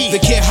off their feet. The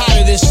kid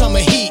hotter than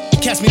summer heat.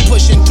 Catch me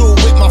pushing through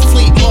with my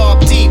fleet mob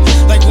deep,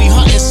 like we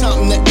hunting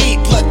something to eat.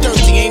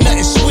 Bloodthirsty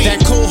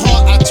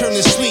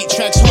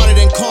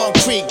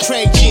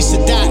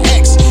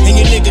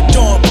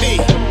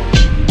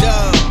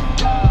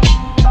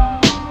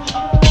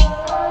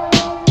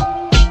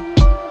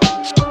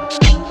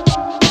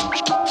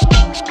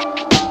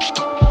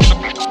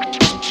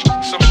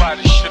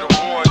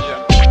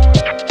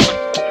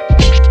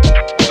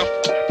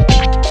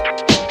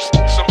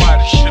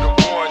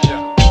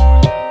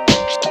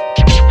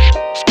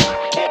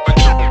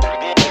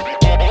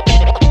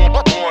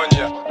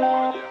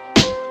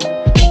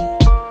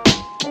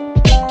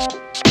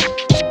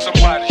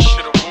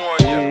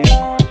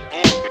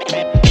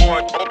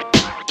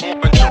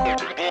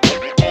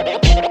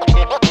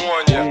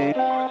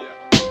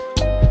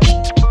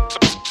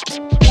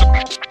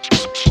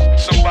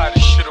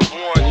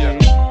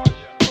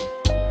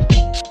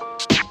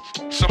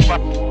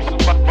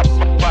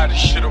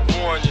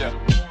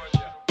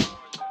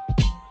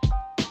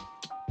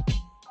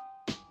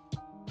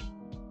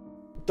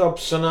Dub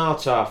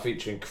Sonata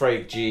featuring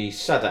Craig G,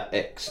 Sadat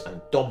X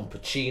and Dom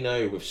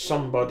Pachino with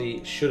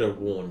Somebody Should Have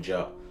Warned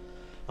Ya.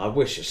 I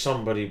wish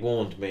somebody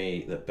warned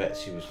me that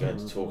Betsy was going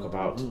to talk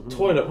about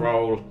toilet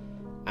roll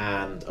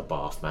and a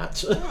bath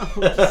mat.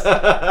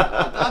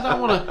 I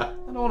don't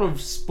want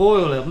to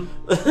spoil them.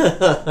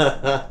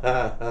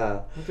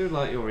 I do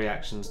like your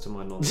reactions to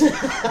my nonsense.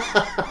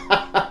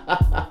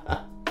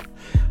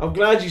 I'm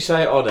glad you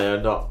say it on air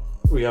and not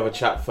we have a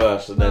chat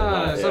first and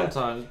then.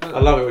 Sometimes. I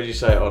love it when you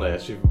say it on air.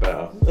 It's even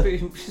better.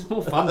 It's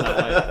more fun that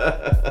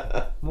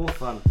way. More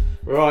fun.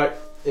 Right,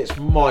 it's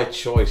my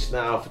choice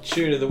now for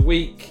Tune of the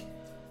Week.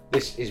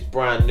 This is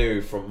brand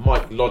new from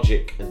Mike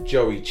Logik and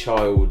Joey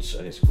Childz,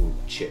 and it's called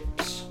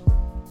Chips.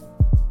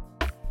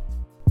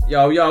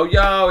 Yo, yo,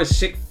 yo, it's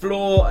Sick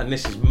Floor, and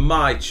this is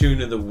my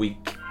Tune of the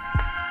Week.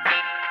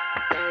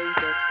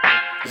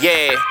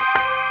 Yeah.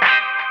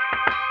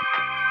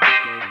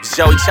 It's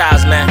Joey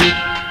Childz,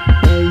 man.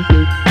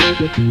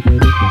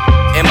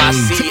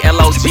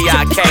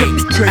 M-I-C-L-O-G-I-K.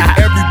 Take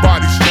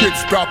everybody's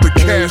chips, bout to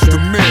cash the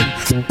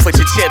men. Put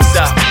your chips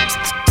up.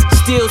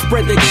 Still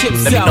spread the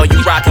chips Let me know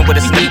you rockin' with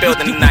us in the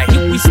building tonight.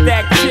 We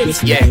stack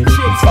chips. Yeah.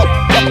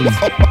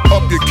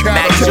 Up your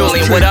Max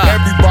Julian, what up?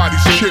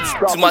 Everybody's chips.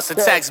 Too much to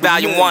text,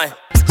 volume 1.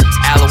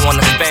 Aloe on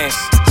the spins.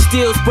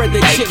 Still spread the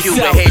chips AQ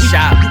out. with his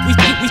shop.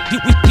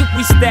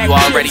 We stack You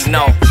already chips.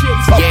 know.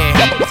 Yeah.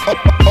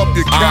 Up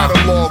your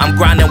catalog. I'm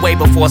grinding way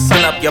before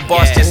sunup. Your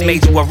boss just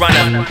made you a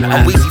runner.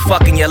 I'm wheezy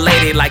fucking your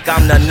lady like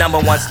I'm the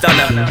 #1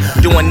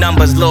 stunner. Doing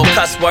numbers, little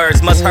cuss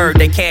words. Must heard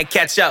they can't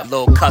catch up.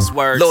 Little cuss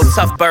words. Little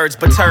tough birds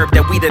perturbed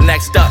that we the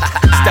next up.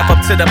 Step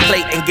up to the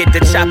plate and get the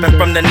chopping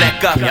from the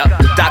neck up.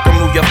 Doc,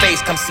 remove your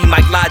face. Come see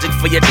Mike Logic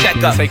for your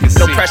checkup.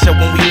 No pressure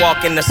when we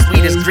walk in. The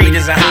sweetest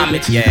greetings and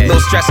homage. Little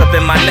stress up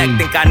in my neck.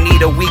 Think I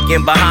need a week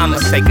in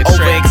Bahamas.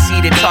 Over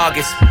exceeded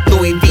targets.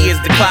 Louis V is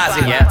the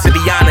closet. To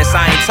be honest,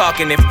 I ain't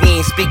talking if we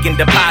ain't speaking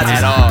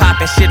deposits.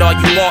 Popping shit all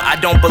you want, I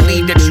don't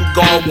believe that you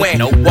gon' win.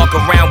 Walk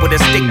around with a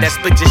stick that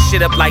split your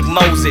shit up like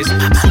Moses.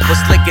 Super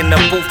slick in the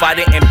booth, I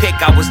didn't pick,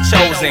 I was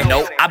chosen.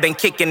 I've been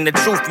kicking the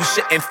truth, you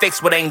shouldn't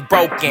fix what ain't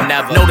broken.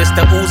 Notice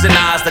the oohs and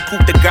ahs, the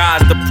coup de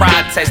grace, the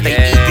pride test. They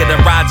eager to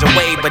ride your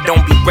way, but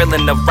don't be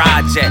willing to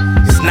ride yet.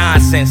 It's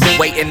nonsense,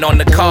 waiting on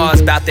the cars,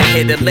 about to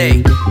hit a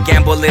lick.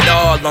 Gamble it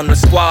all on the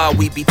squad,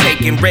 we be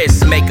taking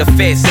risks. Make a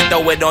fist,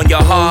 throw it on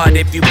your heart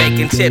if you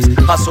making chips.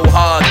 Hustle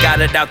hard, got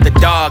it out the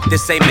dog,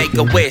 this ain't make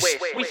a wish.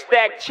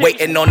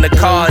 Waiting on the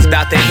cars,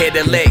 about to hit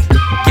a lick.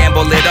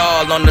 Gamble it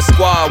all on the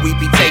squad, we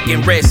be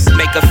taking risks.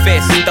 Make a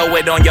fist, throw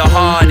it on your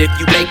heart if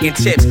you making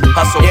chips.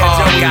 Hustle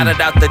hard, got it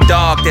out the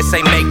dog, this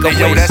ain't make a wish.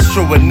 Yo, that's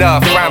true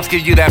enough. Rhymes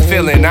give you that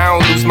feeling. I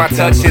don't lose my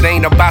touch. It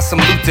ain't about some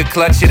loot to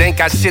clutch. It ain't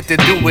got shit to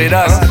do with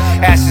us.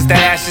 Ashes to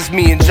ashes,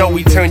 me and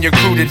Joey turn your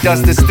crew to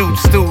dust. The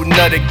student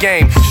of the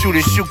game.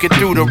 Shooters shoot it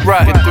through the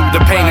rut. The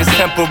pain is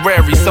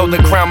temporary, so the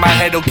crown my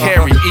head'll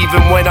carry.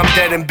 Even when I'm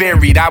dead and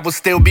buried, I will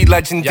still be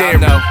legendary.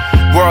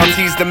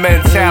 Royalty's the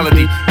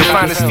mentality. The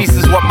finest feast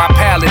is what my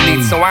palate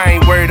needs, so I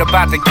ain't worried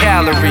about the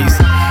calories.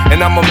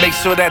 And I'ma make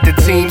sure that the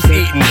team's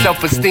eating,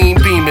 self-esteem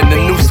beaming. The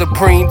new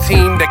supreme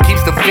team that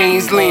keeps the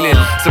fiends leaning.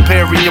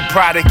 Superior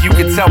product, you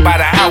can tell by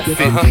the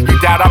outfit. You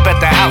doubt, I bet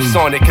the house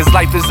on it, cause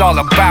life is all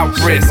about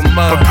risk.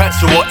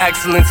 Perpetual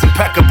excellence,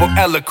 impeccable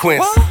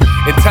eloquence.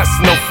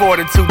 Intestinal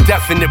fortitude,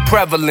 definite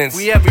prevalence.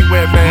 We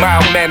everywhere, man.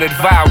 Mild-mannered,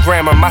 vile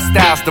grammar. My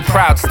style's the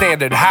proud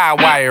standard. High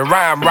wire,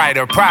 rhyme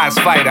writer, prize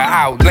fighter,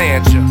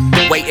 outlander.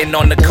 Waiting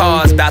on the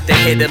cars, about to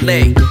hit a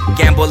lick.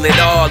 Gamble it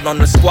all on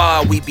the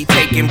squad, we be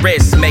taking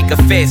risks. Make a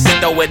fist,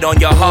 throw it on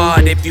your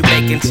heart if you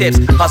making chips.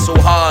 Hustle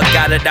hard,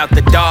 got it out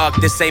the dog,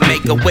 this ain't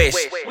make a wish.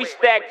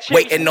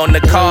 Waiting on the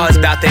cars,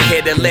 about to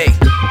hit a lick.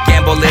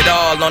 Gamble it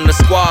all on the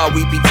squad,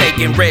 we be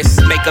taking risks.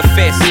 Make a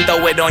fist,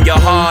 throw it on your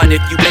heart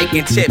if you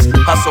making chips.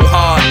 Hustle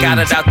hard, got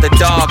it out the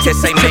dog,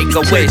 this ain't make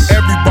a wish.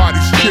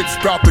 Everybody's chips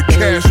bout to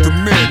cash the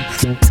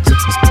men.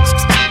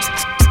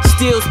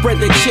 Still spread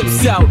the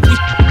chips out.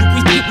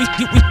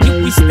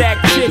 We stack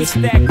chips.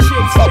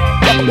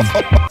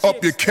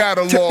 Up your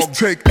catalog.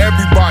 Take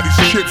everybody's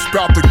chips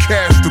bout to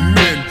cash the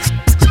men.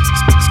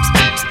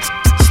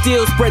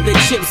 Still spread the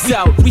chips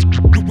out.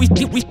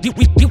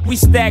 We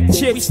stack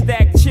chips.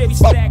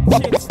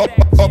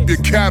 Up your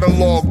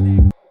catalog.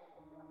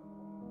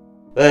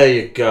 There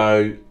you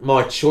go.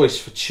 My choice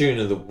for Tune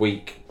of the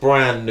Week.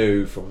 Brand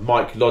new from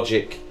Mike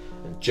Logik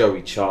and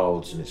Joey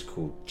Childz, and it's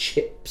called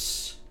Chips.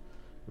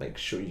 Make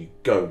sure you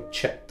go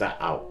check that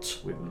out.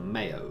 With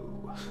mayo.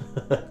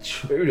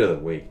 Tune of the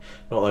Week.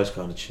 Not those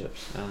kind of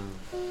chips.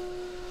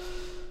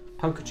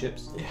 Poker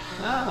chips. Yeah.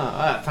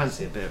 I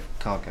fancy a bit of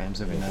card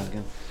games every now and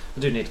again. I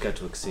do need to go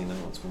to a casino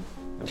once for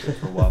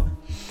a while.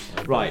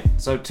 Right,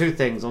 so 2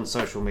 things on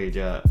social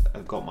media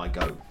have got my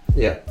go.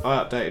 Yeah.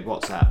 I updated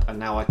WhatsApp and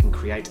now I can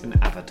create an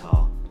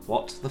avatar.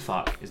 What the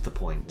fuck is the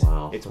point?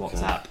 Wow. It's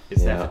WhatsApp.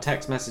 It's there for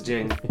text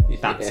messaging.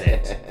 That's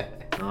it.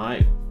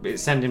 Alright?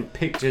 It's sending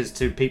pictures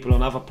to people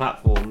on other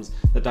platforms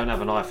that don't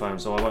have an iPhone,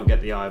 so I won't get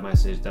the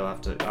iMessage. They'll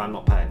have to. I'm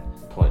not paying.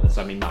 Pointless.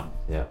 So I mean, mum.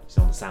 Yeah. It's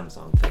on the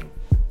Samsung thing.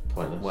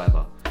 Pointless.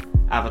 Whatever.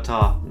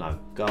 avatar, no,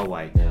 go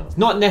away. Yeah. It's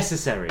not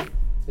necessary.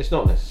 It's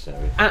not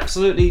necessary.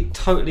 Absolutely,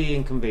 totally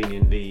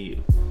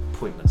inconveniently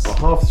pointless. Well,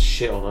 half the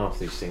shit on half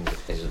these things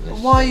isn't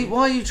necessary.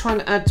 Why are you trying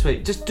to add to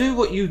it? Just do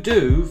what you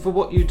do for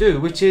what you do,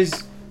 which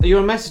is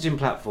you're a messaging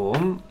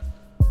platform.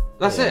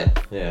 That's it.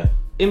 Yeah.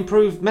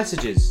 Improve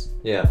messages.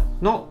 Yeah.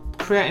 Not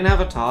create an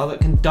avatar that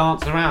can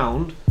dance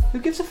around. Who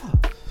gives a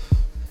fuck?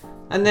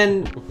 And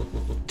then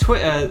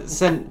Twitter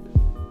sent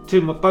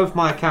to both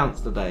my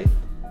accounts today,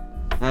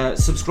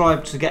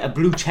 subscribe to get a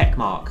blue check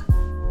mark.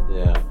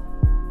 Yeah.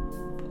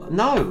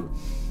 No,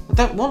 I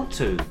don't want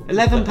to.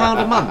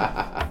 £11 a month.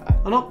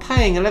 I'm not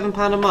paying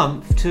 £11 a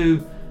month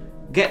to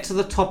get to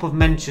the top of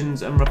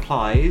mentions and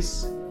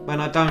replies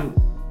when I don't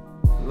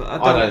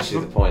see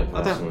the point,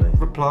 personally. I don't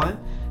reply.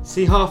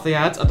 See half the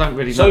ads, I don't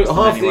really know. So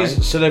half anyway.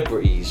 These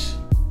celebrities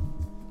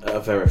are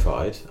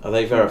verified. Are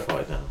they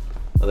verified now?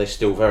 Are they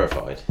still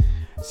verified?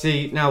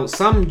 See, now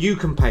some you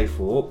can pay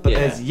for, but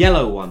there's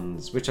yellow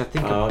ones, which I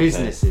think are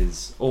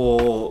businesses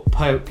or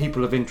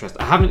people of interest.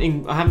 I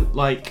haven't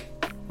like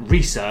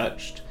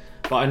researched,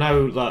 but I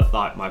know that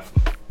like my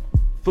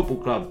football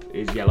club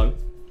is yellow.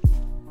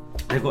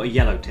 They've got a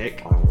yellow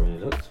tick. I haven't really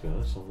looked, to be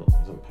honest. I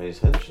don't pay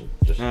attention.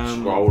 Just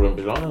scroll and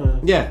be like,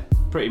 yeah,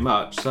 pretty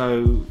much.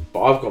 So,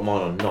 but I've got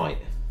mine on night.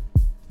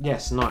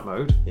 Yes, night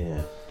mode.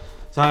 Yeah.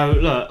 So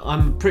look,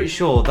 I'm pretty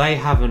sure they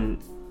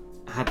haven't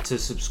had to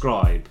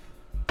subscribe.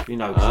 You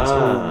know,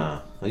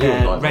 because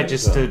they're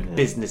registered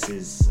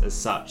businesses as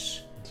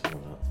such.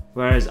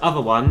 Whereas other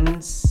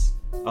ones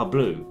are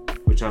blue,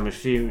 which I'm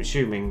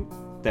assuming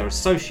they're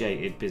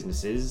associated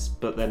businesses,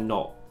 but they're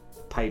not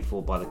paid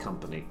for by the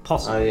company.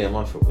 Possibly. Oh yeah,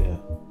 my fault.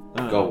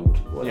 Yeah. Gold.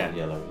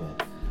 Yellow.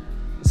 Yeah.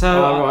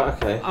 So right,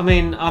 okay. I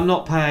mean, I'm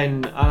not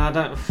paying, and I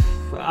don't.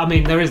 I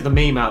mean, there is the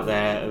meme out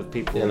there of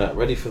people. Yeah, look,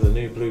 ready for the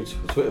new blue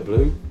Twitter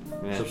blue.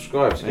 Yeah.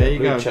 Subscribe to get a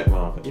blue check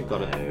mark. You've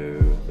got it.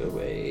 No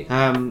way.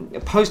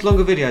 Post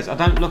longer videos. I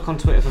don't look on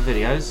Twitter for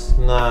videos.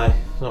 No,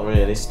 not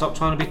really. Stop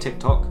trying to be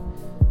TikTok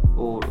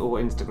or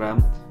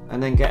Instagram,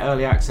 and then get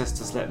early access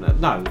to Slipknot.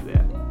 No,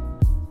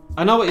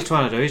 I know what he's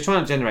trying to do. He's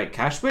trying to generate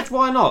cash, which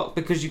why not?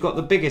 Because you've got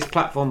the biggest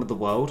platform of the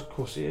world. Of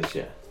course he is.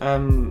 Yeah.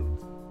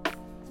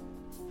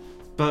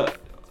 But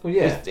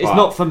it's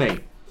not for me.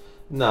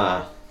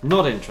 Nah,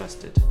 not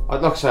interested.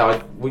 Like I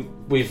say,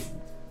 we've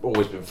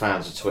always been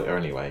fans of Twitter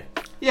anyway.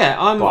 Yeah,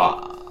 I'm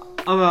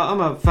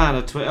a fan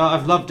of Twitter.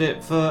 I've loved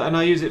it and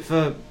I use it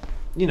for,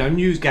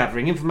 news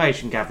gathering,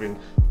 information gathering,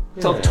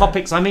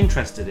 topics I'm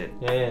interested in.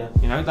 Yeah.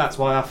 You know, that's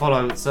why I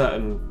follow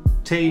certain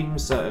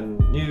teams, certain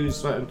news,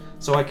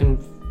 so I can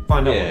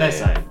find out what they're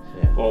saying,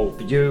 or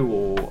you,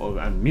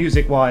 or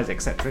music-wise,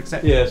 etc.,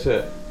 etc. Yeah, that's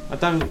it. I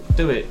don't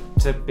do it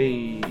to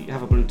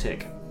have a blue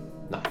tick.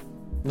 No,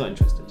 not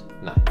interested.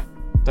 No,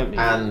 don't need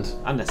it.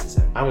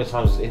 Unnecessary. How many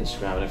times does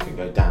Instagram and everything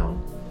go down?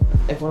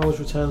 Everyone always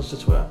returns to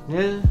Twitter.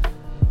 Yeah,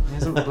 he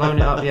hasn't blown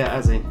it up yet,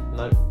 has he?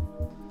 No.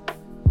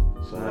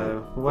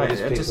 So, wait,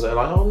 these people that are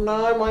like, oh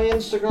no, my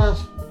Instagram.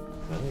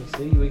 Well, you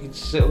see, we can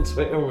sit on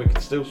Twitter and we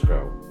can still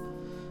scroll.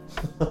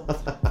 So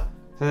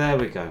there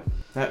we go.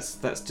 That's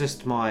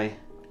just my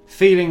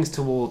feelings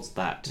towards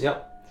that.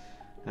 Yep.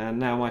 And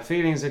now my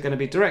feelings are going to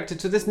be directed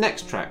to this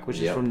next track, which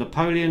is from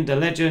Napoleon, The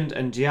Legend,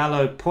 and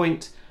Giallo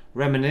Point,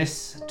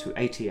 Reminisce to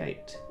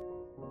 88.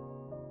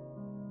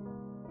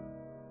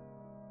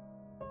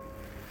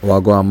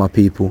 Wagwan, my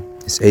people,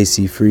 it's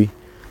AC3.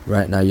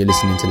 Right now you're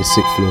listening to the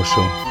 6th Floor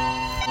Show.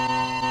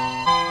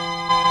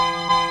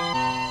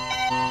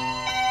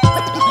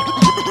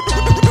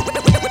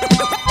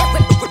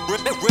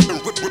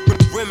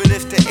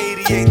 Reminisce to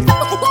 88.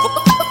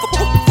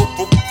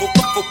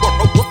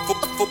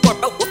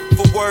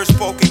 For words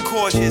spoken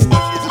cautious.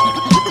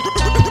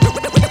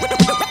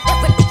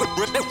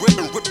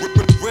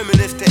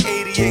 Reminisce to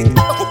 88.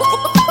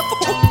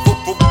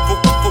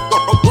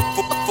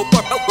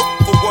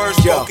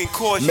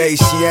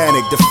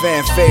 Messianic, the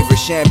fan favorite,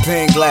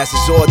 champagne glasses,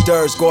 hors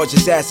d'oeuvres,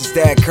 gorgeous asses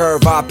that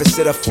curve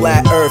opposite a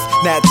flat earth.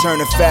 Nat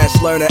Turner,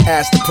 fast learner,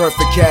 ask the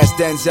perfect cast,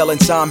 Denzel and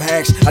Tom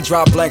Hanks. I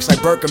drop blanks like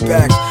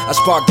Birkenbacks. I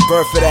spark the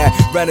birth of that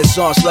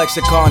Renaissance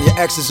lexicon. Your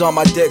ex is on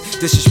my dick,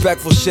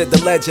 disrespectful shit,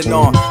 the legend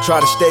on. Try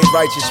to stay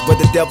righteous, but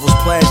the devil's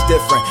plan's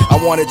different. I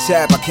want to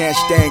tap, I can't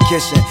stand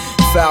kissing.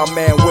 Foul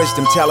man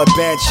wisdom,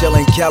 Taliban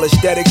chilling,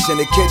 calisthenics in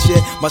the kitchen.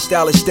 My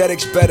style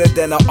aesthetics better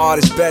than an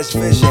artist's best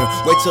vision.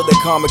 Wait till the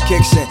karma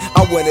kicks in,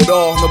 I win it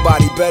all.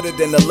 Nobody better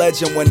than the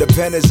legend when the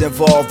pen is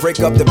involved. Break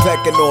up the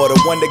pecking order,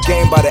 won the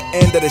game by the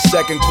end of the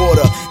second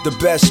quarter. The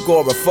best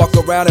scorer, fuck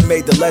around and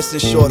made the lesson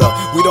shorter.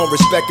 We don't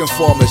respect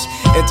informers,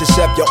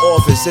 intercept your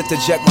office,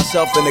 interject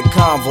myself in the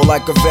convo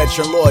like a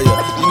veteran lawyer.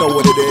 You know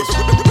what it is.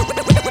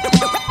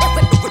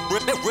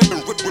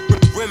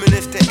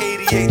 Reminisce to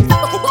 88.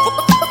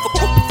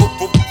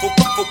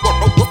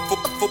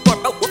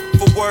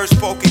 For words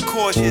spoken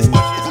cautious.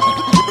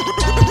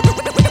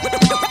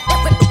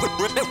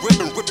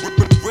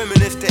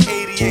 Reminisce to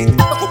 88.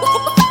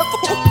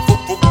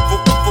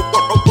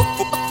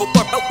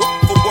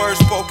 For words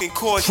spoken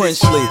cautious.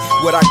 Princely,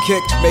 what I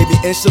kick made me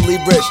instantly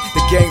rich.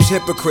 The game's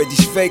hypocrite,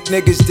 these fake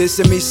niggas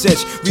dissing me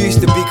since we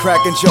used to be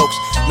cracking jokes.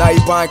 Now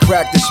you buying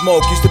crack to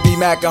smoke, used to be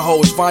macking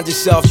hoes. Find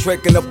yourself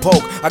tricking a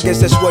poke, I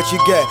guess that's what you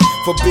get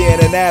for being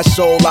an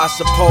asshole, I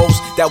suppose.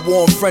 That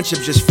warm friendship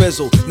just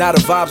fizzled, now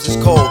the vibes is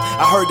cold.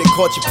 I heard they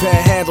caught you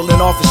panhandling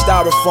off a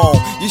styrofoam.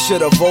 You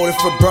should have voted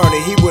for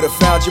Bernie, he would have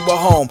found you a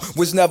home.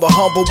 Was never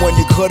humble when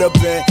you could have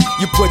been.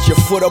 You put your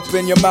foot up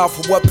in your mouth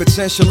for what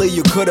potentially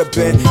you could have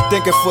been.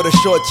 Thinking for the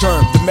short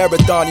term, the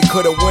marathon you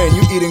could have win.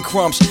 You eating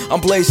crumbs,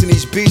 I'm blazing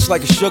these beats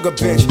like a sugar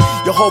bench.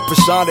 Your whole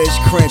persona is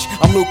cringe.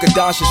 I'm Luka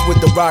Doncic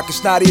with the rock,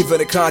 it's not even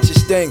a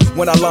conscious thing.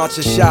 When I launch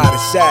a shot,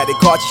 it's sad. They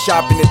caught you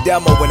shopping the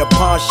demo in a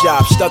pawn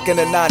shop. Stuck in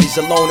the 90s,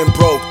 alone and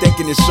broke,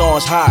 thinking your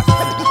song's hot.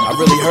 I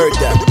really heard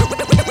that.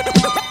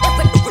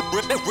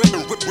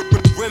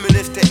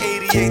 Reminisce to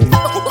 88.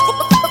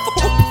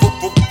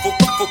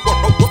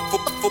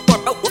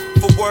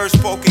 For words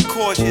spoken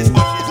cautious.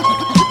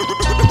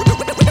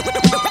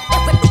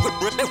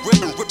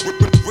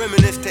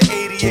 Reminisce to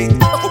 88.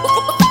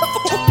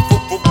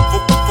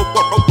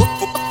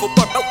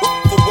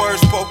 For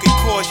words spoken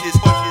cautious.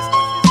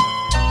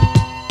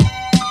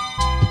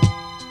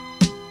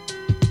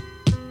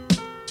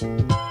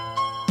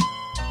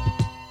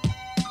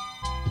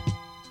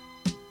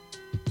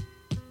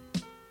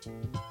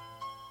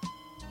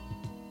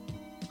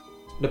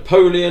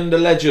 Napoleon the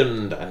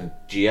Legend and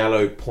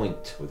Giallo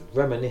Point with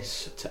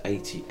Reminisce to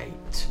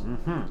 88.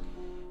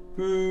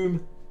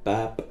 Boom,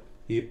 bap,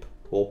 hip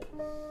hop.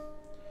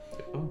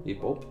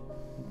 Hip hop.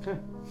 Okay,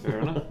 fair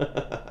enough.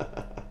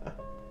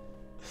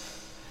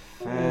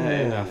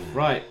 Fair enough.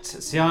 Right,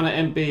 Siana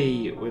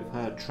MB with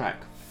her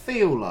track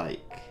Feel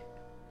Like.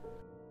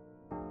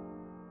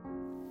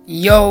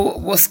 Yo,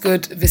 what's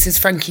good? This is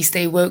Frankie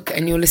Stay Woke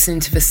and you're listening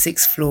to the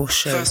 6th Floor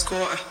Show. First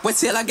quarter. Wait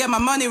till I get my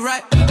money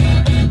right.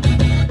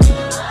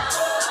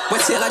 Wait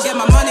till I get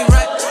my money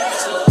right.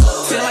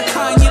 Feel like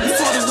Kanye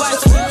before the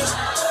wife.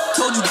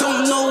 Told you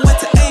don't know where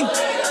to aim.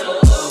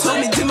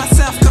 Told me do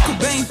myself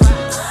Cobain.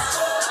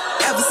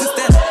 Ever since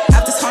then, I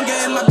have this hunger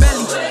in my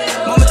belly.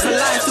 Moments for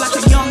life like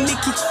a young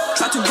Nicky.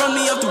 Try to run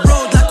me off the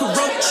road like a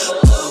roach.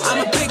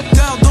 I'm a big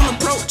girl, don't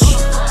approach.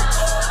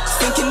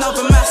 Thinking of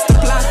a master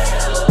plan.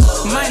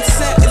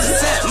 Mindset is a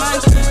set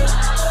mind.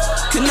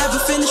 Could never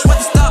finish what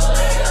they start.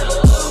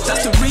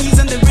 That's the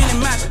reason they really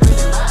mad.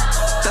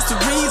 That's the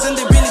reason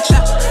they really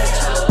chat.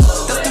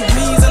 That's the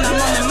reason I'm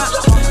on the map.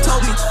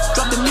 Told me,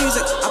 drop the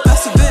music, I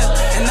persevere.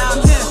 And now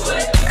I'm here.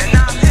 And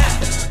now I'm here.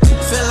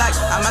 Feel like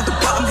I'm at the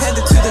bottom,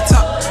 headed to the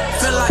top.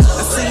 Feel like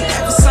I see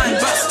every sign,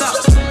 but stop.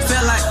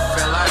 Feel like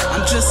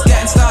I'm just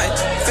getting started.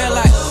 Feel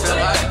like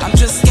I'm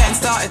just getting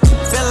started.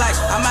 Feel like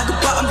I'm at the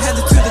bottom,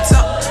 headed to the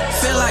top.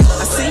 Feel like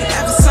I see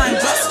every sign,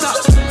 but stop.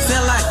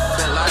 Feel like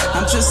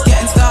I'm just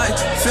getting started.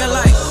 Feel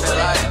like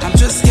I'm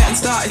just getting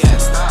started.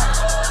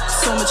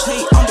 So much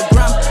hate on the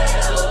ground.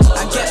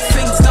 I get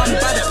things done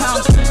by the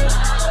pound.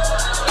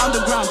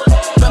 Underground,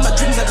 but my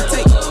dreams never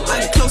take.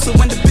 I get closer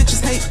when the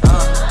bitches hate.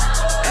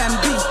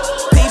 MB,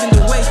 paving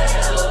the way.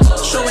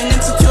 Showing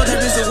insecure, there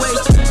is a way.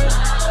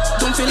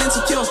 Don't feel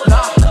insecure,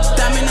 nah.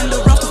 Diamond in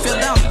the rough to feel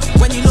down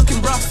when you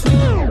looking rough.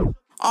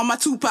 On my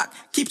 2-pack,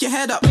 keep your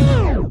head up.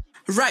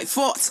 Right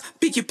thoughts,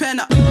 pick your pen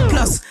up.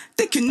 Plus,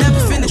 they can never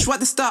finish what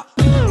they start.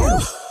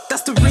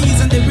 That's the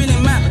reason they really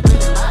mad.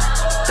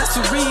 That's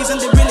the reason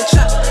they really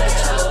chat.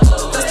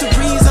 That's the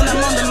reason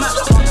I'm on the map.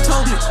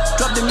 Told me,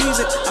 drop the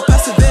music, I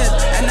persevered.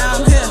 And now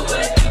I'm here.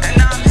 And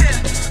now I'm here.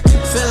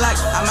 Feel like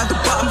I'm at the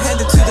bottom,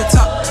 headed to the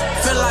top.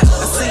 Feel like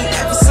I see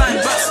every sign,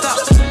 but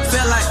stop.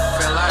 Feel like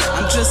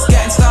I'm just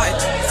getting started.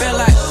 Feel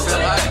like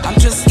I'm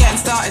just getting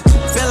started.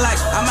 Feel like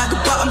I'm at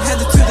the bottom,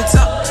 headed to the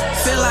top.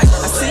 Feel like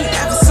I see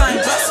every sign,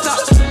 but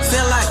stop.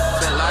 Feel like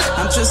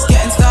I'm just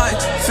getting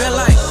started. Feel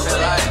like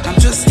I'm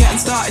just getting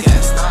started.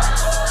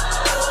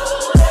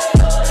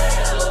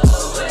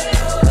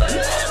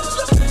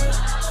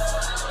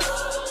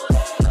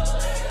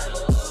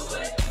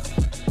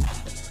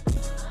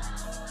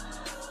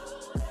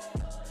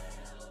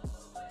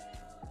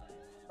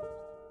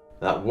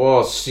 That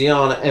was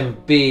Siana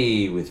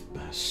MB with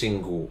her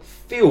single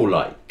Feel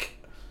Like.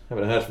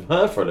 Haven't heard from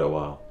her for a little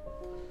while.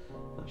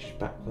 Now she's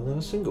back with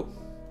another single.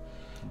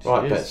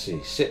 Right,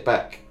 Betsy, sit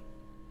back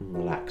and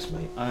relax,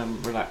 mate. I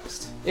am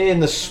relaxed.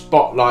 In the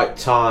spotlight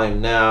time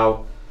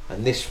now,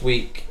 and this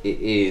week it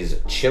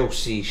is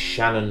Chelsey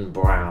Shannon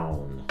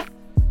Brown.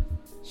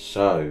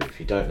 So, if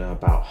you don't know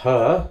about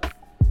her,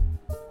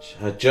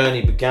 her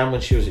journey began when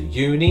she was at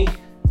uni.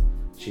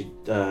 She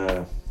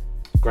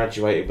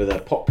graduated with a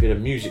popular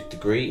music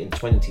degree in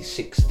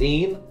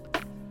 2016.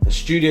 The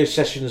studio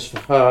sessions for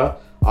her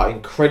are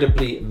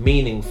incredibly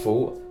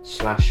meaningful /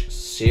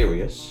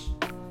 serious.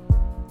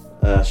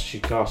 She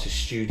classes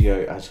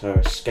studio as her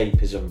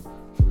escapism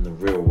from the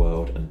real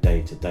world and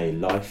day-to-day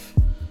life,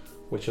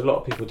 which a lot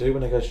of people do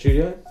when they go to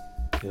studio,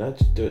 you know,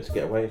 to do it to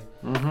get away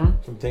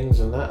from things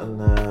and that, and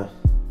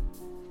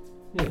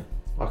yeah,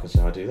 I can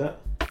say I do that.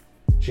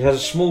 She has a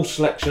small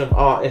selection of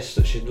artists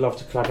that she'd love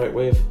to collaborate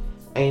with: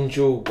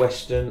 Angel,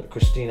 Weston,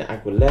 Christina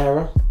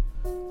Aguilera,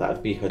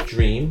 That'd be her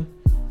dream,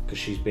 because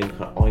she's been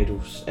her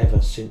idol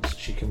ever since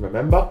she can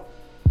remember.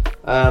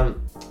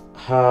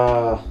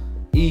 Her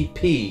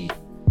EP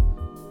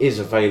is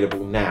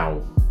available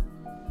now.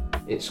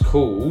 It's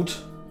called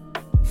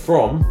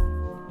From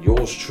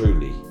Yours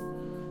Truly.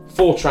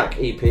 4-track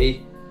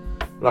EP.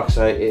 Like I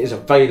say, it is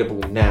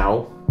available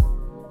now,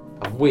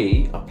 and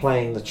we are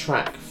playing the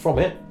track from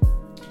it.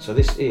 So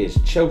this is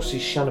Chelsey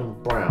Shannon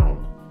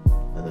Brown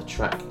and the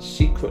track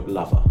Secret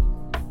Lover.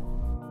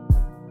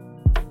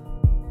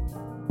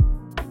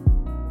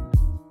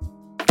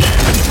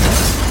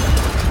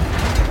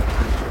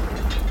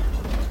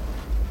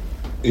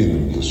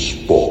 In the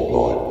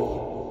spotlight.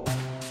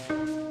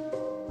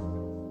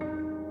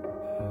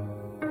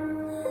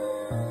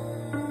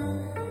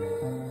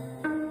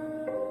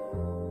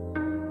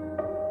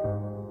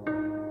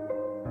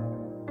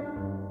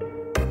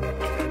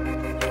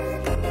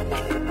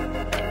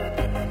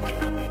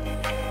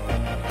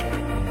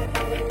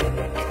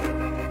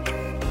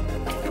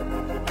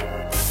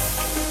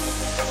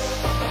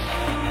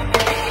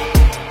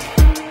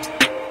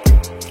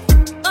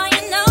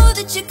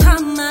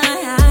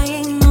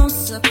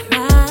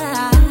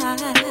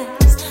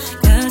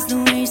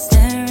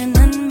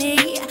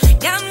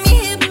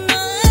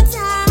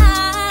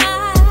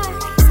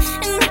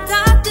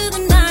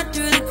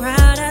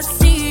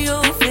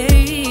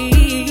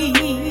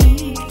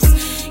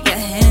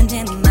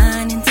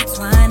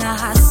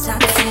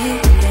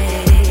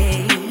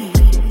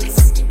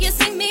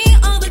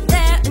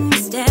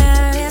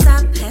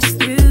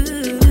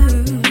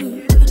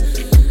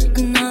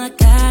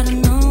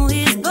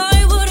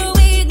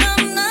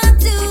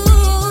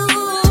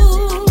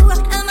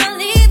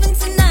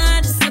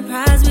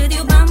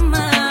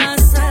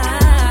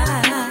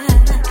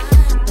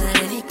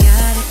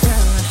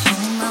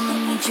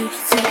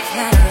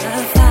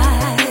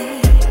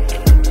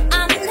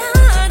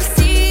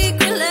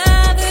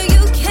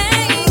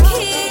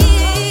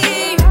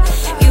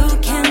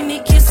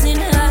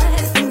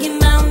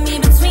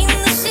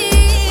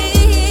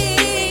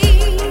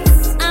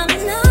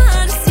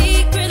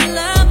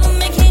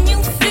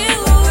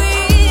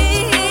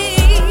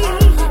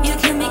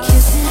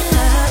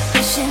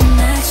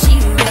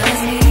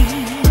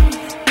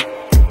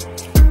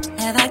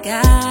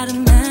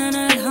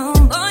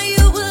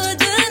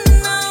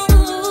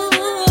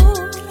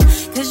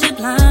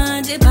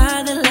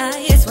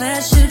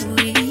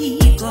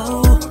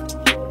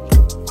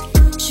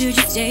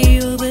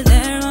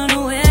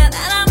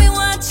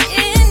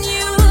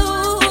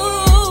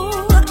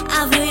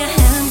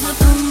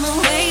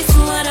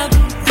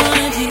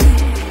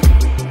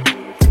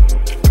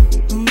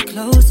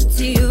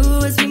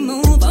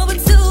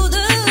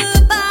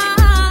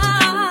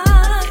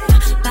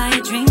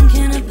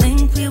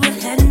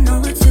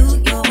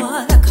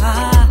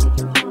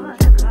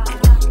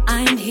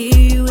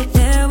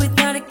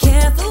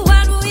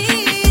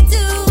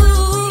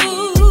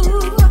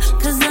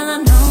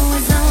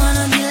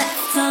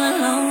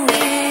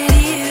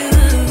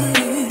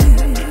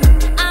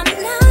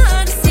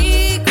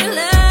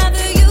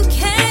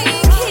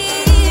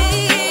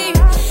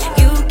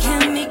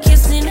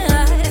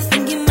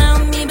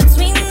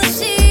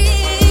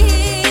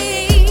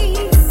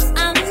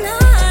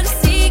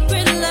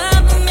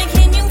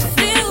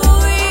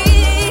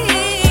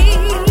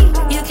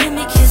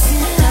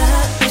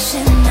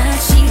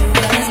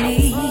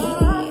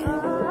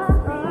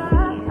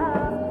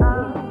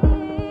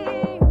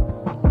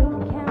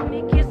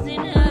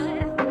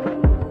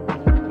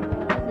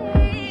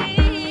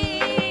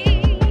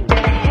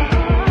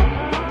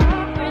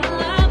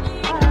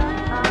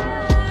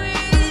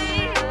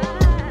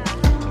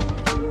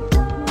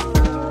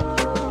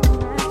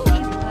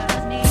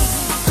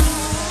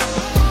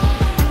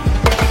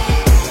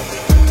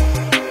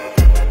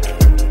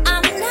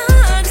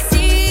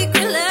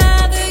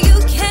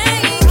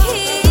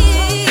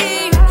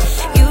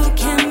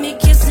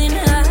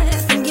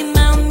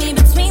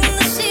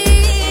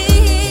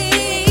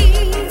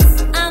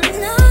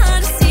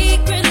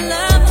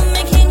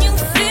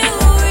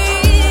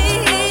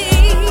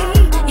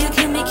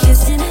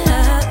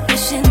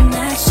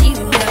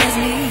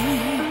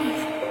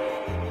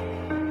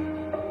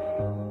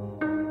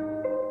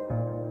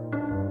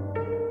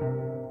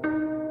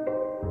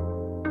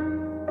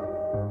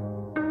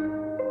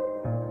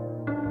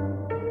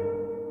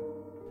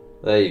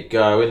 There you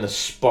go, in the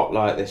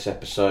spotlight this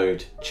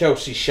episode,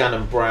 Chelsey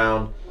Shannon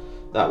Brown.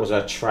 That was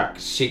her track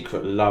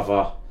Secret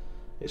Lover.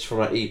 It's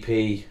from an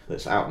EP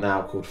that's out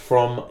now called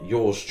From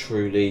Yours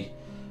Truly,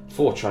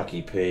 4-track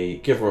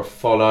EP. Give her a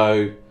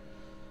follow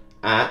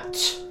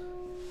at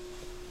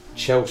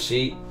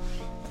Chelsey,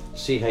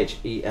 Chelsey,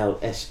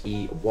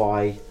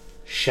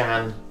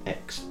 Shan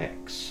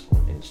XX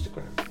on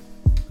Instagram.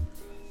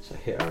 So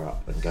hit her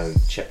up and go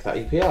check that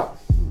EP out.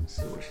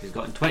 See what she's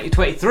got in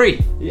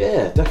 2023.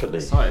 Yeah, definitely.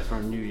 Excited for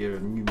a new year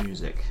of new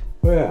music.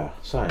 Yeah,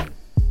 same.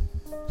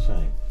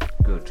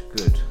 Good.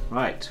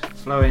 Right,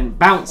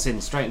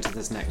 bouncing straight into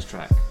this next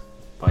track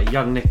by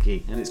Young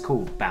Nicky, and it's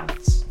called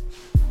Bounce.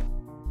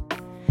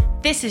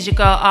 This is your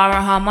girl Ara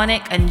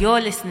Harmonic, and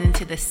you're listening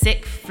to the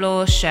 6th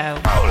Floor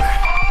Show.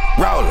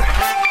 Rollin',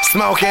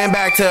 smoking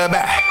back to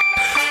back,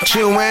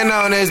 chewing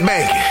on this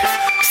bacon,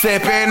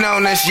 sipping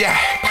on this yak.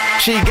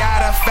 She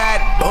got a fat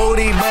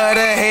booty, but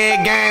her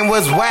head game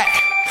was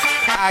whack.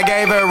 I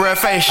gave her a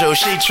facial,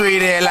 she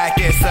treated like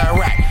it's a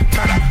rack.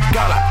 Turn up,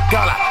 gola,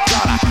 gola,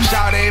 gola.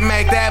 Shawty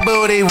make that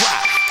booty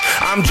rock.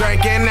 I'm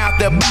drinking out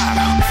the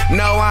bottle,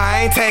 no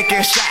I ain't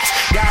taking shots.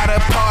 Got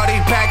a party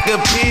pack of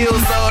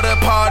pills, so the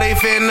party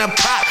finna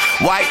pop.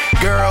 White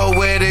girl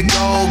with a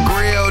gold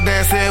grill,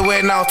 dancing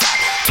with no top.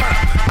 Turn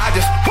up, I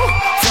just, whoo,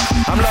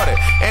 I'm loaded.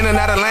 In and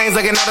out of lanes,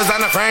 looking all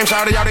designer frame.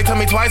 Shawty already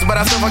told me twice, but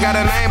I still forgot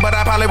her name. But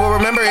I probably will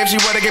remember if she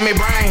would've give me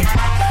brain.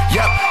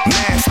 Yup,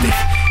 nasty.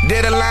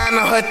 Did a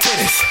line on her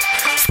titties,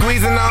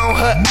 squeezing on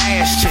her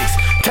ass cheeks,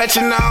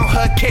 touching on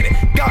her kitty.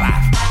 Go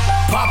live.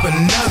 Pop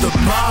another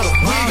bottle,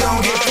 we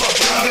gon' get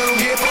fucked up.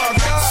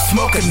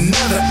 Smoke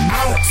another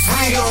ounce,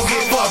 we gon'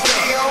 get fucked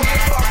up.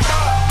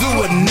 Do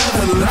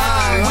another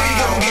line, we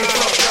gon' get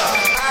fucked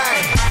up.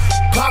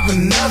 Pop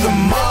another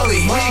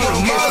molly, we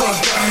gon' get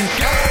fucked up.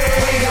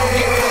 We gon'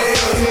 get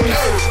fucked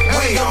up.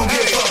 We gon'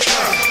 get fucked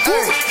up.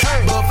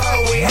 Before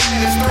we had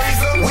this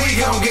threesome, we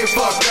gon' get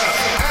fucked up.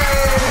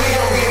 We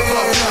gon' get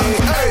fucked up.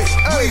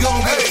 We gon'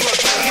 get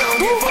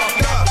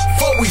fucked up.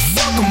 Before we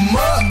fuck 'em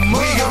up,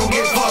 we gon'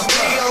 get fucked up.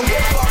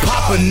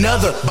 Pop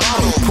another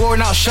bottle,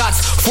 pouring out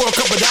shots for a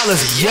couple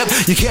dollars.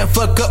 Yep, you can't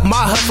fuck up my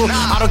hustle.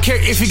 I don't care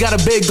if you got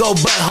a big old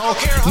butthole.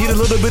 Need a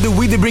little bit of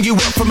weed to bring you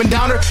up from a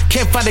downer.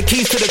 Can't find the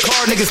keys to the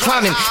car, niggas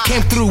clowning.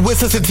 Came through with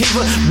some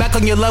sativa, back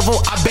on your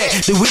level. I bet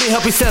that we didn't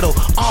help you settle.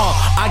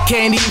 I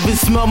can't even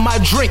smell my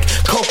drink.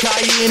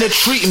 Cocaine a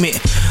treatment,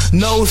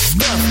 no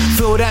stuff.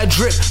 Feel that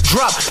drip,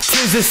 drop.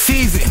 'Tis the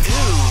season.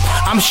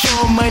 I'm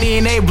showing money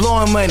and they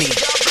blowing money.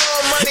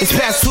 It's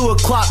past 2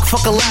 o'clock,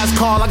 fuck a last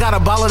call. I got a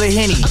bottle of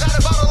Henny.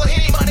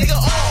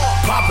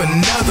 Pop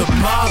another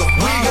bottle,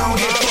 we gon'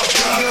 get fucked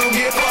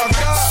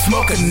up.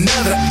 Smoke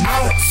another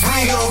ounce,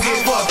 we gon'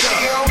 get fucked up.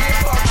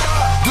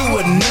 Do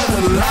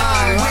another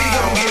line, we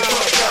gon' get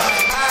fucked up.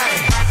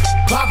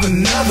 Pop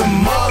another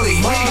molly,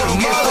 we gon'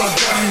 get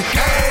fucked up.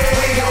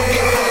 We gon'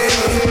 get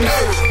fucked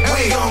up.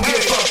 We gon'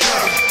 get fucked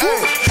up.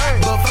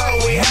 Before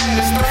we had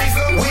this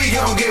threesome, we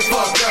gon' get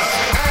fucked up.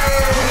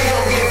 We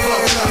gon' get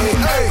fucked up.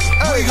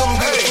 We gon'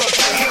 get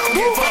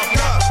fucked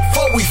up.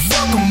 Before we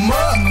fuck 'em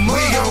up,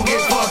 we gon'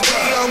 get fucked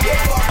up.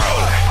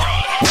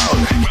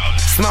 Rollin',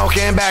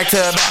 smoking back to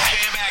back,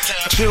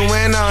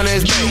 chewing on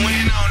this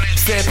bacon,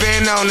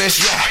 sipping on this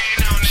yak.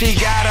 She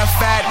got a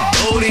fat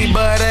booty,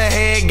 but her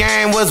head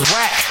game was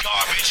whack.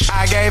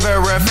 I gave her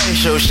a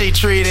facial, she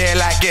treated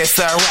like it's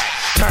a rack.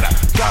 Turn up,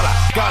 gola,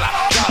 gola,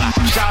 gola.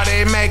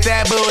 Shawty make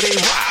that booty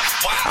rock.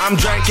 I'm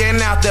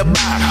drinking out the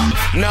bottle,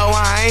 no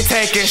I ain't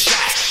taking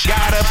shots.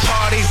 Got a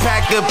party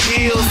pack of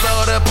pills,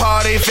 so the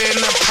party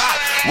finna pop.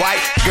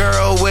 White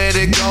girl with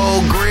a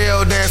gold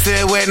grill,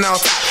 dancing with no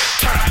top.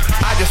 Turn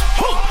up, I just,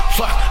 whoo,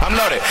 fuck, I'm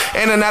loaded.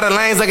 In and out of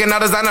lanes, looking all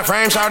designer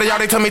frame. Shawty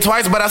already told me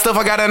twice, but I still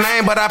forgot her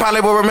name. But I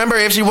probably will remember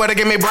if she would've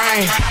give me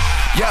brain.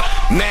 Yup,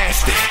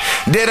 nasty.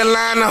 Did a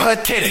line on her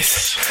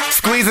titties,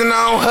 squeezing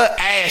on her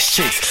ass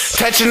cheeks,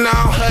 touching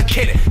on her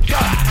kitty.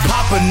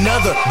 Pop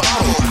another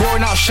bottle,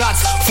 pouring out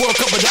shots for a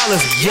couple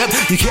dollars.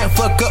 Yep, you can't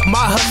fuck up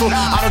my hustle.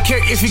 I don't care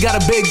if you got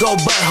a big old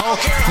butthole.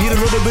 Need a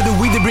little bit of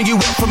weed to bring you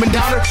up from a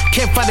downer.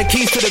 Can't find the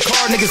keys to the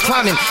car, niggas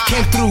clowning.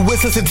 Came through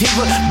with some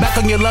sativa, back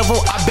on your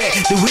level. I bet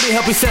that we didn't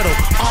help you settle.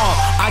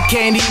 I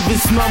can't even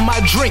smell my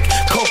drink.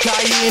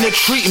 Cocaine a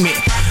treatment,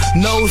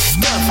 no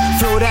stuff.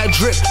 Feel that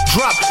drip,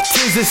 drop.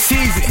 'Tis the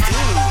season.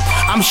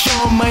 I'm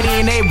showing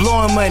money and they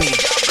blowing money.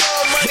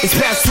 It's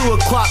past 2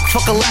 o'clock,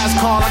 fuck a last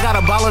call. I got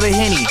a bottle of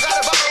Henny.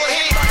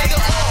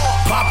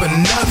 Pop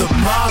another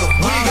bottle,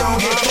 we gon'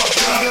 get fucked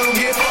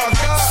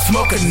up.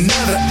 Smoke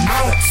another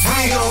ounce,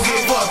 we gon'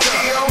 get fucked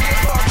up.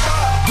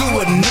 Do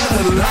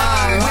another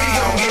line, we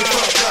gon' get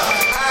fucked up.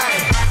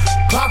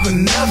 Pop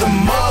another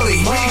molly,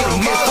 we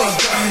gon' get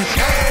fucked up.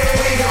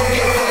 We gon'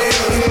 get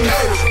fucked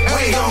up.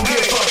 We gon'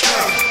 get fucked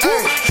up.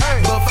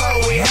 Before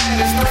we had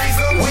this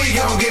threesome, we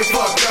gon' get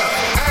fucked up.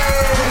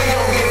 We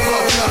gon' get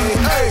fucked up.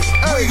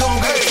 We gon'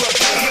 get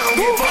fucked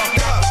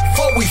up.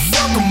 Before we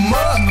fuck 'em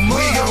up,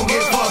 we gon'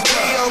 get fucked up.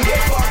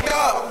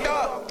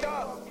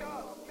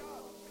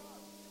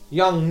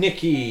 Young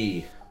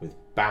Nicky with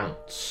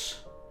Bounce.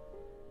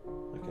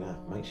 Look at that,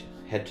 makes your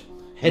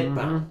head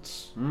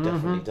bounce.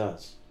 Definitely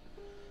does.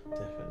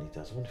 Definitely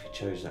does. I wonder if he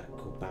chose that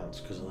called Bounce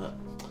because of that.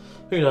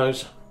 Who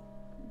knows?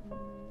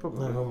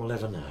 Probably. No one will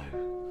ever know.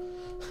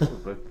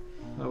 Probably.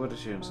 I would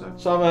assume so.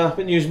 So I've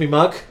been using my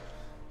mug.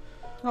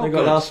 Oh, I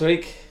got last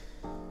week.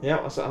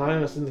 Yeah, I sat at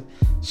home.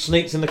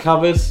 Sneaked in the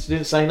cupboards.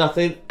 Didn't say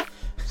nothing.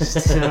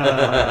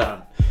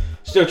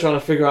 Still trying to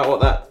figure out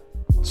what that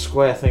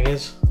square thing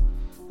is.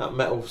 That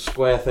metal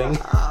square thing.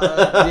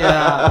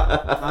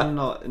 Yeah, I'm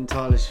not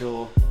entirely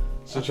sure.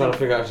 Still trying to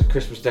figure out if it's a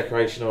Christmas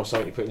decoration or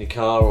something you put in your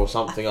car or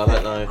something. I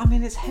don't know. I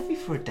mean, it's heavy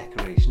for a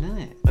decoration, isn't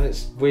it? And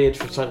it's weird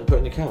for something to put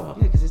in your car.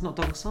 Yeah, because it's not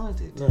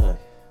double-sided. No.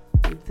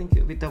 You'd think it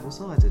would be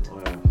double-sided.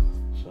 Well,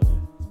 so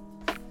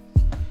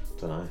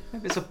Don't know.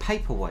 Maybe it's a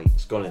paperweight.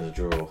 It's gone in the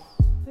drawer.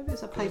 Maybe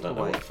it's a I don't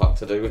know what paperweight. the fuck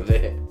to do with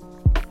it.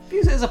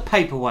 Use it as a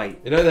paperweight.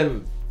 You know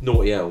them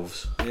naughty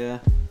elves? Yeah.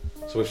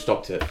 So we've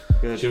stopped it.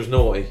 Good. She was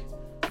naughty.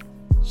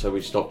 So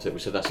we stopped it. We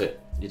said, that's it.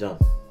 You're done.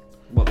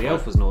 What, the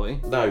elf was naughty?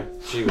 No,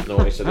 she was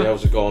naughty. So the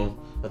elves have gone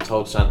and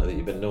told Santa that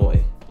you've been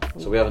naughty.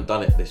 So we haven't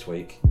done it this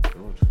week.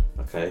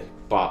 Okay.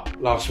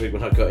 But last week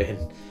when I got in,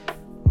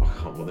 I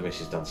can't remember, the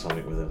missus done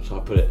something with them. So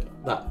I put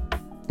that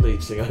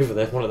leads thing over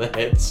there, one of their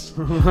heads.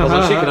 I was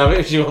like, she can have it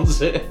if she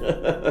wants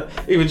it.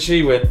 Even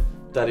she went,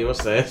 Daddy,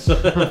 what's this?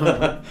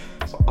 So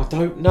I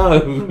don't know.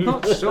 I'm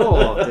not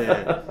sure,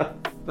 dear.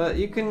 But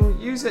you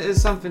can use it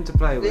as something to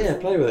play with. Yeah,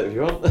 play with it if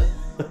you want.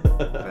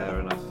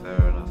 Fair enough.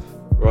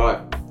 Right,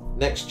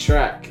 next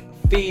track,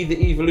 Fee the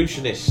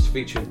Evolutionist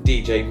featuring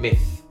DJ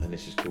Myth, and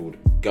this is called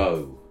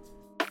Go.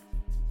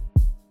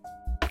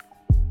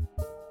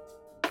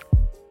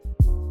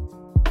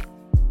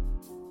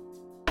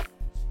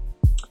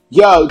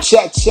 Yo,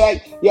 check.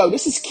 Yo,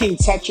 this is King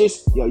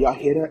Tetris. Yo, y'all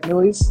hear that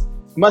noise?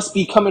 Must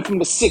be coming from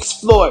the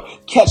 6th floor.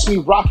 Catch me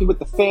rocking with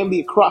the family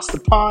across the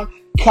pond.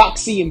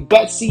 Coxie and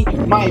Betsy,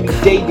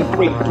 Miami-Dade to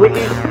Great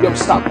Britain. Yo,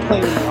 stop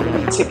playing with me. I'm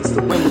gonna need tickets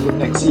to Wimbledon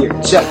next year.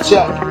 Check.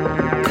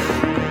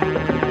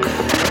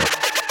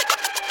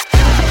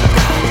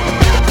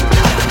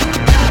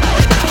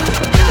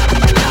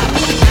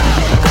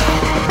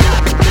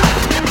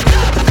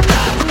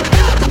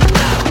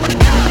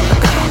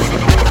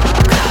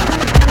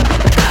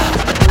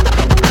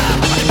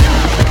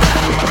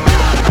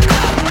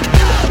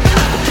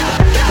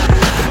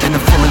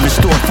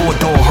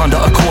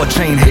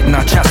 Chain hitting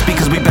our chest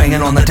speakers, we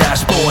banging on the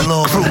dashboard.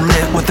 Crew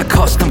lit with the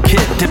custom kit,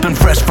 dipping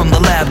fresh from the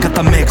lab, got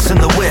the mix and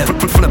the whip,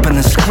 flipping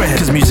the script.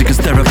 Cause music is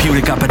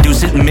therapeutic, I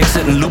produce it and mix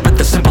it and loop it.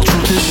 The simple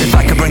truth is, if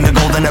I could bring the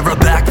golden era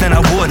back, then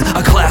I would.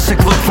 A classic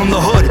look from the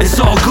hood, it's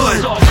all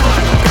good.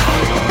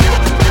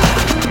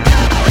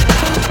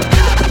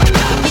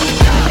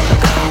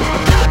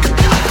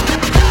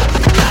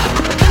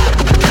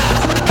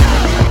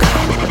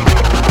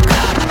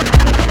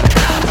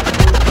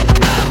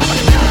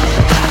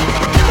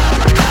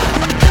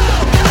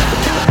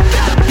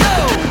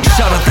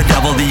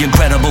 The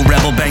incredible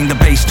rebel, bang the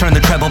bass, turn the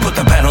treble, put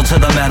the pedal to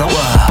the metal.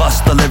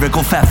 Bust the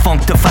lyrical fat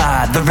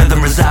funk-defied. The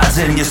rhythm resides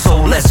in your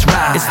soul, let's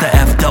ride. It's the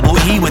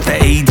F-double-E with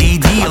the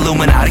ADD.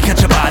 Illuminati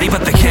catch a body,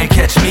 but they can't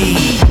catch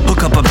me.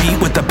 Hook up a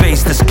beat with the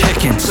bass that's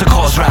kicking, so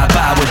cars ride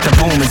by with the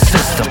booming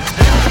system.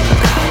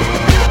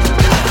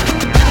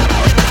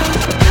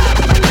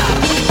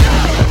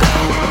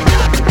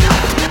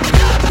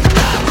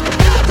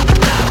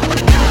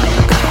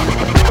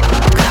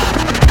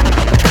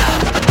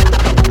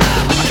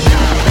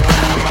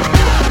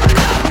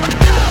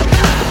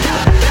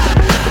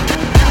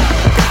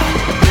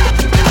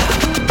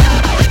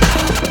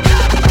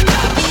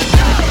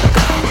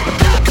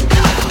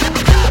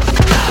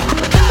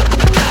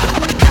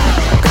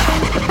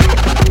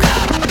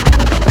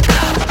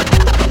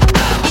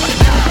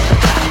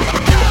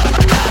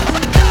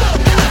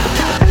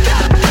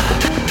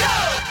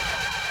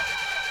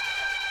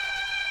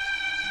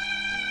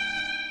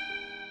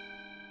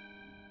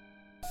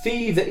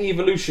 Fee the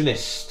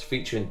Evolutionist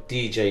featuring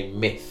DJ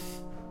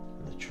Myth,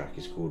 and the track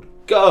is called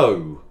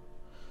Go.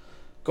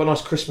 Got a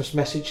nice Christmas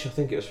message. I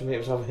think it was from me. It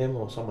was either him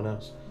or someone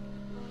else.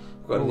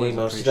 Got an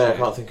email today. I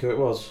can't think who it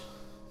was,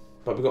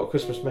 but we got a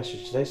Christmas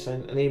message today,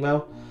 saying an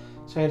email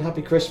saying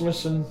Happy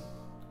Christmas and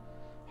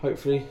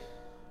hopefully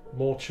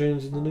more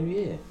tunes in the new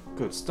year.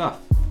 Good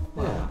stuff.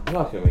 Yeah, I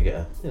like it when we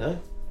get a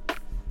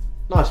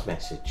nice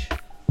message.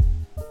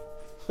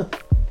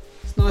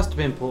 It's nice to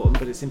be important,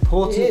 but it's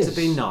important to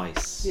be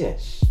nice.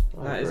 Yes.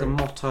 That is a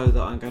motto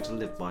that I'm going to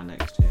live by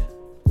next year.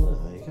 Well,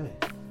 there you go.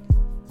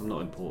 I'm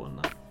not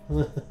important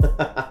though.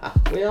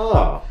 We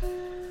are.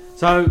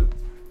 So,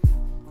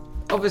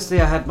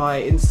 obviously I had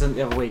my incident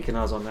the other week and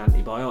I was on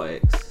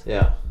antibiotics.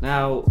 Yeah.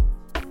 Now,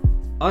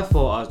 I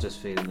thought I was just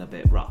feeling a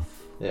bit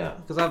rough. Yeah.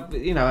 Because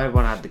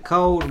everyone had the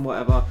cold and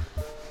whatever.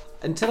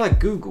 Until I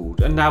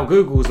Googled, and now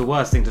Google's the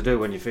worst thing to do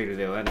when you're feeling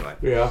ill anyway.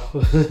 Yeah.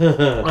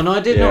 And I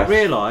did not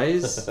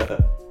realise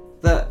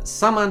that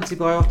some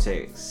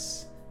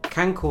antibiotics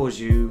can cause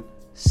you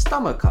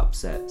stomach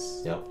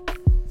upsets. Yeah.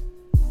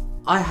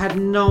 I had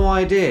no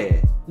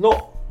idea.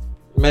 Not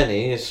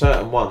many, there's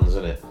certain ones,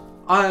 isn't it?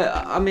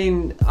 I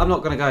mean, I'm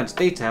not going to go into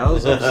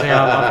details. Obviously,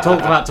 I've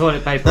talked about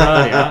toilet paper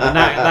earlier, and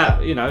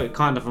that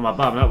kind of for my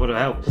bum, that would have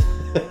helped.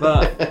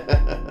 But,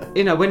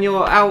 when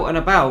you're out and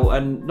about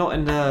and not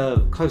in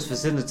the close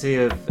vicinity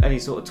of any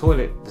sort of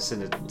toilet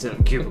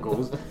vicinity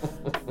cubicles,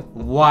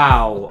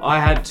 wow, I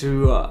had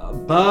to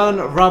burn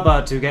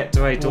rubber to get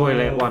to a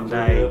toilet one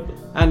day.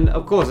 And,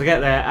 of course, I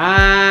get there,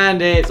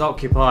 and it's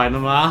occupied, and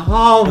I'm like,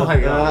 oh my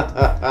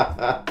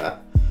God.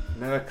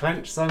 Never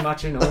clenched so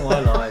much in all my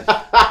life.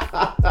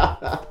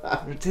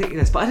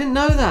 Ridiculous. But I didn't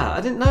know that.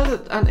 I didn't know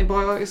that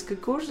antibiotics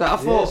could cause that. I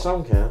thought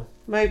some can.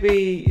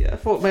 Maybe I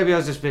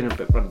was just being a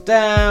bit run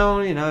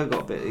down,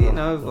 got a bit,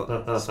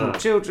 got small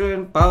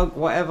children, bug,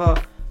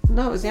 whatever.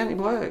 No, it was the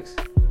antibiotics.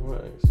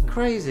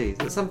 Crazy.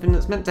 That's something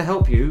that's meant to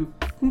help you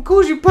can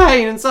cause you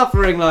pain and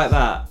suffering like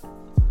that.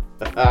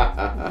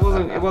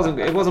 It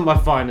wasn't my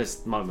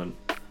finest moment.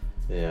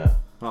 Yeah.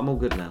 I'm all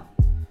good now.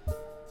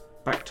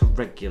 Back to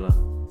regular.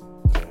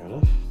 Fair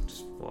enough.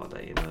 Just thought I'd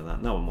let you know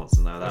that. No one wants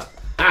to know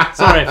that.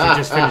 Sorry if you're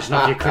just finishing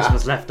off your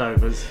Christmas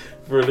leftovers.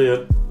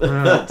 Brilliant.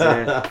 Oh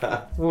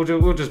dear.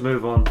 We'll just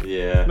move on.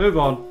 Yeah. Move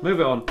on. Move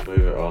it on.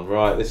 Move it on.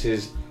 Right, this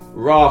is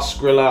Ra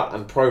Skrilla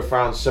and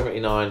Profound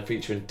 79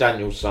 featuring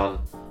Daniel Son,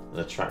 and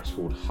the track's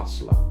called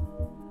Hustler.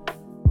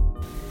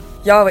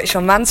 Yo, it's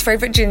your man's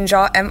favourite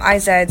ginger,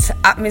 MIZ,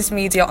 at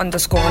MizMedia_ on all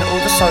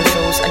the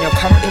socials, and you're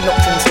currently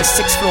locked into the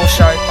 6th Floor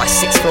Show by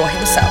 6th Floor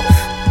himself.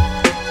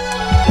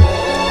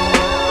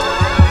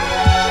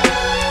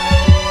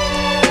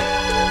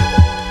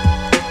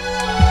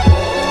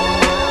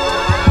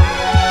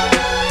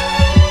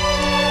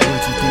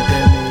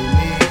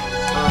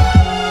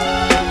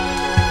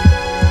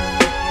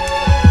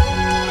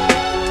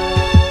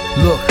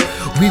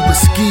 We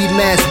was ski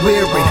mask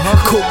wearing,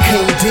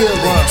 cocaine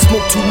dealing,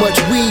 smoke too much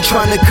weed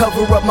trying to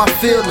cover up my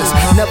feelings.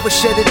 Never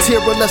shed a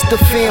tear unless the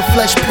fan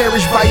flesh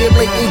perish,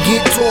 violate and get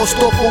tossed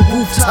off on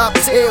rooftop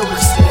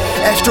terrace.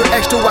 Extra,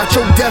 extra, watch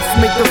your death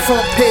make the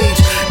front page,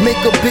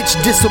 make a bitch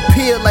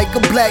disappear like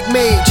a black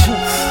mage.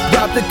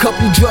 Robbed a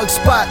couple drug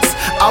spots,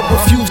 I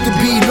refuse to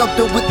be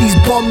lumped up with these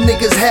bum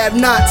niggas have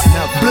nots.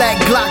 Black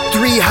Glock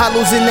 3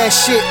 hollows in that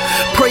shit,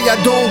 pray I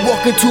don't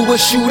walk into a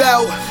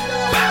shootout.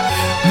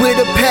 With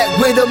a pack,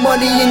 with the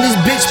money in this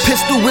bitch,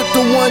 pistol whipped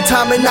the one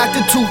time and knocked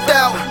the tooth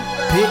out.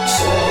 Bitch,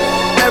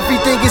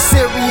 everything is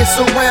serious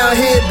around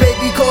here,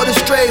 baby caught a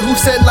stray who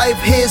said life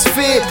here's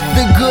fear.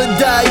 The good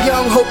die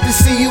young, hope to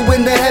see you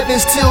in the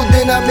heavens. Till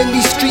then I'm in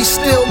these streets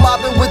still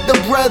mobbing with the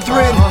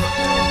brethren.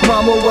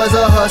 Mama was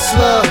a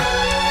hustler,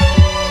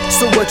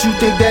 so what you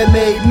think that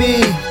made me?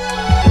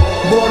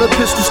 Bought a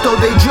pistol, stole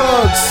they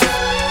drugs,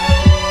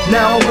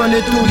 now I'm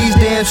running through these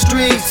damn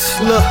streets.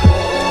 Look,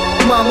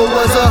 mama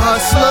was a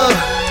hustler,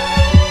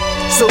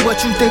 so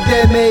what you think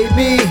that made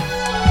me?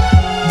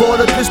 Bought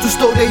a pistol,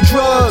 stole they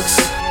drugs,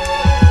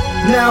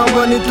 now I'm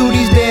running through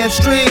these damn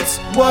streets.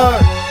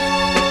 Word.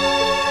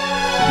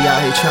 We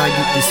out here trying to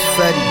get this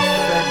fetty.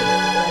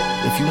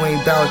 If you ain't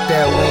bout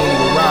that, we ain't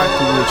even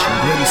rockin' with you.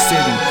 Gritty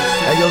City.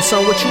 Hey yo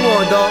son, what you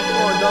on, dog?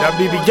 That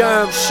BB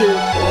Yam shit.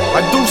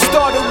 I do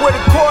started with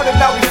a quarter,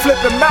 now we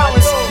flipping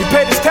mountains. He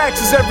paid his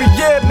taxes every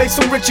year, make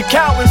some rich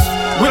accountants.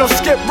 We don't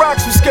skip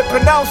rocks, we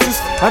skipping ounces.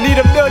 I need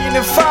 1,000,000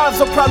 in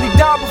fives, I'll probably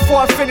die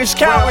before I finish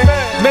counting.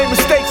 Made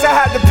mistakes I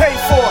had to pay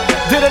for.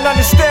 Didn't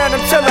understand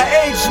until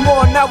I aged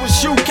more. Now it's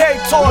UK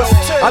tours.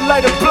 I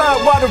light a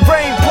blunt while the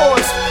rain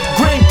pours.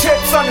 Green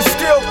tips on the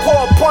steel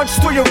core, punch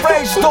through your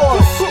rage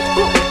doors.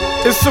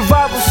 It's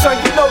survival, son,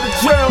 you know the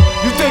drill.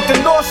 You think the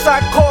north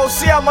side cold,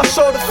 see how my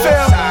shoulder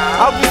feel.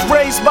 I was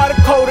raised by the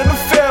code in the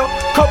field.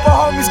 Couple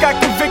homies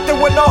got convicted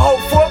with no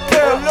hope for a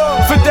pill.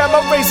 For them I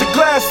raise a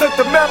glass, let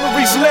the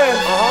memories live.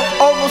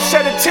 Almost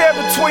shed a tear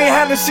between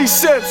Hennessy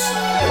sips.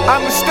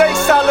 I mistake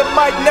solid,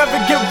 might never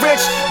get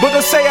rich, but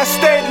they'll say I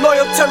stayed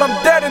loyal till I'm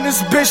dead in this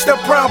bitch, that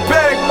brown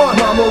bag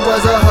money. Mama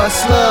was a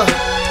hustler,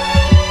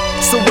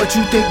 so what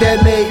you think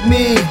that made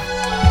me?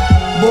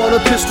 Bought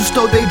a pistol,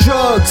 stole they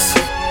drugs,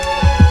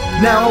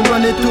 now I'm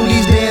running through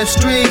these damn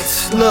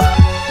streets. Look,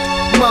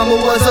 mama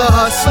was a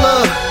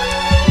hustler,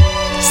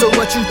 so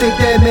what you think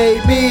that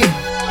made me?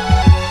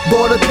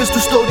 Bought a pistol,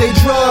 stole they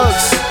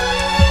drugs,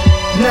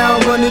 now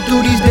I'm running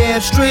through these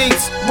damn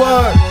streets.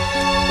 Word.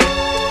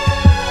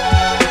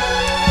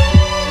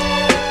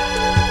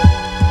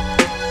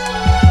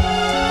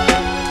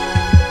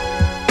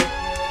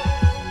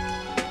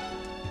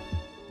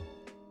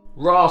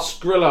 Ra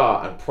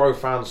Skrilla and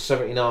Profound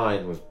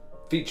 79 with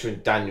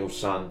featuring Daniel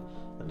Son,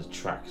 and the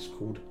track is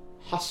called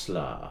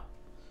Hustler.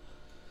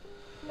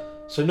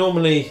 So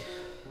normally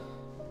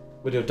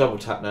we do a double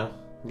tap now.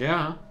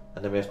 Yeah.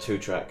 And then we have 2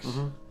 tracks.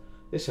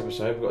 This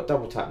episode we've got a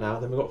double tap now,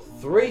 then we've got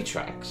 3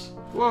 tracks.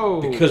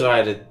 Whoa. Because I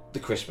added the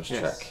Christmas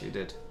track. Yes, you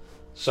did.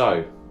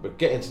 So we'll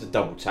get into the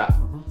double tap.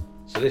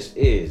 So this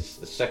is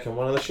the second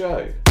one of the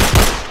show.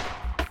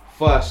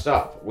 First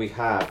up we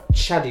have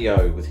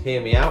Chadio with Hear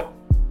Me Out,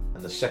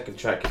 and the second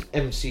track is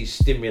MC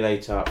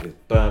Stimulator with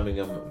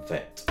Birmingham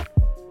Vet.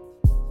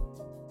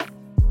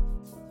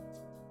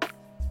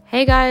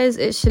 Hey guys,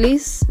 it's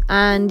JFliz,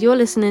 and you're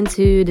listening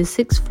to the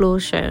 6th Floor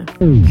Show.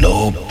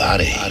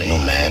 Nobody, no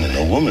man and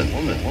no woman,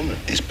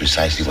 is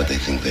precisely what they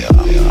think they are.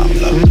 Love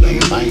is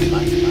unblinded.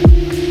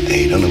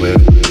 They don't know where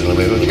it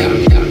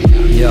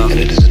can. Yeah. And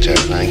it is a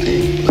terrifying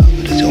thing. Love,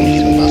 it is the only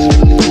human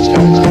possibility. It's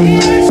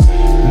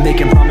terrifying.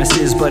 Making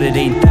promises, but it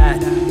ain't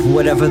that.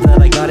 Whatever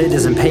that I got, it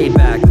isn't paid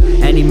back.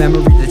 Any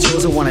memory that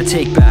shows I wanna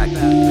take back.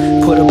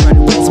 Put up brand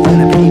new walls, I'm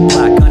gonna paint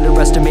black.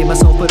 Underestimate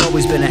myself, but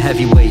always been a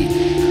heavyweight.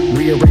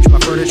 Rearrange my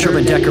furniture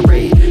and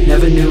decorate.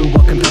 Never knew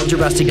what compelled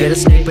your ass to get a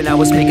snake, but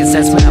now it's making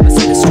sense when I was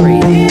in it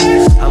straight.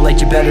 I liked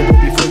you better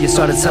before you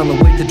started selling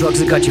weight. The drugs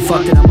that got you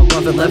fucked and I'm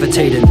above it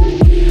levitating.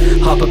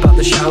 Hop up out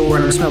the shower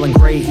and I'm smelling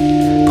great.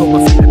 Put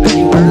my feet up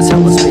anywhere, there's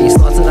hella space.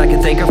 Lots that I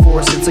can thank her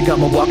for, since I got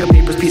my walking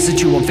papers. Piece of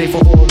Jew,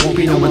 unfaithful horror, won't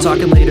be no more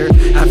talking later.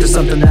 After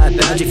something that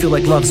bad, you feel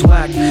like love's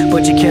whack,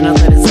 but you cannot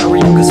let it sour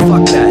you, cause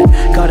fuck that.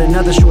 Got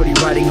another shorty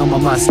riding on my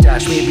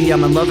mustache. Maybe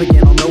I'm in love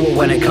again, I'll know it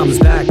when it comes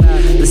back.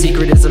 The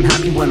secret is I'm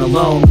happy when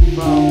alone.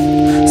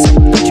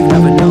 Someone that you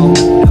never known.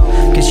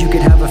 Guess you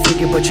could have a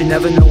figure, but you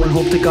never know. And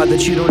hope to God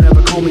that you don't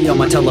ever call me on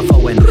my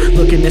telephone.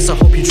 Look in this, I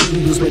hope you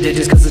truly lose my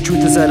digits, cause the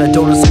truth is that I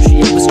don't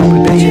associate with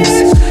stupid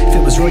bitches. If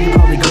it was real, you'd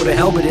probably go to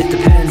hell, but it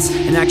depends.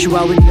 In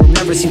actuality, you'll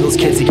never see those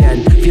kids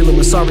again. Feeling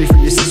was sorry for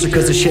your sister,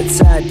 cause the shit's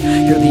sad.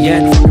 You're the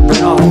end, fucking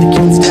right off the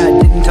kid's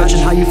dad. Didn't touch on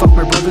how you fucked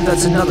my brother,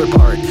 that's another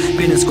part.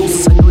 Been in school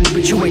since I knew you,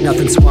 but you ain't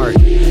nothing smart.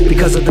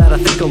 Because of that, I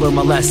think I'll learn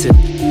my lesson.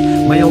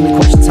 My only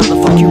question's how the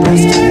fuck you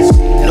resting.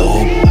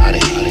 Nobody,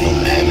 no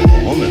man and no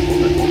woman,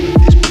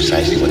 is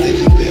precisely what they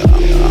think they are.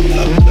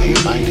 Love where you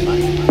find it.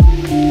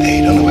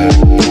 They don't know where it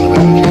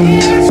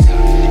comes.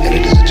 And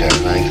it is a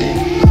terrifying thing.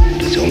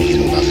 It is the only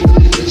human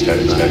possibility that it's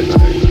terrifying.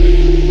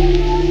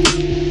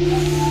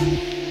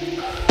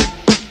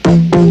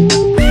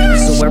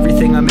 So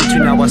everything I'm into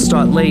now I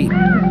start late.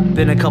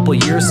 Been a couple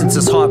years since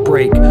this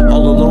heartbreak.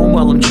 All alone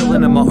while I'm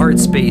chilling in my art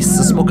space.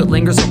 The smoke it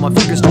lingers on my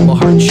fingers to a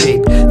heart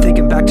shape.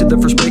 Thinking back to the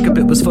first breakup,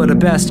 it was for the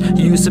best.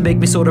 You used to make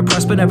me so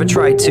depressed but never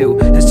tried to.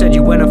 Instead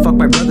you went and fucked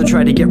my brother,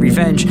 tried to get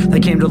revenge.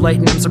 That came to light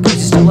and I'm surprised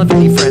you still have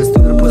any friends.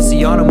 Threw the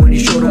pussy on him when you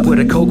showed up with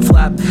a coke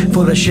flap.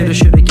 For that shit I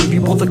should've give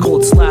you both a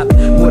cold slap.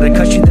 Would've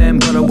cut you then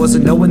but I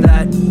wasn't knowing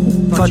that.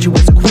 Thought you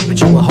was a queen but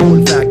you a hoe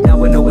in fact.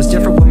 Now I know it's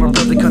different when my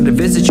brother come to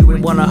visit you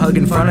and wanna hug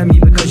in front of me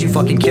because you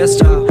fucking kissed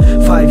her.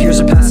 5 years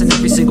are passing,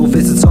 every single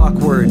visit's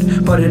awkward,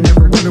 but I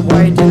never wondered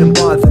why I didn't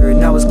bother.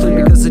 Now it's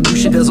clear because the new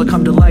shit does all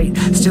come to light.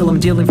 Still I'm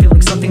dealing,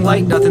 feeling something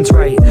like nothing's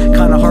right.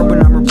 Kinda hard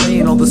when I'm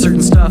replaying all the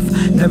certain stuff.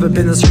 Never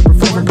been this hurt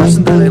before a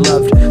person that I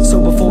loved.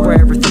 So before I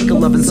ever think of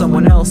loving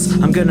someone else,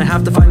 I'm gonna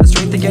have to find the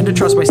strength again to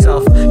trust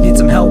myself. Need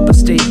some help, a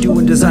state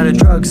doing designer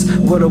drugs.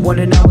 What I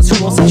wanna know is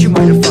who else that you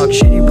might have fucked.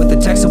 Shitty with the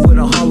text, I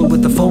wouldn't holler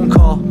with the phone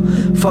call.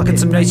 Fucking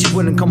some nights you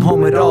wouldn't come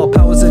home at all.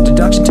 Powers of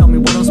deduction, tell me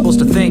what I'm supposed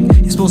to think.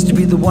 You're supposed to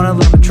be the one I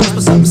love and trust,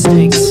 but something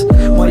stinks.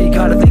 Why you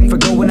gotta think for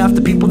going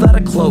after people that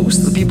are close?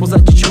 The people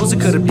that you chose, it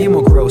could've been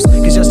more gross.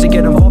 Cause just to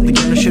get involved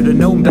again, I should've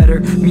known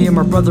better. Me and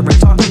my brother are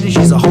talking and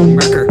she's a home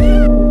wrecker.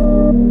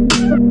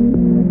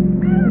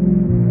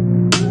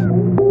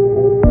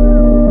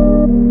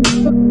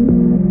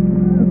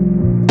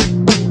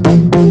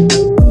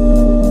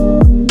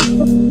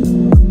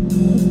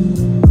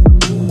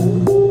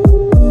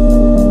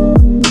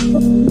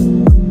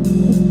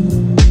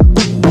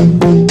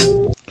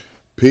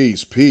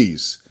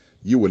 Peace.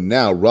 You are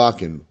now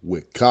rocking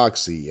with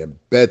Coxie and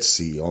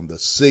Betsy on the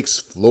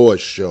 6th Floor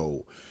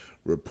Show,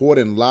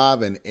 reporting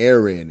live and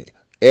airing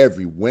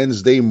every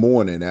Wednesday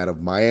morning out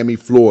of Miami,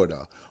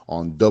 Florida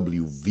on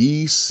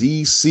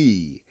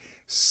WVCC.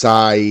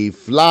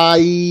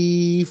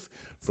 Live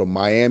from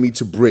Miami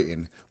to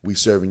Britain. We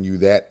serving you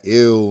that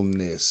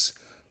illness.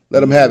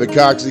 Let them have it,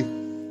 Coxie.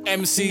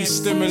 MC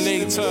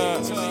Stimulator.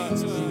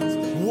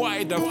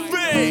 Why the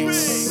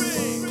face?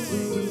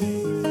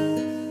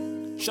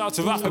 Shout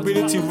to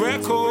Rappability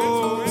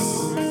Records.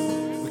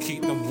 We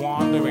keep them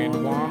wandering.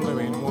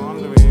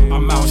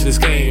 I'm out to this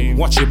game,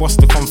 watch it, what's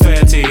the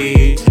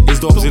confetti? Is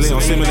the auxiliary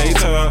on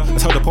simulator? I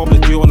tell the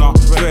public you're not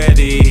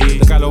ready.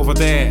 The gal over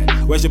there,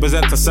 where's your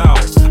presenter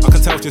south? I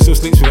can tell she still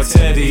sleeps with a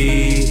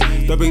teddy.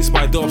 The beats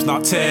by Dobbs,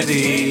 not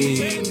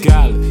Teddy.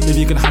 Gal, if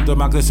you can handle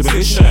my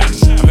position,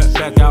 I met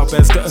that gal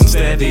best getting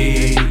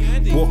steady.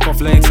 Walk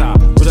off later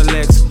with the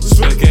legs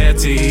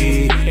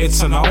spaghetti.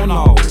 It's a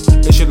no-no,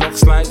 if she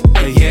looks like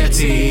a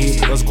Yeti.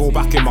 Let's go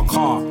back in my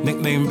car,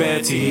 nickname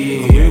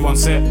Betty. We one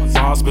set,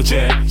 fast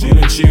budget, you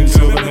in tune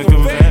to a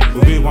vet.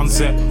 We one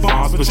set,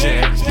 fast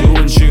budget, you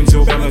in tune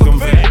to a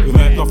vet. We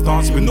met off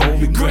dance with no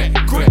regret.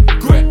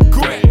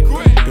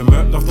 We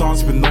met off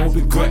dance with no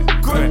regret.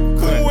 I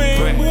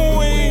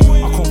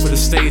come for the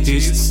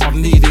stages of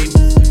needing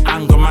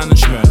anger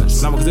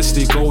management. Now I'm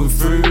existing going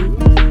through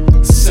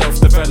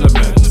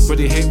self-development.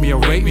 Whether you hate me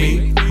or rate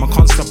me, my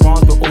constant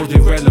bond with all the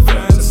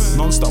irrelevance.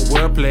 Non-stop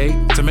wordplay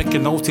to make you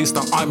notice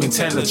that I'm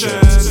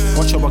intelligent.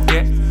 Watch how I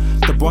get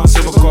the bronze,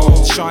 silver,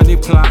 gold, shiny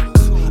plaque,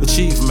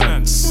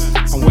 achievements.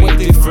 I'm way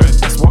different,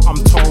 that's what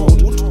I'm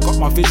told. Got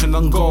my vision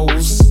and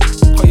goals.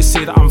 Can't you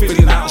see that I'm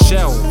filling out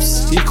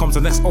shelves? Here comes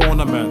the next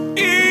ornament.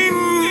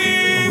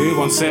 We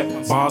one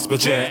set, bars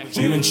budget.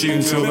 You in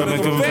tune to a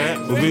American vet.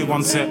 We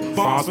one set,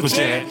 bars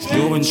budget.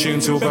 You in tune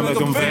to a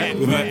American vet.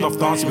 We met off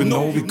dance with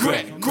no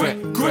regret. We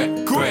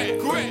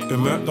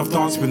met off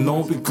dance with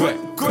no regret.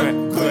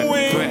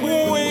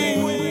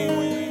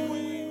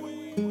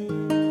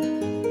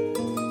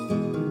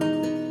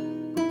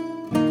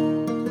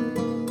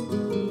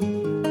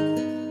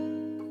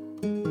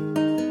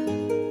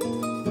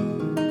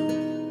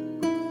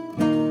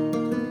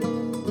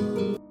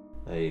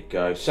 There you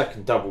go,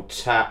 second double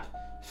tap.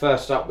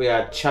 First up we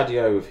had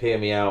Chadio with Hear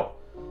Me Out,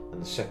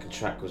 and the second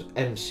track was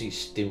MC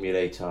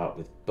Stimulator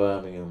with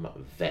Birmingham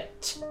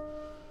Vet.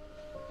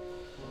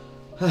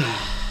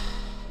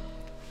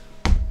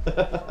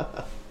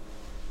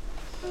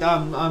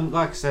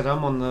 like I said,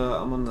 I'm on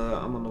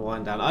the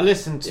wind down. I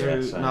listened to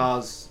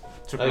Nas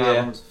triple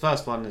albums.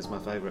 First one is my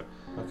favourite.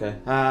 Okay.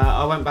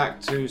 I went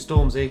back to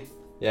Stormzy.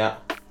 Yeah.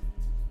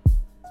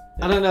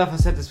 I don't know if I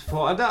said this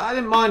before. I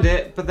didn't mind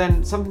it, but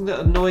then something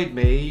that annoyed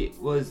me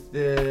was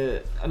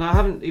and I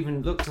haven't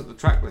even looked at the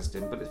track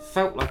listing, but it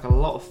felt like a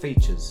lot of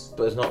features.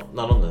 But there's none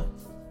on there.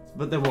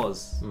 But there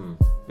was,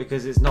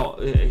 because it's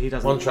not. He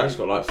doesn't. One track's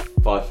got like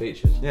 5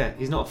 features. Yeah,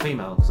 he's not a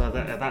female, so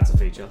that's a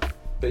feature.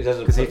 But he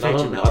doesn't put none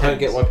on there. I don't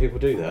get why people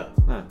do that.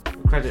 No,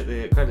 credit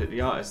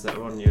the artists that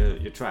are on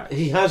your track.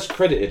 He has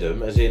credited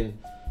them, as in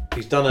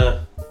he's done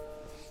a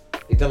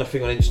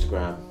thing on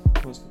Instagram.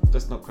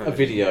 That's not credit. A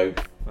video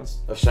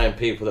of saying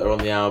people that are on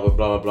the album,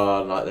 blah blah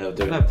blah, and like they're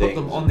doing things. Put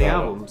them on the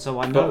album,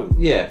 so I know.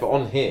 But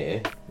on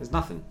here, there's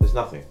nothing. There's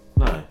nothing.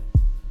 No.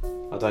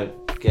 I don't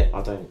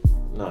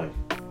know.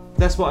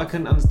 That's what I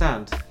couldn't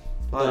understand.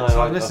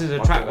 I'm listening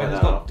to a track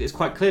and it's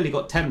quite clearly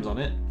got Thames on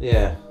it.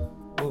 Yeah.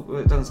 Well,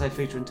 it doesn't say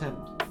featuring Thames.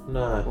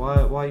 No.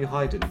 Why are you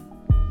hiding?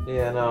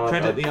 Yeah, no.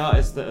 Credit the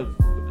artists that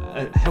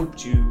have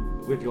helped you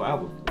with your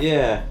album.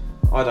 Yeah,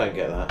 I don't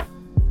get that.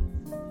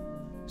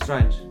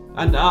 Strange.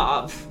 And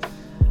I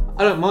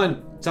don't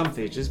mind some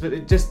features, but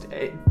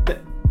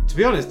to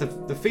be honest,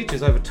 the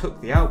features overtook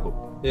the album.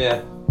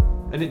 Yeah.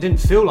 And it didn't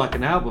feel like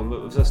an album. It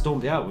was a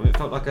Stormzy album. It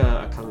felt like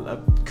a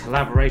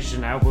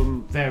collaboration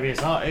album,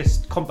 various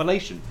artists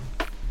compilation.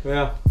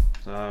 Yeah.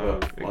 So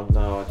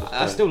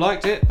I still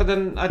liked it, but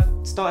then I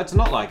started to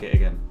not like it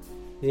again.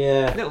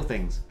 Yeah. Little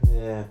things.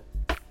 Yeah.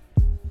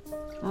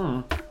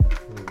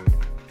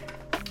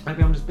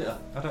 Maybe I'm just bitter.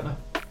 I don't know.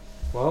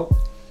 Well.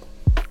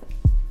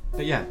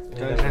 But yeah,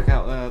 go check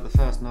out the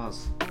first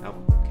Nas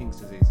album, King's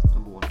Disease,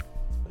 #1. There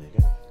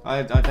you go.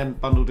 I then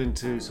bundled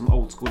into some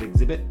old school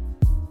Exhibit.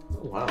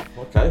 Oh, wow.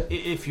 Okay.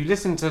 If you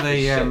listen to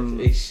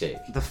he's sick.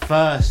 The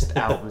first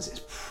albums,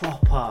 it's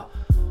proper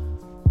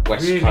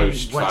West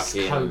Coast,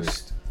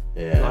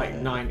 like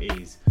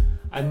 90s.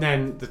 And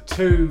then the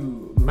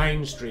 2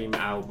 mainstream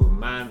album,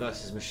 Man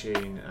vs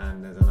Machine,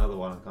 and there's another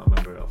one, I can't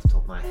remember it off the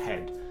top of my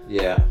head.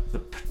 Yeah. The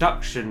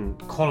production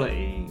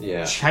quality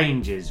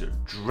changes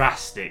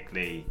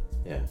drastically.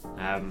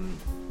 Yeah.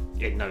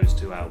 In those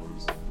 2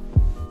 albums.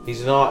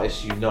 He's an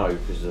artist,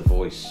 because of the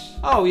voice.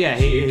 Oh yeah,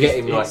 so you get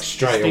him like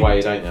straight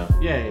away, don't you?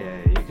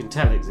 Yeah. You can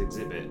tell it's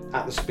Exhibit.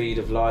 At the Speed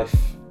of Life,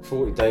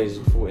 40 Days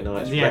and 40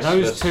 Nights. Yeah,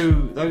 Restless,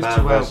 those Man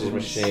two vs albums.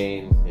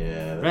 Machine.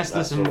 Yeah.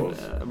 Restless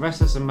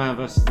and Man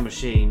vs the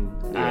Machine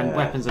and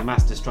Weapons of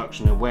Mass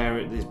Destruction are where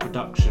his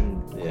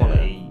production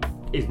quality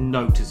is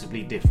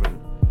noticeably different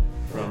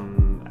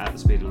from At the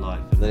Speed of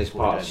Life. And then he's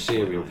part of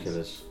Serial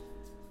Killers.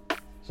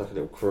 It's like a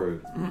little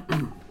crew.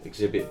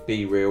 Exhibit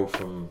Be Real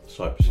from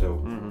Cypress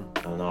Hill and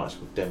an artist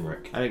called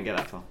Demrick. I didn't get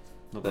that far.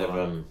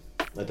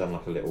 They've done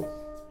like a little,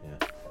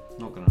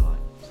 Not gonna lie.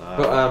 So,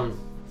 but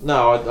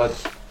no,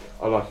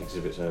 I like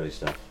Exhibit's early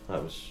stuff.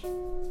 That was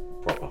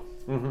proper.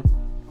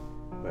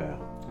 Yeah.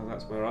 Well,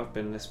 that's where I've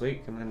been this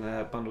week, and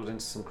then bundled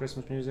into some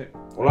Christmas music.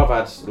 Well, I've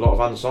had a lot of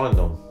unsigned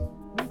on.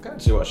 Okay.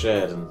 See what I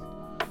shared, and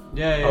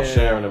I was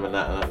sharing them and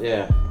that. I've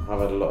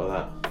had a lot of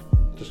that.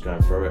 Just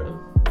going through it and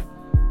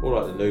all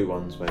like the new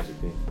ones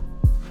basically.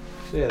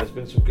 So yeah, there's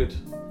been some good.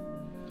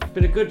 It's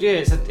been a good year.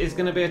 It's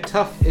going to be a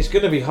tough. It's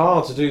going to be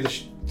hard to do the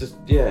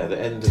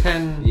end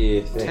of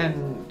year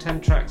thing.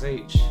 10 tracks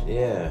each.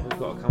 Yeah. We've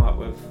got to come up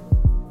with.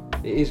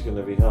 It is going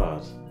to be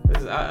hard.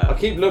 I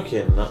keep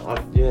looking. I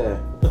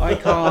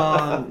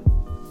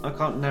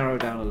can't narrow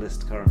down a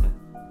list currently.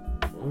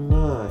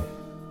 No.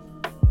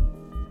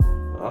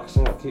 Like I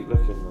say, I keep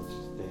looking.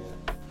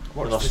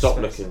 And I stop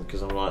looking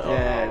because I'm like,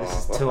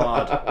 this is too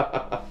hard.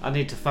 I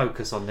need to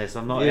focus on this.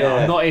 I'm not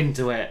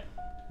into it.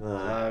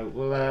 No.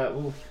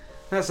 So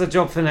that's a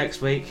job for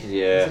next week.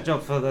 Yeah. It's a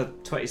job for the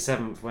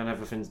 27th when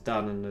everything's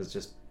done and there's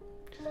just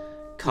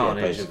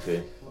carnage of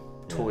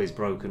toys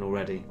broken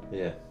already.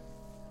 Yeah.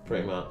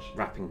 Pretty much.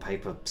 Wrapping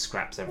paper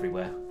scraps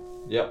everywhere.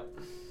 Yep.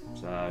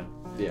 So.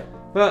 Yeah.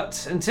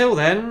 But until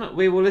then,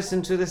 we will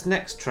listen to this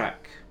next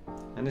track.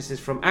 And this is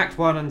from Act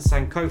 1 and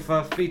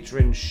Sankofa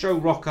featuring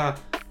SoulRocca,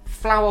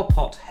 Flower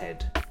Pot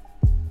Head.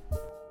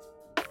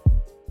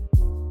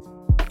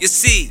 You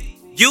see,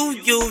 you,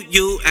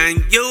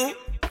 and you.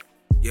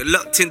 You're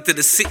locked into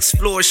the 6th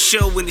Floor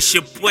show and it's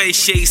your boy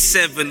Shay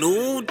 7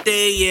 all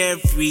day,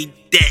 every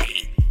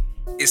day.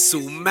 It's so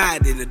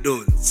mad in the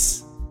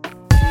dunes.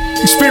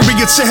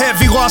 Experience a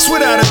heavy loss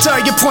without a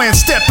dire plan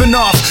stepping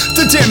off.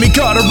 The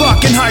demigod of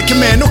rock and high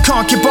command, no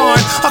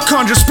concubine. I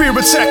conjure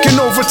spirits that can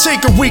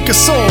overtake a weaker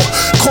soul.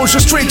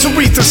 Closure straight to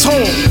Aretha's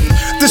hole.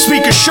 The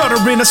speaker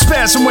shudder in a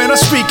spasm when I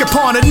speak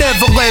upon it.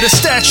 Never let a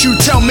statue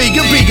tell me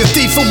you'll be a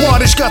thief of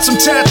wattage. Got some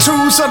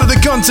tattoos under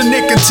the guns of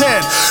Nick and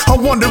Ted. I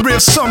wonder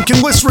if some can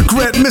list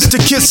regret Mr.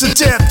 Kiss of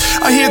Death.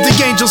 I hear the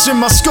angels in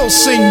my skull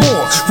sing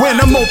more when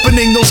I'm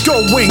opening those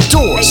gold wing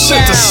doors.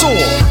 Set the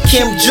sword.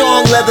 Kim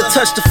Jong leather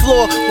touch the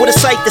floor with a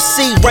sight to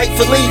see,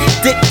 rightfully.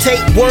 Dictate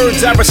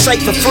words I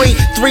recite for free.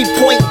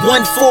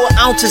 3.14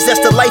 ounces,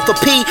 that's the life of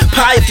P.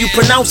 Pie, if you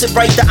pronounce it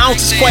right, the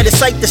ounce is quite a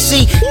sight to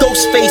see.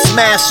 Ghost face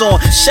mask on,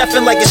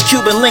 chefing like it's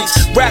Cuban links.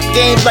 Rap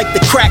game like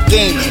the crack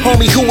game.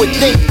 Homie, who would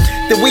think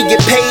that we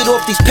get paid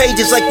off these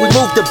pages like we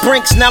moved the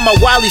brinks? Now my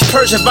Wiley's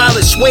Persian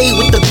violet suede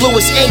with the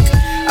bluest ink.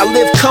 I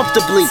live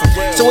comfortably,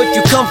 so if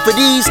you come for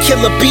these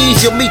killer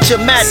bees, you'll meet your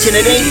match and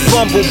it ain't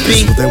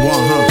Bumblebee.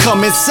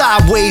 Coming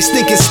sideways,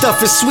 thinking stuff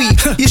is sweet.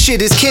 Your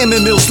shit is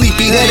chamomile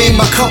sleepy, that ain't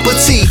my cup of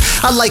tea.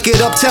 I like it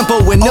up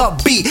tempo and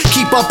upbeat.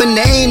 Keep up in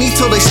the ante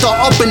till they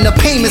start upping the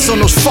payments on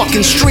those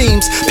fucking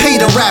streams.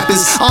 Pay the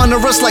rappers, honor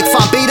us like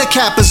Phi Beta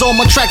Kappas. All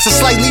my tracks are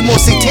slightly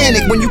more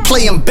satanic when you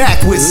play them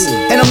backwards.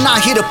 And I'm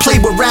not here to play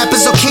with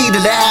rappers or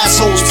cater to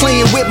assholes.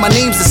 Playing with my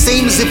name's the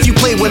same as if you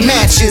play with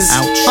matches.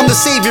 I'm the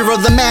savior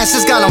of the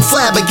masses, got them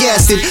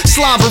flabbergasted.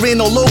 Slobbering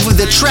all over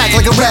the track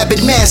like a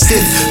rabid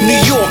mastiff. New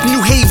York,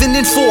 New Haven,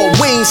 and Fort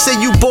Wayne. Say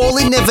you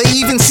ballin', never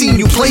even seen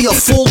you play a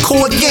full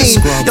court game.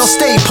 Y'all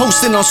stay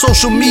posting on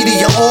social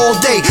media all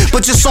day,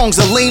 but your songs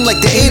are lame like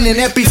the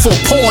internet before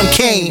porn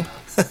came.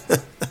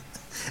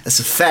 That's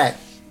a fact.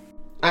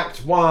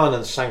 Act 1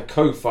 and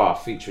Sankofa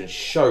featuring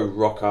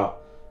SoulRocca,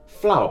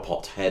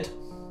 Flowerpot Head.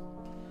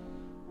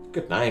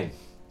 Good name.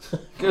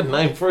 Good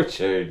name for a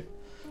tune.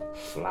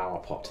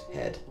 Flowerpot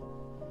Head.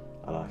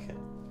 I like it.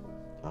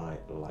 I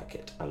like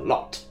it a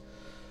lot.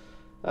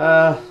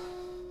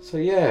 So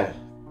yeah,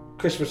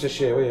 Christmas this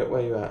year,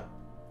 where you at?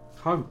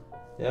 Home.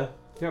 Yeah?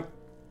 Yep.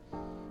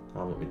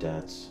 I'm at my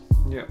dad's.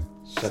 Yep.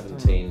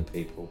 17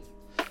 people.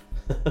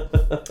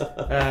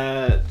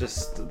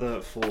 Just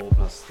the 4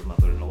 plus the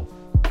mother-in-law.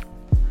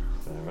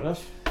 Fair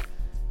enough.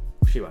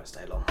 She won't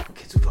stay long. The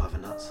kids will drive her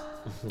nuts.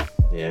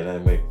 Yeah,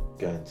 then we're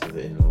going to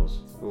the in-laws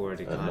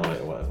Already at kind night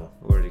of, or whatever.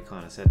 Already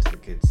kind of said to the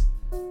kids,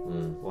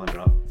 wind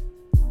her up,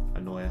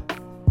 annoy her.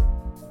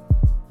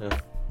 Yeah.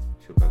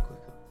 She'll go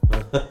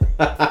quicker.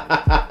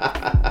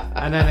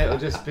 And then it'll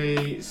just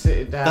be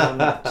sitting down,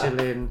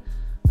 chilling.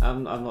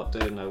 I'm not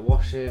doing no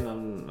washing.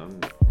 I'm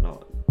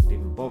not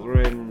even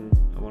bothering.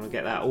 I want to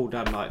get that all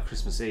done like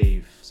Christmas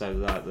Eve, so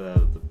that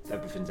the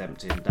everything's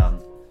empty and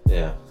done.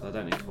 Yeah. So I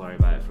don't need to worry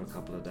about it for a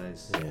couple of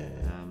days. Yeah.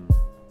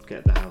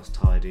 Get the house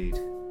tidied,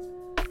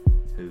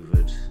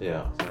 hoovered.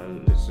 Yeah.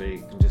 So literally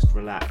you can just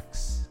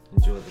relax,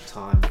 enjoy the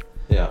time.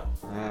 Yeah.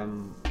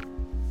 And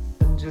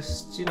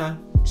just,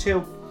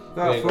 chill.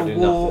 Go out ain't for a gotta do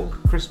walk,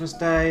 nothing. Christmas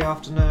Day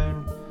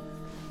afternoon.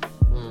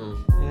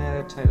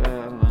 Yeah, take the,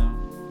 I don't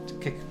know,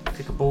 kick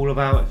a ball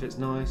about if it's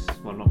nice.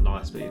 Well, not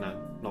nice, but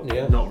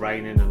not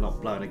raining and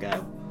not blowing a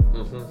gale.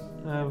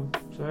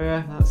 So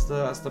yeah, that's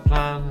the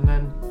plan, and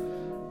then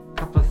a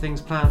couple of things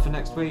planned for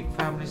next week,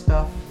 family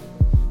stuff.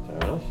 Fair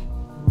enough.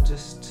 And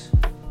just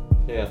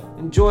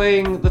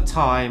enjoying the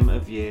time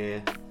of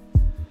year.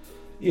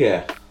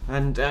 Yeah.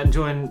 And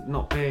enjoying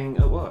not being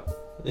at work.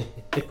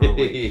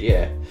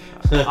 Yeah.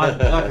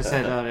 Like I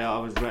said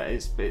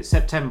earlier,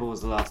 September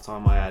was the last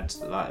time I had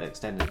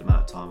extended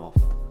amount of time off.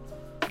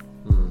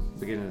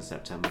 Beginning of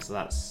September, so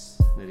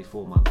that's nearly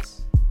 4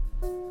 months.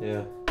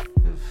 Yeah.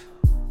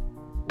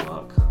 Of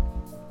work.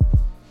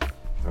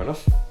 Fair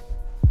enough.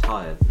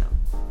 Tired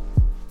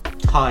now.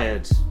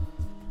 Tired.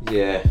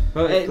 Yeah.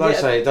 But like I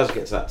say, it does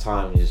get to that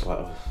time and you're just like,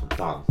 oh, I'm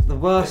done. The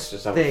worst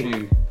Let's just have thing. a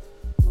few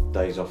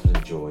days off and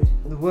enjoy.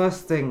 The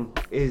worst thing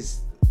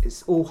is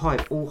it's all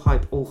hype.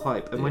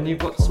 And when you've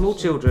got small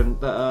children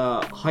that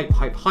are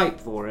hype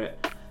for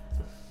it,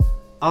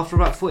 after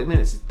about 40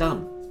 minutes it's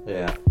done.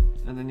 Yeah.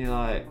 And then you're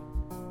like,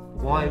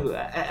 why?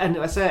 And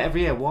I say it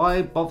every year,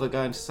 why bother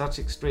going to such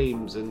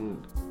extremes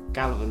and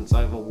gallivants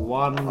over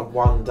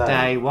one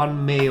day,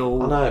 one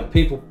meal? I know,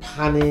 people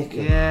panic.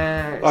 And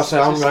yeah. Like I say,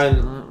 I'm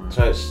going,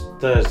 so it's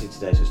Thursday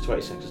today, so it's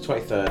 22nd, it's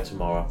 23rd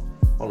tomorrow.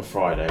 On a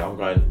Friday, I'm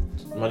going,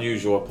 my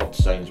usual, I pop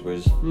to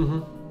Sainsbury's,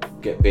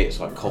 get bits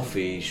like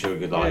coffee,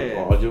 sugar,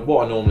 I do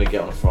what I normally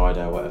get on a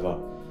Friday or whatever.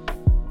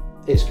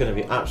 It's going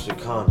to be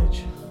absolute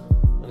carnage.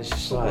 And it's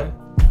just like,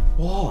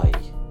 why?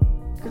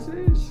 Because it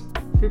is.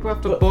 People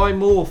have to buy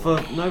more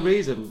for no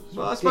reason.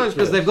 Well, I suppose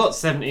because they've got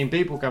 17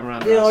 people coming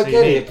around. Yeah, I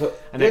get it,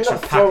 but an extra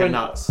pack of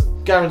nuts.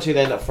 Guarantee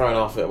they end up throwing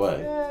half it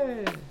away.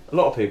 Yeah. A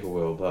lot of people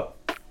will, but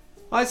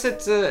I said,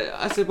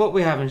 what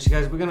we having? She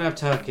goes, we're going to have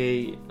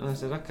turkey. And I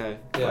said, okay.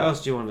 What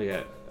else do you want to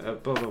get?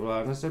 Blah, blah,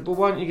 blah. And I said, well,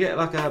 why don't you get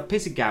like a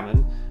piece of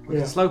gammon, we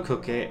can slow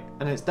cook it,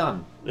 and it's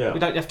done. Yeah. We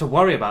don't have to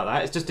worry about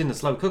that. It's just in the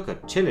slow cooker,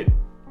 chilling.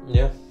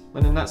 Yeah.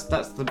 And then that's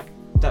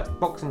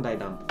Boxing Day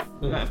done.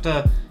 You don't have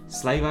to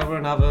slave over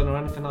an oven or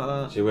anything like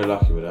that. See, we're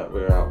lucky with that.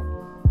 We're out.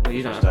 Well,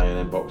 you don't have staying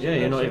in Boxing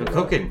Day. you're not even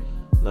cooking.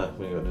 No,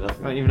 we ain't got to do nothing.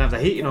 You don't even have the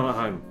heating on at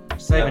home.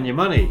 Saving your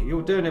money.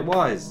 You're doing it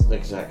wise.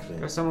 Exactly.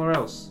 Go somewhere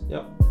else.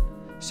 Yep.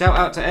 Shout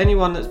out to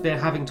anyone that's been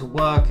having to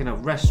work in a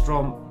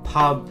restaurant,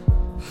 pub,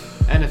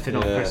 anything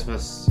on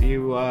Christmas.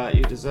 You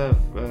deserve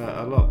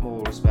a lot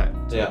more respect.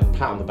 Yeah,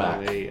 pat on the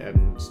back.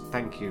 And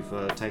thank you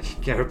for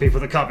taking care of people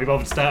that can't be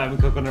bothered to stay at home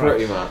and cook on their own.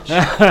 Pretty much.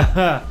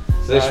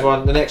 So this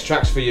one, the next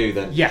track's for you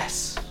then.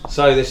 Yes.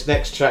 So this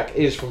next track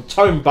is from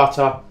Tone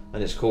Butter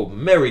and it's called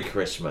Merry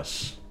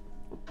Xmas.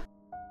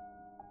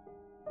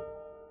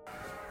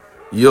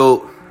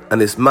 Yo,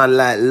 and it's man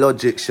like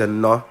Logik, you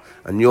know,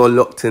 and you're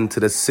locked into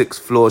the 6th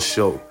Floor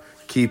Show.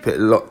 Keep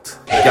it locked.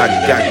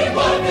 Gang, gang.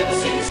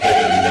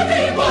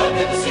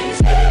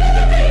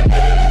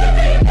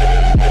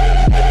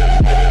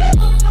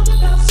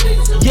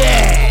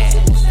 Yeah,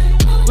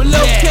 well,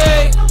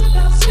 okay.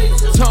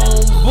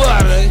 Tone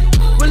butter,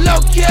 well,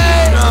 okay.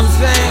 You know what I'm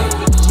saying?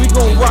 We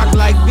gon' rock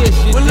like this,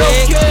 you well,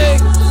 okay.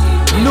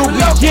 New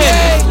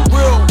beginning,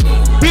 real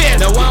business.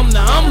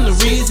 Now I'm the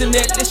reason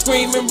that they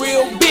screaming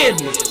real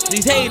business.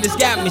 These haters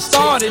got me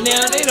started,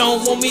 now they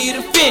don't want me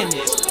to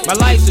finish. My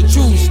life's a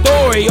true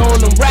story, all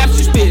them raps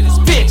you spit is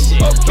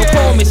fiction. Okay. Don't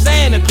call me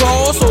Santa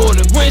Claus or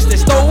the Grinch that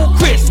stole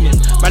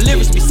Christmas. My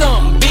lyrics be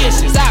something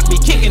vicious, I be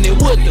kicking it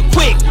with the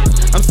quickness.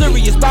 I'm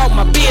serious about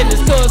my business,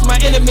 cause my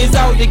enemies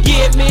out to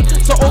get me.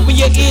 So open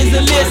your ears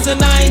and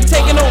listen, I ain't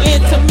taking no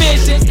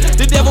intermissions.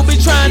 The devil be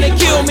trying to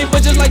kill me,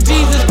 but just like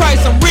Jesus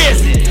Christ, I'm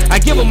risen.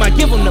 I give him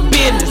the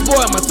business. Boy,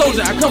 I'm a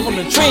soldier, I come from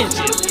the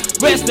trenches.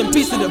 Rest in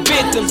peace to the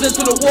victims, and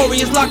to the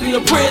warriors locked in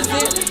the prison.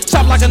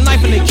 Chop like a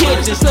knife in the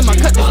kitchen, slim my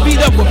cut this beat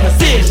up with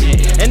precision.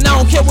 And I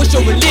don't care what's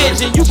your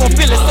religion, you gon'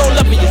 feel it soul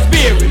up in your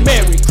spirit.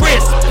 Merry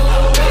Christmas,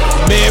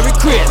 Merry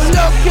Christmas,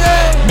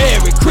 okay.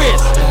 Merry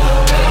Christmas,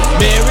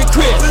 Merry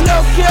Christmas,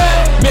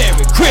 okay.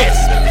 Merry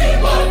Christmas.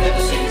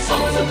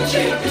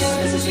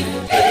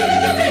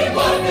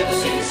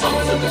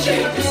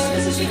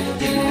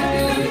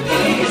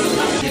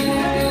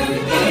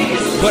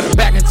 But I'm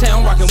back in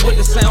town, rocking with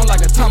the sound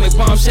like atomic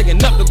bomb,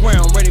 shaking up the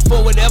ground. Ready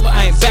for whatever,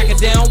 I ain't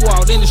backing down.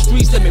 Wild in the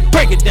streets, let me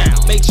break it down.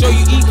 Make sure you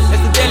eat,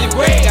 that's the daily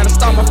bread. Gotta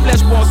start my flesh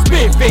born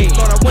spirit fade.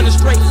 Thought I went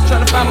straight,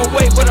 trying to find my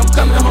way, but I'm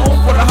coming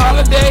home for the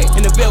holiday.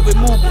 In the velvet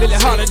move, Billy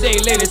Holiday.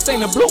 Ladies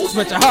sing the blues,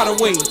 Richard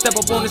Hardaway. Step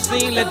up on the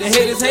scene, let the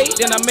haters hate,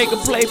 then I make a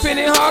play,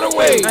 Penny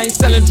Hardaway. I ain't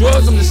selling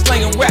drugs, I'm just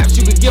slanging raps.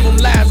 You can give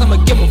them lies, I'ma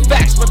give them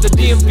facts. Rep the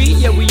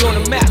DMV, yeah, we on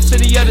the map.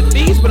 City of the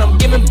thieves, but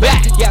I'm giving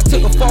back. Yeah, I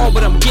took a fall,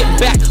 but I'm getting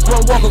back.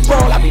 Run, walk, and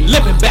crawl, I be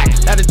living back.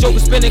 Now the joke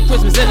is spending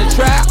Christmas in the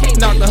trap. Can't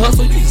knock the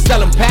hustle, you can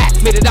sell them pack.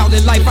 Made it out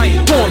in life, I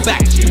ain't going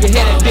back. You can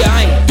hear that beer,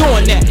 I ain't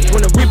doing that.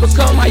 When the reaper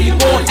come, how you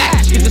gon'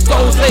 act? Get your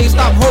soul saved,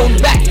 stop holding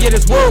back. Yeah,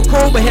 this world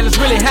cold, but hell it's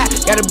really hot.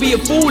 Gotta be a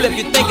fool if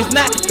you think it's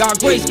not. God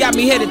grace got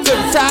me headed to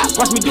the top.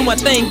 Watch me do my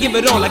thing, give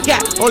it all I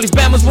got. All these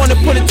bammers wanna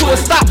put it to a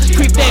stop.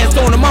 Creep dance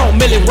on them on,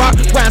 Millie Rock.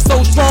 Grind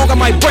so strong, I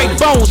might break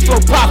bones. Flow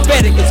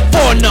prophetic, it's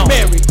foreknown.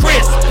 Merry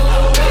Christmas,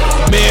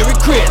 Merry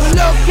Christmas,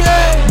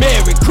 okay.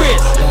 Merry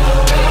Christmas,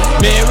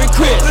 Merry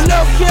Christmas,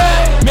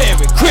 okay.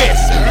 Merry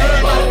Christmas.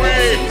 Turn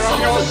away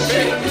from your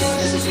sins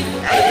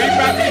and be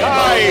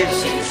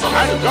baptized,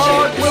 and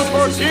God will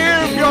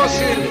forgive your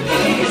sins.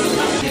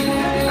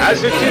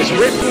 As it is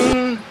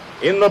written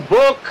in the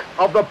book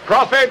of the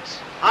prophet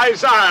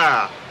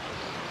Isaiah,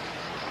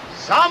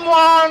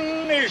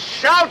 someone is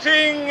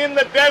shouting in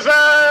the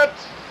desert,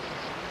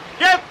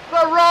 get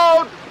the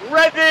road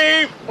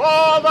ready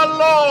for the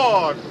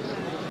Lord.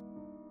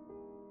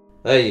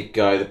 There you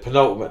go, the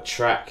penultimate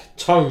track,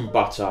 Tone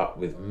Butter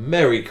with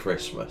Merry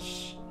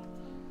Christmas.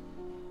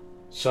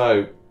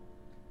 So,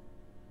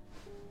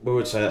 we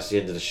would say that's the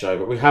end of the show,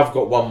 but we have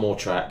got one more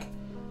track,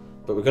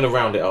 but we're going to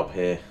round it up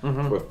here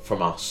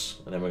from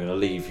us, and then we're going to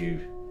leave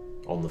you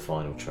on the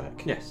final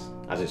track. Yes.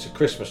 As it's a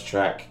Christmas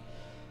track,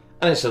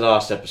 and it's the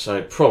last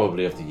episode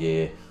probably of the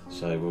year,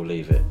 so we'll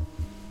leave it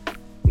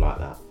like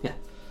that. Yeah.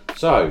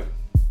 So,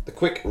 the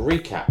quick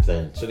recap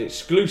then. So the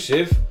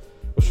exclusive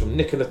was from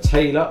Nicola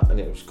Taylor, and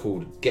it was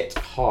called Get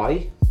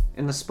High.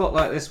 In the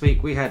spotlight this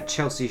week, we had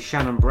Chelsey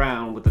Shannon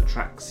Brown with the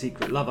track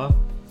Secret Lover.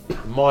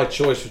 My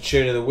choice for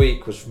tune of the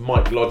week was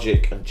Mike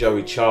Logik and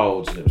Joey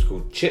Childz, and it was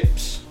called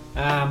Chips.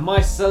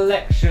 My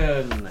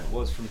selection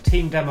was from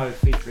Team Demo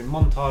featuring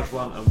Montage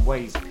 1 and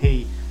Wais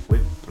P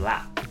with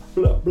Blap.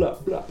 Blap,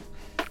 blap, blap.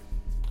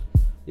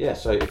 Yeah,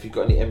 so if you've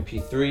got any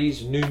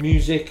MP3s, new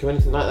music or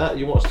anything like that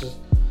you want us to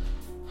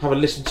have a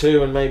listen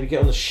to and maybe get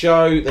on the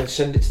show, then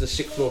send it to the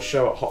 6th Floor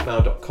Show at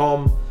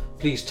hotmail.com.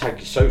 Please tag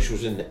your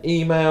socials in the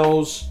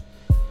emails.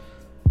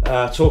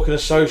 Talking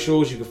of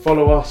socials, you can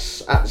follow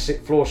us at the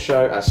 6th Floor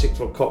Show, at 6th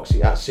Floor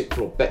Coxie, at 6th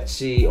Floor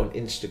Betsy on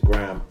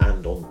Instagram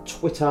and on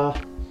Twitter.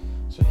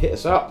 So hit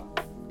us up.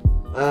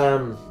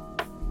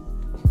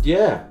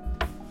 Yeah.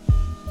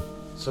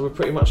 So we're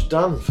pretty much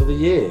done for the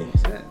year.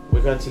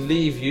 We're going to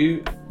leave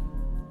you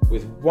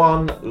with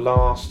one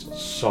last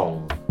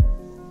song.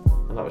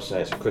 And like we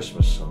say, it's a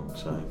Christmas song,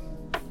 so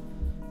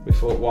we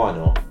thought, why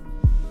not?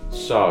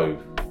 So,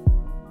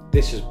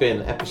 this has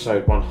been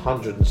episode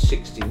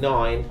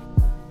 169,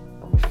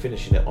 and we're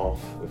finishing it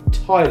off with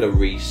Tyler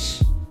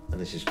Reese,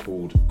 and this is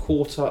called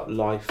Quarter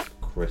Life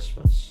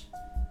Christmas.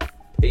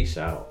 Peace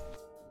out.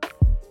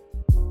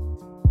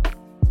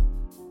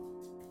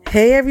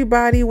 Hey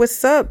everybody,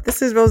 what's up?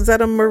 This is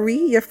Rosetta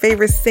Marie, your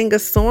favorite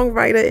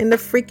singer-songwriter in the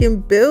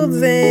freaking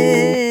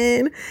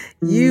building.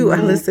 You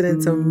are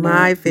listening to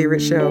my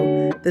favorite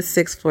show, The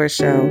 6th Floor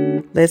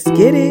Show. Let's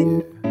get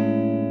it.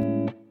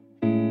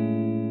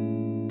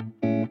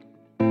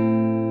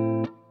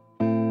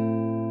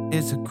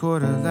 It's a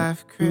quarter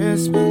life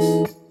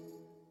Christmas.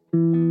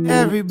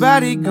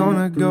 Everybody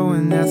gonna go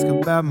and ask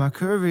about my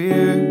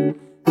career,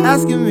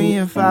 asking me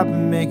if I've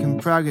been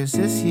making progress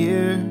this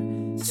year.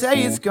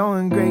 Say it's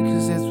going great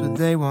cause it's what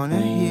they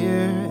wanna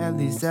hear. At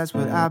least that's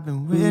what I've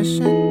been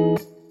wishing.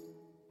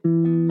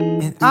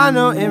 And I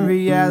know in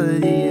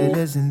reality it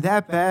isn't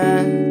that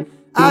bad.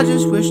 I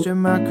just wish that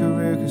my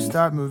career could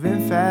start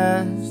moving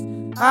fast.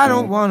 I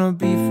don't wanna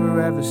be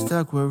forever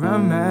stuck where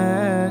I'm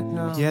at,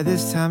 no. Yeah,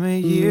 this time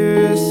of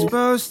year is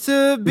supposed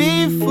to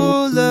be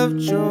full of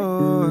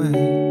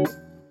joy,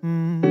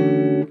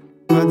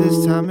 but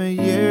this time of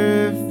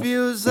year it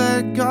feels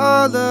like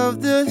all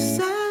of the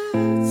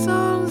sad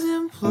songs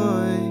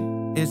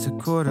employ. It's a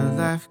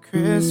quarter-life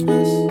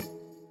Christmas.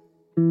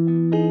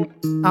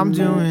 I'm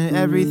doing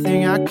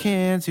everything I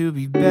can to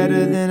be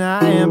better than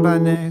I am by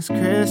next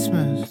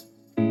Christmas.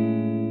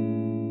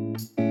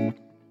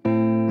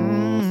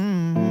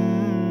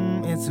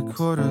 It's a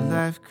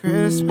quarter-life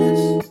Christmas.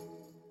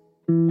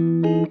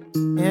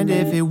 And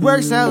if it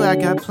works out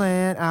like I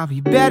planned, I'll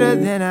be better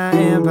than I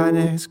am by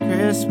next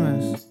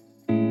Christmas.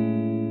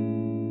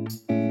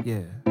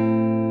 Yeah.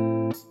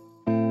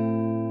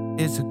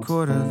 It's a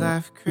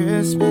quarter-life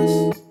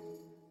Christmas.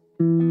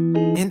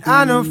 And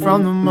I know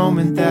from the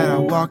moment that I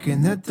walk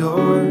in the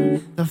door,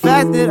 the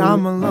fact that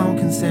I'm alone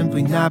can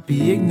simply not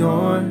be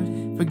ignored.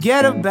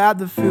 Forget about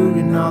the food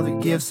and all the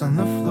gifts on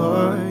the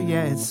floor.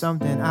 Yeah, it's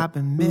something I've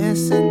been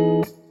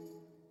missing.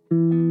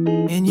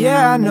 And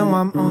yeah, I know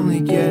I'm only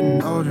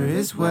getting older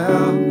as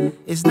well.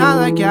 It's not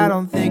like I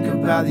don't think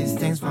about these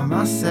things by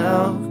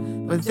myself,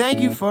 but thank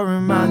you for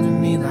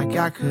reminding me like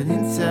I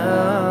couldn't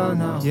tell,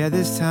 no. Yeah,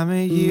 this time of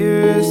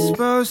year is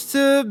supposed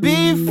to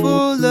be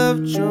full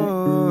of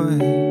joy,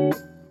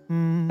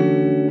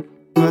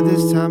 but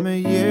this time of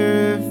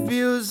year it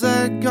feels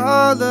like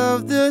all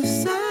of the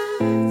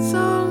sad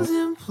songs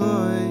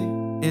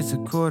employ. It's a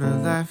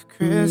quarter-life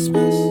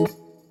Christmas.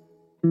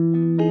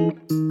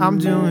 I'm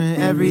doing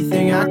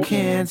everything I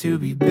can to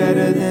be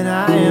better than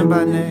I am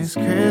by next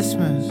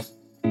Christmas.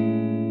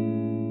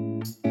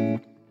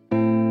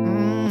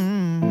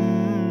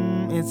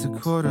 It's a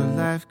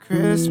quarter-life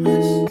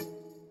Christmas.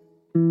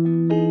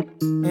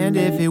 And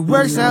if it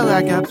works out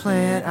like I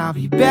planned, I'll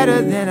be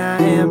better than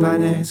I am by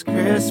next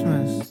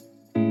Christmas.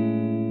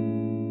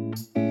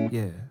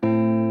 Yeah.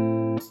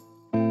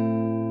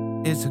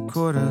 It's a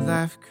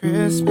quarter-life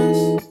Christmas.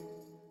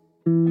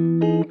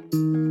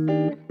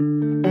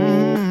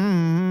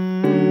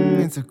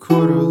 It's a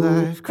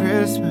quarter-life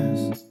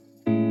Christmas.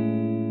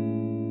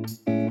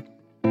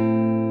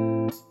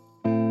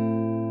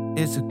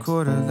 It's a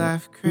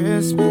quarter-life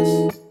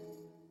Christmas.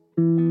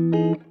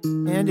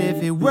 And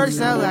if it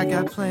works out like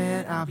I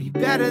planned, I'll be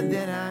better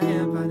than I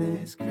am by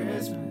next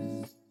Christmas.